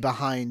still way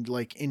behind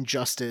like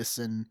Injustice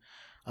and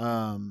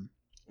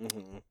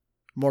Mhm.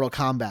 Mortal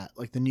Kombat,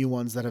 like the new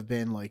ones that have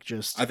been like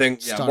just I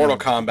think stunning Mortal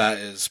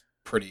Kombat is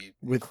pretty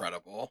With-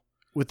 incredible.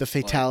 with the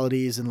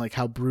fatalities and like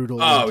how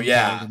brutal Oh, and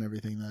yeah. detailed and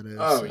everything that is.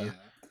 Oh so. yeah.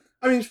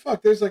 I mean,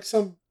 fuck. There's like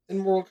some in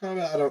Mortal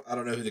Kombat. I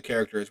don't know who the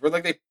character is. Where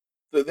like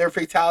their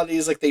fatality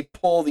is like they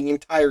pull the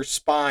entire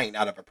spine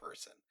out of a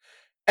person,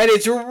 and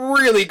it's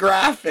really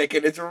graphic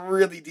and it's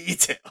really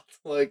detailed.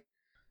 Like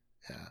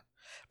Yeah.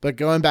 But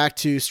going back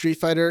to Street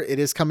Fighter, it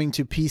is coming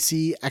to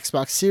PC,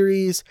 Xbox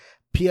Series,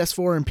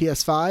 PS4, and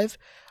PS5.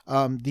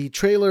 The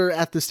trailer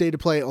at the State of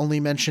Play only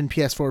mentioned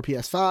PS4,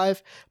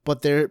 PS5,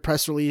 but their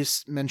press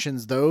release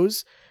mentions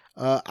those.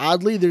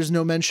 Oddly, there's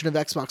no mention of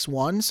Xbox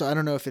One, so I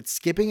don't know if it's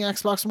skipping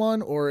Xbox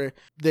One or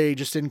they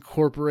just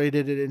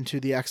incorporated it into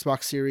the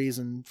Xbox Series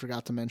and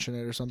forgot to mention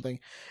it or something.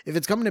 If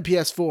it's coming to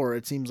PS4,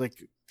 it seems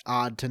like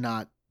odd to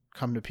not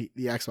come to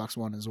the Xbox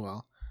One as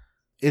well.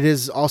 It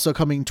is also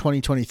coming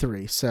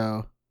 2023,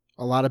 so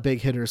a lot of big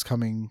hitters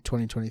coming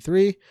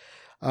 2023.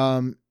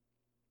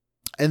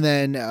 And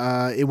then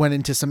it went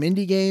into some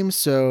indie games.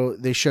 So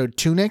they showed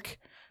Tunic,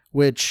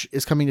 which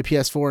is coming to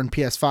PS4 and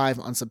PS5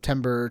 on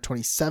September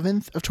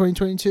 27th of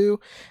 2022.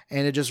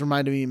 And it just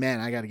reminded me, man,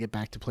 I got to get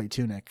back to play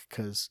Tunic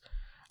because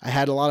I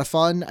had a lot of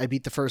fun. I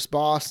beat the first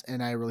boss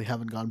and I really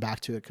haven't gone back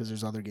to it because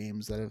there's other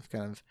games that have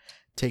kind of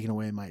taken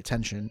away my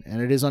attention.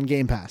 And it is on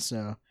Game Pass,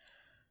 so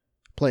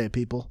play it,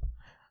 people.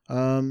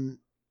 And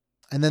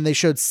then they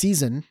showed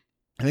Season.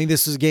 I think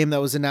this was a game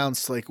that was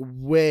announced like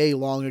way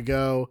long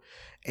ago.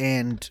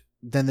 And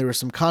then there was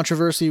some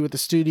controversy with the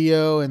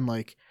studio and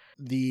like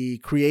the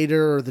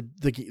creator or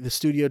the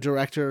studio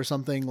director or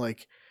something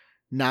like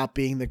not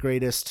being the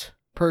greatest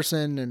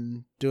person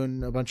and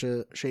doing a bunch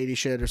of shady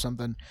shit or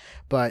something.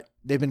 But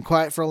they've been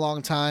quiet for a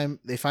long time.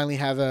 They finally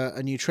have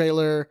a new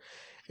trailer.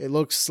 It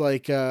looks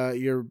like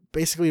you're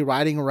basically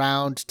riding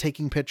around,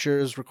 taking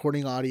pictures,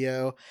 recording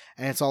audio,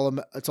 and it's all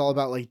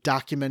about like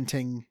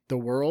documenting the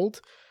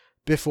world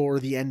before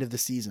the end of the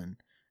season.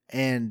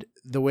 And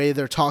the way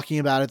they're talking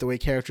about it, the way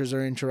characters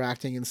are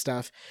interacting and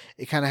stuff,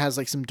 it kind of has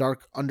like some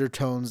dark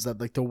undertones that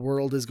like the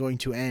world is going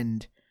to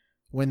end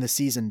when the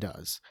season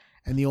does.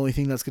 And the only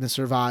thing that's going to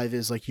survive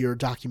is like your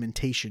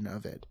documentation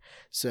of it.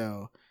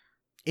 So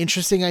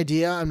interesting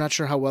idea. I'm not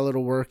sure how well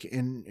it'll work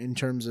in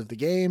terms of the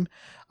game.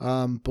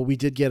 But we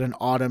did get an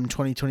autumn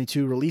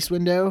 2022 release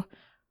window.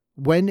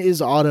 When is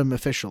autumn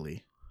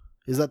officially?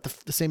 Is that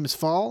the same as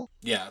fall?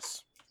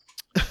 yes.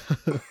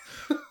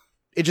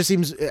 It just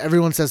seems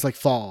everyone says like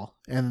fall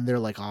and they're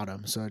like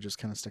autumn. So it just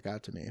kind of stuck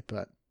out to me,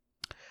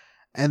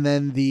 and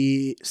then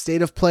the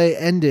State of Play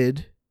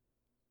ended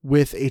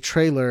with a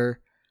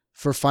trailer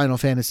for Final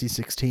Fantasy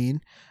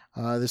 16.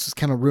 This was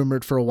kind of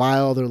rumored for a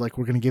while. They're like,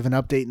 we're going to give an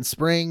update in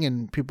spring,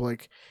 and people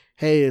like,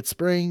 hey, it's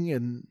spring,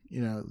 and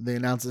they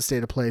announced the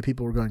state of play.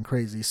 People were going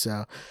crazy.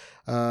 So,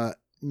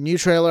 new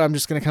trailer. I'm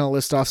just going to kind of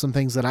list off some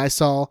things that I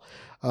saw.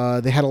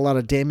 They had a lot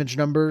of damage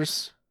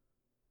numbers,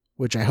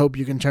 which I hope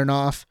you can turn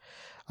off.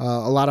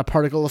 A lot of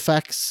particle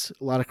effects,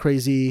 a lot of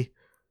crazy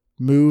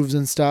moves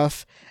and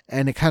stuff,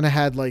 and it kind of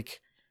had like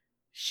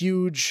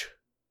huge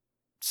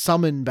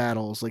summon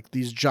battles, like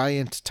these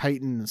giant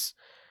titans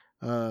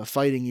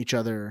fighting each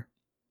other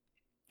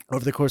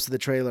over the course of the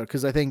trailer.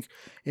 Because I think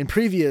in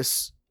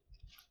previous,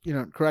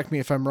 correct me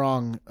if I'm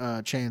wrong,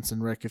 Chance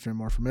and Rick, if you're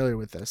more familiar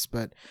with this,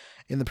 but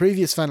in the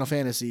previous Final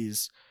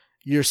Fantasies,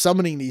 you're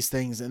summoning these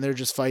things and they're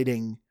just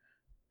fighting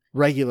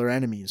regular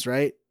enemies,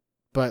 right?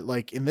 But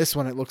like in this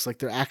one, it looks like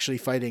they're actually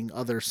fighting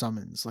other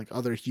summons, like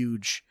other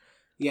huge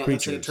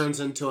creatures. It turns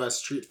into a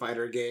Street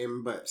Fighter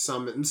game, but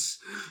summons.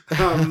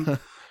 Yeah,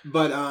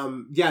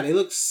 they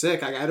look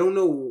sick. I don't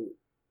know.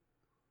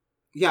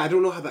 Yeah, I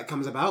don't know how that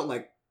comes about.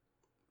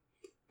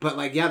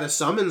 The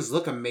summons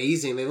look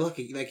amazing. They look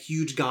like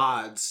huge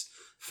gods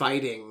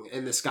fighting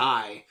in the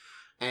sky,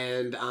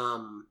 and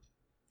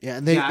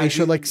they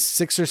showed like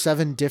 6 or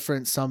 7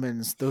 different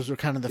summons. Those were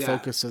kind of the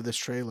focus of this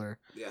trailer.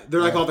 Yeah,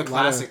 they're like all the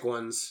classic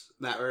ones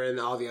that were in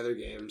all the other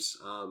games.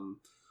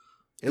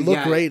 It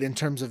looked great in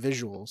terms of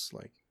visuals,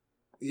 like.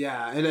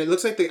 Yeah, and it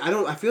looks like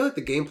I feel like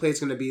the gameplay is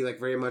going to be like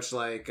very much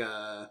like 15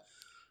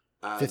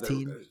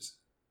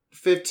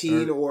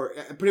 or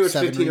pretty much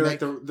 15 or like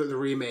the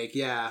remake,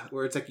 yeah,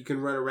 where it's like you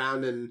can run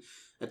around and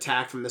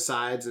attack from the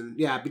sides, and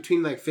yeah,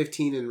 between like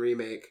 15 and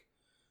remake,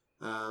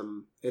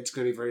 it's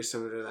going to be very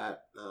similar to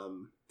that.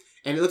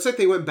 And it looks like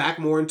they went back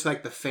more into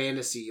like the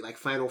fantasy, like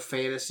Final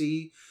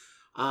Fantasy,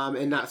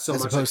 and not so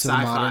as much like opposed to the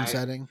sci-fi modern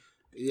setting.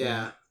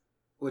 Yeah,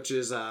 which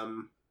is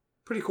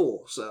pretty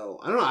cool. So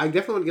I don't know. I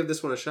definitely want to give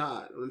this one a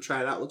shot. I'm gonna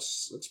try it out.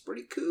 Looks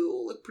pretty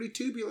cool. Look pretty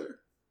tubular.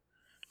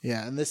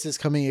 Yeah, and this is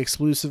coming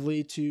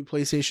exclusively to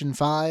PlayStation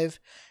 5,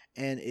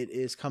 and it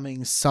is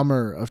coming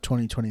summer of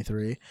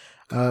 2023.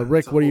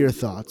 Rick, what are your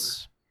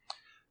thoughts?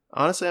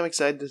 Honestly, I'm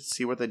excited to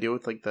see what they do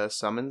with like the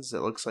summons.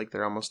 It looks like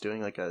they're almost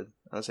doing like a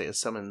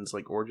summons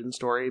like origin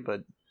story,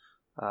 but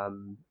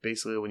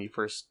basically when you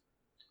first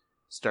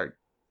start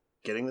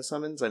getting the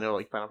summons, I know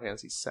like Final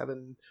Fantasy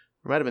 7,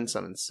 there might have been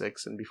summon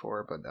 6 and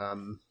before, but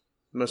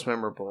most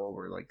memorable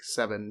were like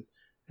 7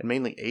 and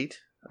mainly 8.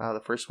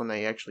 The first one that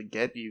you actually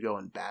get, you go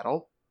in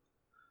battle.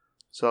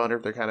 So I wonder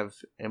if they're kind of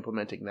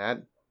implementing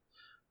that.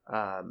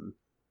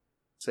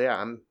 So yeah,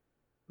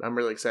 I'm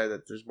really excited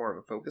that there's more of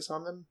a focus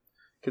on them,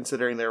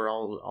 considering they were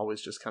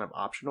always just kind of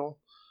optional,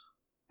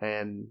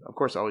 and of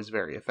course always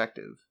very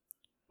effective,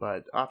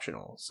 but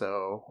optional.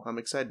 So I'm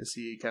excited to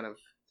see kind of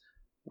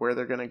where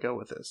they're going to go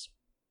with this.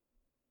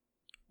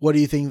 What do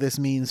you think this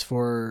means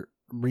for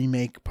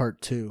Remake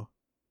Part 2?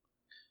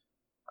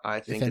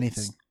 I think if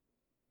anything.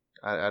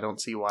 I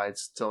don't see why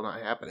it's still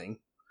not happening.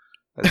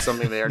 That's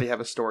something they already have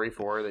a story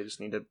for. They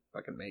just need to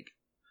fucking make.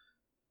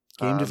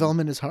 Game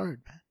development is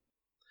hard, man.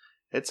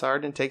 It's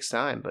hard and takes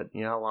time, but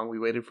you know how long we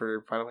waited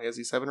for Final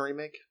Fantasy VII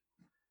Remake?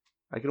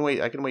 I can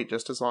wait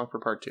just as long for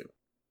Part 2.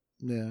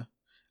 Yeah.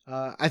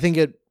 I think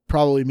it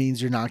probably means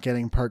you're not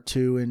getting Part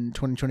 2 in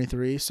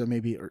 2023, so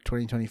maybe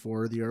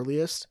 2024 the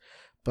earliest.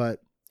 But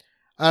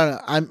I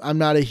don't know. I'm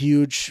not a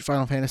huge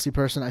Final Fantasy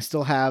person. I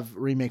still have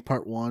Remake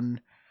Part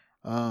 1.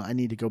 I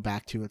need to go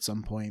back to at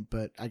some point,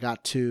 but I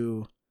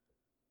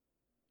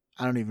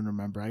don't even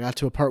remember. I got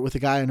to a part with a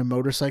guy on a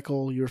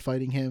motorcycle. You were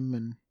fighting him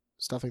and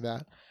stuff like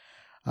that.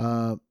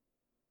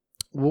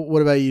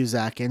 What about you,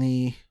 Zach?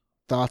 Any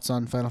thoughts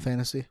on Final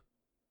Fantasy?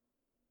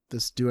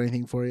 This do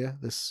anything for you?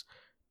 This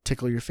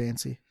tickle your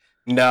fancy?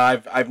 No,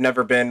 I've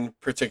never been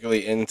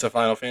particularly into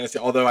Final Fantasy.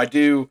 Although I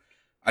do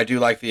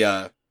like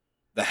the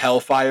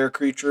Hellfire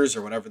creatures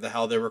or whatever the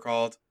hell they were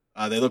called.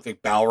 They look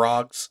like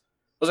Balrogs.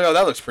 I was like, oh,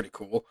 that looks pretty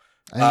cool.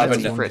 I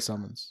think that's one of the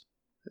summons.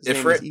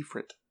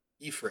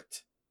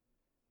 Ifrit.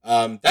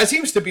 That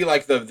seems to be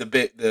like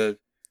the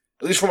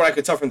at least from what I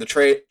could tell from the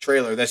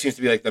trailer, that seems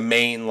to be like the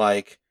main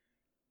like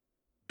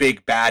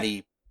big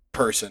baddie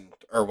person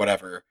or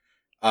whatever.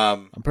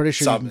 I'm pretty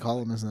sure you can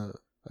call him as a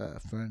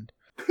friend.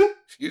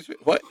 Excuse me,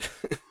 what?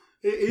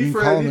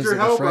 Ifrit, need your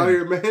help out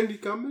here, man. You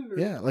coming? Or?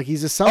 Yeah, like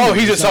he's a summon. Oh,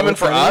 he's a summon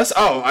for us.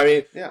 Oh, I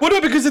mean, yeah. Well,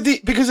 no, because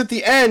at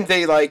the end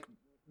they like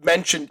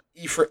mentioned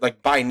Ifrit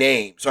like by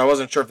name, so I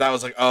wasn't sure if that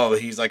was like, oh,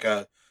 he's like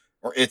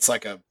it's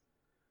like a.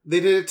 They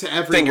did it to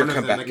every one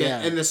of them. Like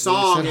in the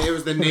song, it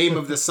was the name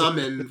of the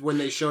summon when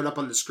they showed up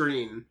on the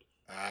screen.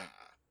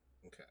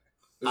 Okay.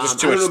 I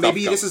don't know.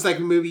 Maybe this is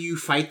like maybe you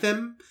fight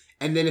them,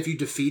 and then if you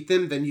defeat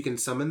them, then you can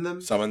summon them.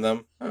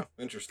 Oh,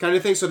 interesting. Kind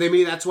of thing. So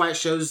maybe that's why it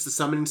shows the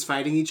summons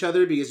fighting each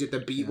other, because you have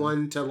to beat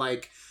one to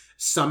like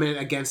summon it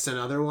against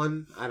another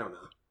one. I don't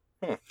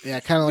know. Yeah,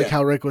 kind of like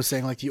how Rick was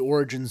saying, like the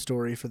origin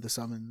story for the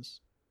summons.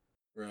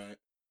 Right.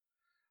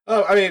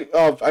 Oh,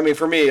 I mean,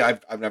 for me,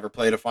 I've never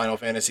played a Final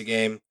Fantasy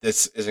game.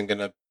 This isn't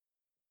gonna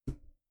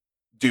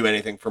do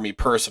anything for me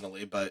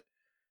personally, but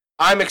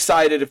I'm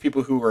excited if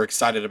people who were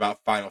excited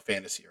about Final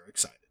Fantasy are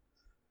excited.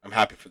 I'm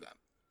happy for them.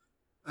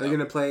 Are you going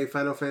to play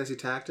Final Fantasy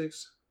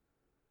Tactics?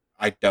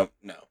 I don't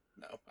know.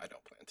 No, I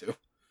don't plan to.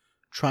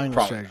 Triangle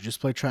Probably strategy. not.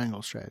 Just play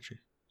triangle strategy.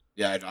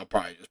 Yeah, I'll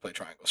probably just play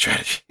Triangle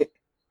Strategy.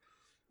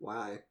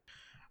 Why?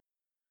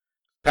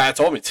 Pat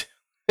told me to.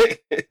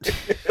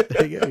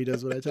 There you go. He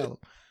does what I tell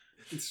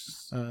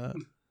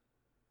him.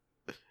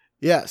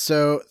 Yeah,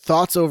 so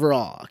thoughts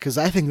overall, because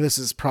I think this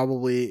is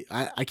probably,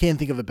 I can't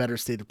think of a better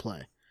state of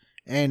play.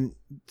 And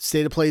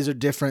state of plays are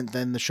different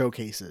than the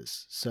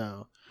showcases,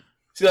 so.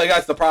 See, like,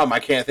 that's the problem. I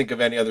can't think of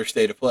any other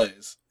state of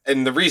plays.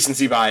 And the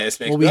recency bias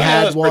makes we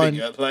had that's one. pretty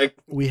good. Like,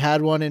 we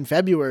had one in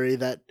February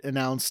that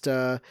announced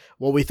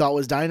what we thought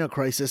was Dino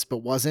Crisis, but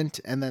wasn't,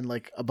 and then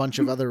like a bunch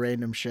of other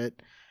random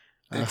shit.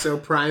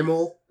 Exo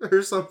Primal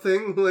or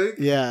something like.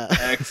 Yeah,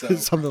 Exo.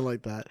 something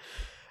like that.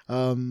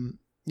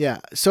 Yeah.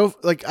 So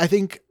like, I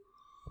think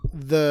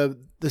the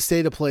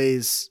state of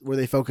plays where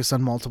they focus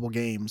on multiple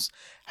games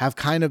have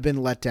kind of been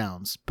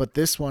letdowns, but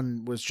this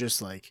one was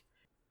just like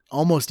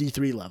almost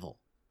E3 level.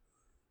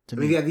 I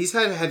mean, yeah, these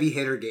had heavy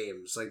hitter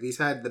games. Like these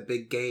had the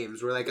big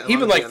games where like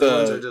even like the other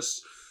ones are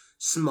just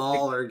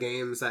smaller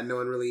games that no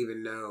one really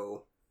even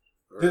know.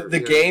 The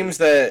games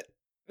that,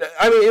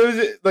 I mean, it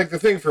was like the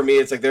thing for me.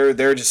 It's like there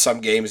are just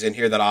some games in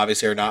here that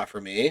obviously are not for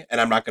me, and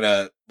I'm not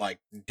gonna like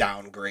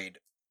downgrade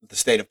the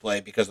state of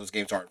play because those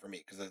games aren't for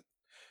me, because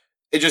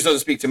it just doesn't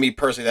speak to me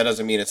personally. That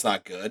doesn't mean it's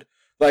not good.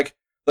 Like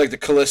the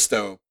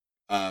Callisto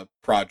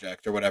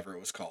project or whatever it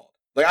was called.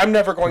 Like I'm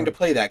never going to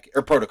play that,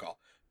 or Protocol.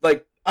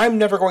 Like I'm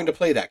never going to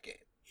play that game,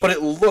 but it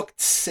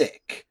looked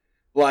sick.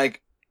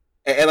 Like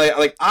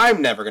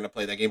I'm never going to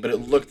play that game, but it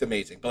looked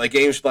amazing. But like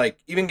games, like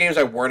even games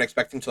I weren't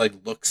expecting to like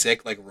look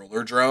sick, like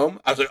Roller Drome,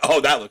 I was like, oh,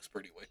 that looks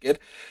pretty wicked.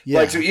 Yeah.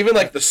 Like so, even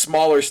like the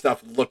smaller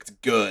stuff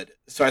looked good.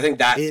 So I think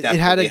that it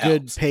had a good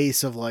helps.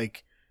 pace of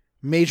like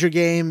major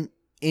game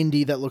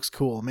indie that looks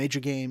cool, major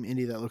game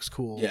indie that looks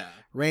cool. Yeah,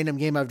 random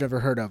game I've never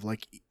heard of,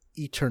 like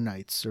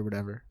Eternights or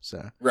whatever.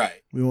 So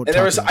right, we won't. And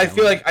there was, I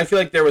feel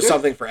like there was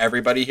something for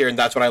everybody here, and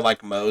that's what I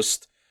like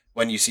most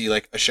when you see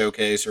like a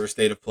showcase or a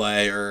state of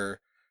play or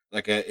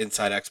like a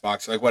Inside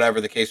Xbox, like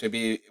whatever the case may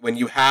be. When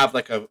you have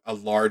like a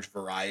large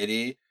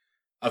variety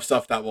of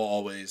stuff, that will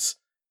always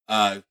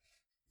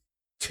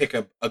tick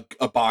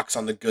a box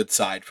on the good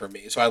side for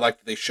me. So I like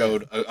that they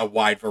showed a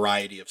wide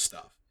variety of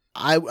stuff.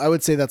 I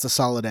would say that's a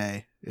solid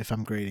A if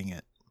I'm grading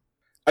it.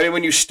 I mean,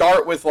 when you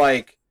start with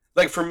like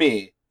for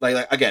me,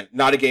 like again,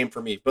 not a game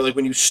for me, but like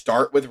when you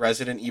start with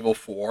Resident Evil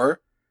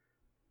 4,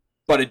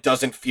 but it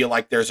doesn't feel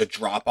like there's a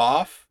drop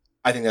off,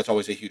 I think that's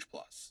always a huge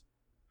plus.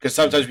 Because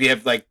sometimes we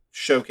have like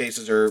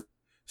showcases or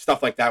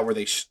stuff like that where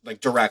they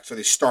like direct, so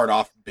they start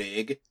off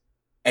big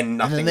and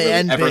nothing and then really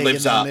end ever big,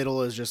 lives and up. The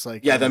middle is just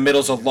like the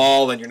middle's a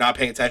lull and you're not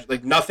paying attention.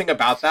 Like nothing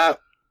about that,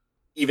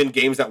 even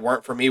games that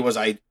weren't for me, was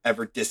I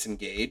ever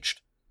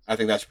disengaged. I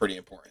think that's pretty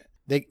important.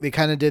 They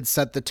kind of did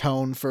set the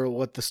tone for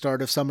what the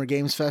start of Summer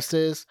Games Fest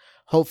is.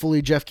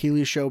 Hopefully Jeff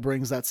Keighley's show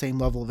brings that same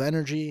level of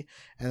energy,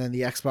 and then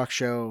the Xbox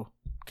show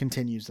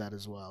continues that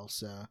as well.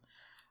 So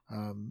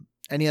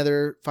any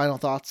other final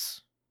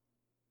thoughts?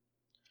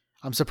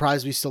 I'm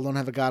surprised we still don't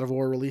have a God of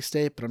War release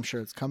date, but I'm sure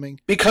it's coming.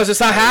 Because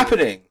it's not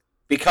happening.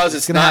 Because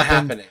it's not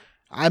happening.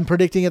 I'm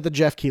predicting at the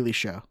Jeff Keighley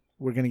show,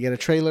 we're going to get a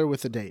trailer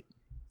with a date.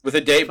 With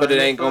a date, but it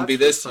ain't going to be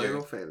this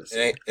year.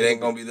 It ain't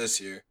going to be this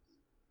year.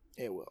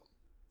 It will.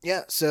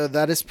 Yeah, so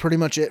that is pretty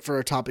much it for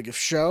our topic of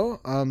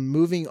show.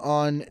 Moving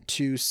on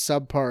to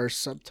subpar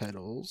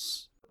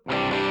subtitles.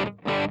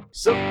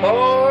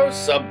 Subpar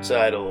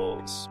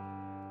subtitles.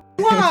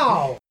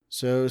 Wow!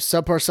 So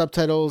subpar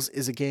subtitles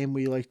is a game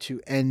we like to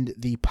end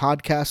the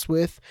podcast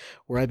with,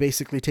 where I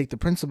basically take the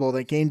principle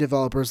that game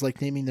developers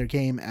like naming their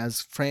game as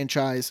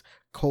franchise :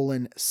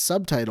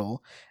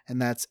 subtitle,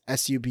 and that's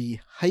SUB-title.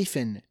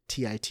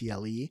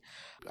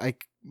 I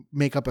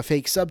make up a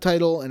fake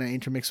subtitle and I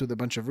intermix with a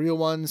bunch of real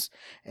ones,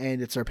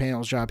 and it's our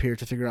panel's job here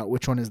to figure out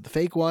which one is the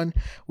fake one.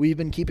 We've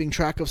been keeping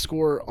track of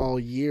score all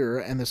year,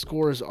 and the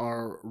scores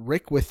are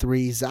Rick with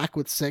 3, Zach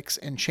with 6,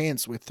 and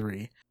Chance with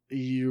 3.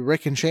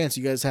 Rick and Chance,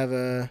 you guys have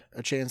a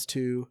chance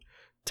to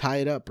tie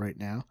it up right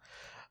now.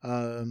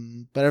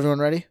 But everyone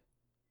ready?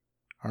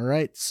 All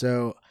right,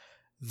 so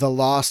The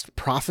Lost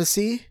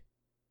Prophecy,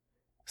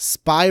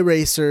 Spy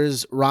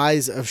Racers: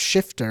 Rise of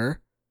Shifter,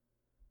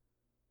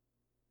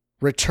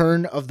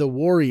 Return of the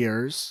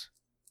Warriors,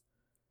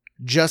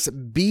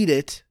 Just Beat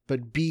It,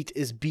 but beat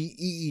is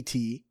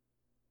BEET.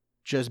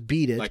 Just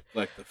Beat It.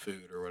 Like the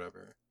food or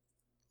whatever.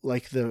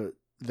 Like the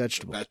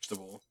vegetable.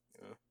 Vegetable.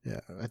 Yeah.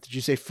 Did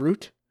you say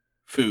fruit?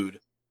 Food.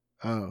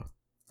 Oh,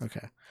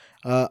 okay.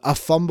 A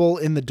Fumble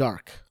in the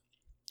Dark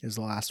is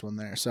the last one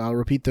there. So I'll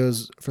repeat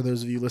those for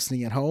those of you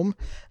listening at home.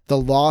 The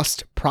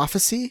Lost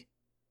Prophecy,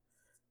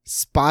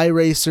 Spy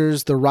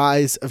Racers: The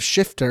Rise of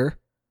Shifter,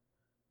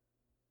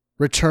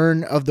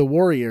 Return of the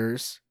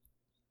Warriors,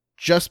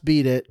 Just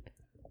Beat It,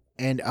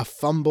 and A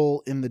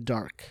Fumble in the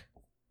Dark.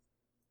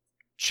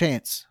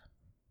 Chance,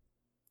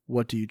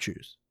 what do you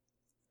choose?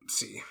 Let's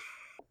see.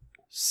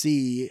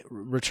 C,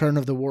 Return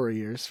of the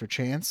Warriors for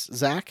Chance.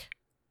 Zach?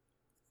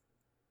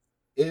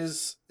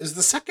 Is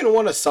the second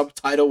one a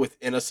subtitle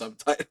within a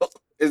subtitle?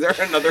 Is there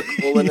another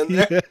colon in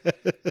there?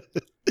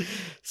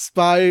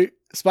 Spy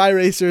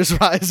Racers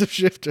Rise of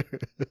Shifter.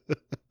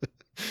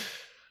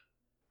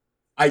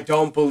 I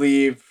don't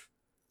believe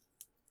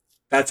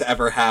that's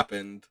ever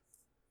happened.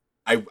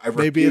 I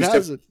Maybe it refuse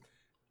hasn't.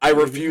 I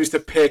refuse to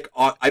pick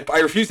on. I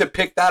refuse to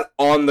pick that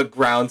on the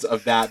grounds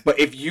of that. But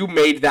if you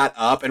made that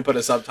up and put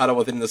a subtitle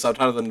within the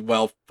subtitle, then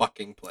well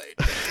fucking played.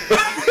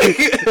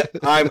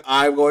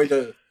 I'm going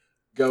to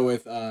go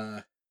with.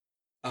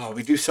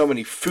 We do so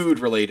many food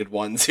related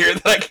ones here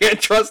that I can't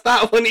trust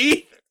that one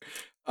either.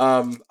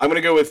 I'm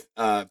gonna go with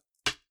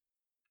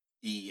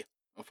E.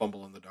 A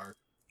Fumble in the Dark.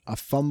 A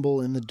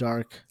Fumble in the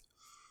Dark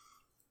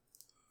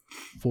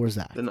for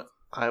Zach. Then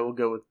I will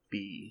go with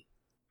B.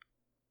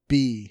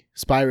 B,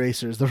 Spy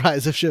Racers, The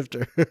Rise of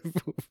Shifter.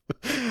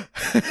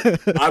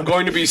 I'm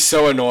going to be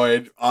so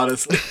annoyed,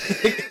 honestly.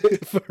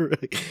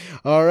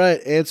 All right,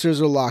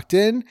 answers are locked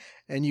in,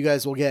 and you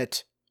guys will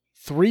get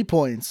 3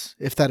 points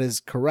if that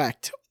is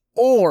correct.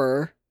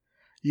 Or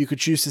you could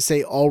choose to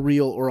say all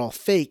real or all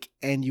fake,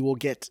 and you will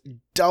get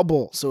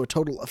double, so a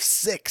total of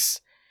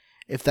 6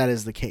 if that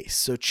is the case.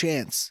 So,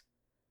 Chance,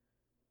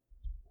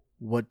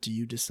 what do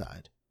you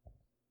decide?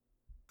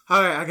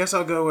 All right, I guess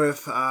I'll go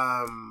with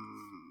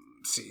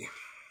C.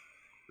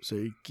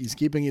 So he's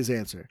keeping his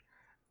answer.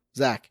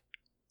 Zach?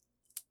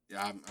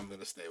 Yeah, I'm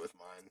going to stay with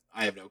mine.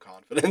 I have no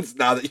confidence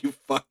now that you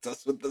fucked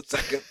us with the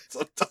second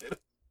subtitle.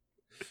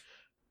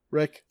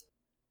 Rick?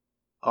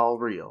 All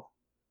real.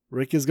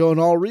 Rick is going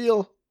all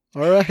real.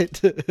 All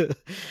right.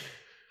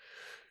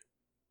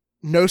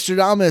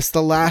 Nostradamus,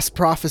 The Last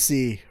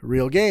Prophecy,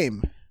 real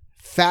game.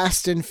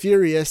 Fast and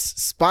Furious,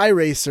 Spy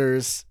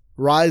Racers,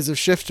 Rise of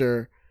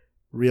Shifter,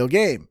 real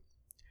game.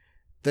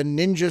 The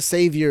Ninja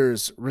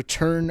Saviors,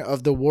 Return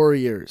of the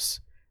Warriors,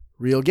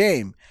 real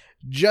game.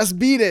 Just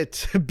Beat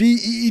It,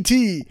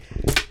 BEET,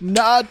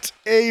 not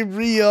a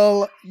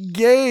real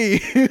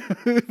game.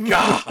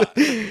 God.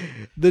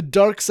 The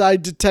Dark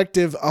Side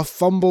Detective, A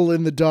Fumble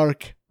in the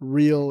Dark,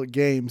 real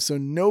game. So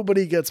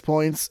nobody gets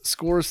points.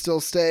 Scores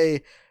still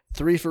stay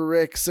 3 for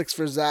Rick, 6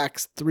 for Zach,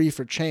 3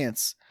 for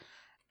Chance.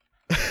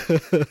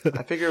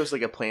 I figure it was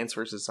like a Plants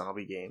vs.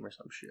 Zombie game or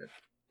some shit.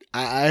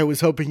 I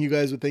was hoping you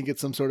guys would think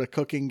it's some sort of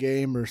cooking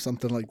game or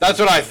something like that. That's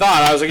what I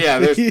thought. I was like, yeah,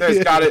 there's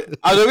got it.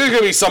 I was like, there's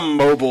going to be some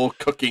mobile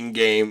cooking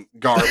game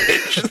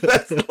garbage.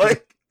 That's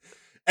like,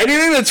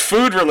 anything that's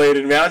food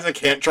related, man, I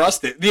can't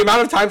trust it. The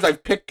amount of times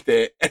I've picked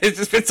it, and it's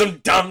just been some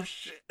dumb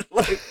shit.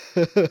 Like,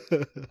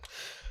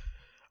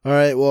 all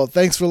right. Well,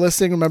 thanks for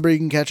listening. Remember, you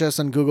can catch us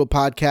on Google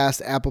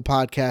Podcast, Apple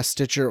Podcast,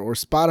 Stitcher, or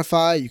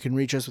Spotify. You can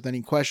reach us with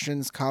any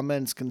questions,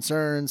 comments,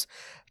 concerns.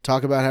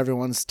 Talk about how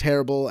everyone's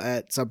terrible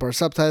at subpar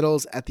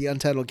subtitles at the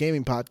Untitled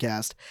Gaming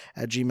Podcast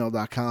at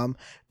gmail.com.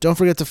 Don't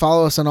forget to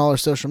follow us on all our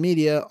social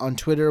media. On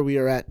Twitter, we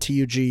are at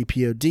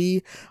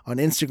TUGPOD. On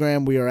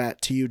Instagram, we are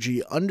at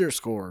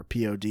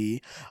TUG_POD.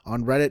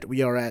 On Reddit,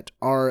 we are at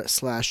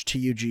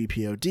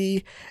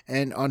r/TUGPOD.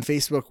 And on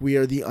Facebook, we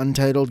are the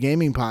Untitled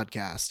Gaming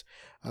Podcast.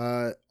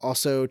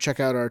 Also, check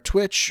out our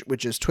Twitch,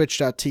 which is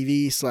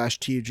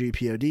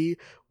twitch.tv/TUGPOD.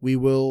 We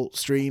will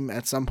stream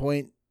at some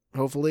point,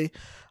 hopefully.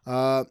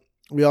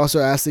 We also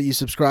ask that you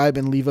subscribe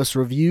and leave us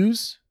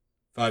reviews.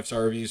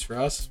 5-star reviews for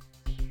us.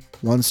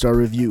 1-star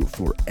review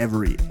for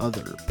every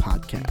other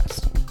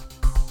podcast.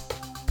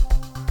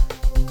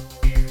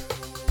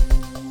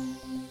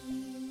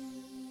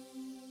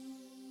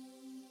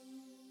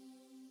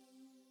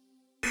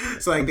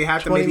 So like they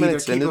have to 20 maybe either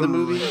minutes keep into the him-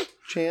 movie,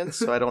 Chance,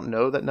 so I don't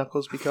know that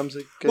Knuckles becomes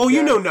a good Well, guy.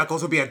 you know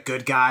Knuckles will be a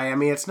good guy. I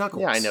mean, it's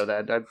Knuckles. Yeah, I know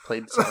that. I've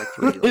played Sonic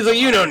 3. He's like,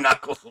 you know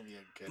Knuckles will be a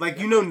kid. Like,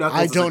 you know Knuckles.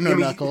 I is don't like, know I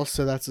mean, Knuckles,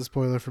 so that's a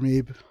spoiler for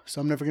me. So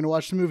I'm never going to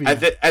watch the movie. now.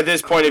 At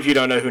this point, if you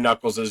don't know who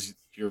Knuckles is,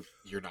 you're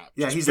not.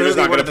 Yeah, he's you're just literally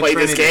not one going of to the play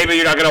this Trinity. game, and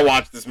you're not going to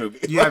watch this movie.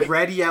 You have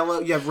red, yellow.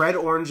 You have red,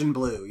 orange, and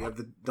blue. You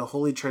have the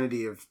holy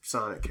trinity of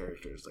Sonic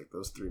characters, like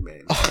those three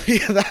main. Oh,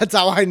 yeah, that's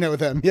how I know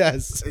them.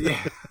 Yes. Yeah.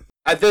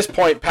 At this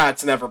point,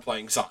 Pat's never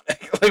playing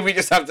Sonic. Like, we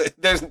just have to.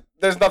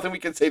 There's nothing we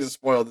can say to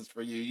spoil this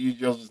for you.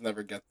 You'll just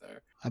never get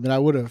there. I mean, I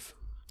would have.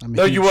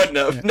 No, you wouldn't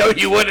have. Yeah. No,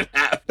 you wouldn't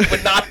have. You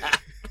would not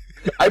have.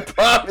 I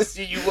promise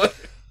you, you would.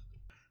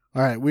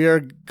 All right, we are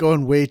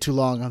going way too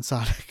long on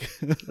Sonic.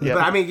 Yeah.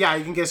 But I mean, yeah,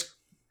 you can just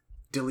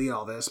delete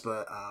all this,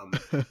 but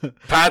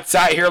Pat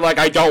sat here like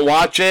I don't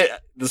watch it.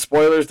 The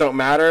spoilers don't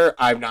matter.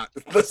 I'm not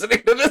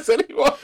listening to this anymore.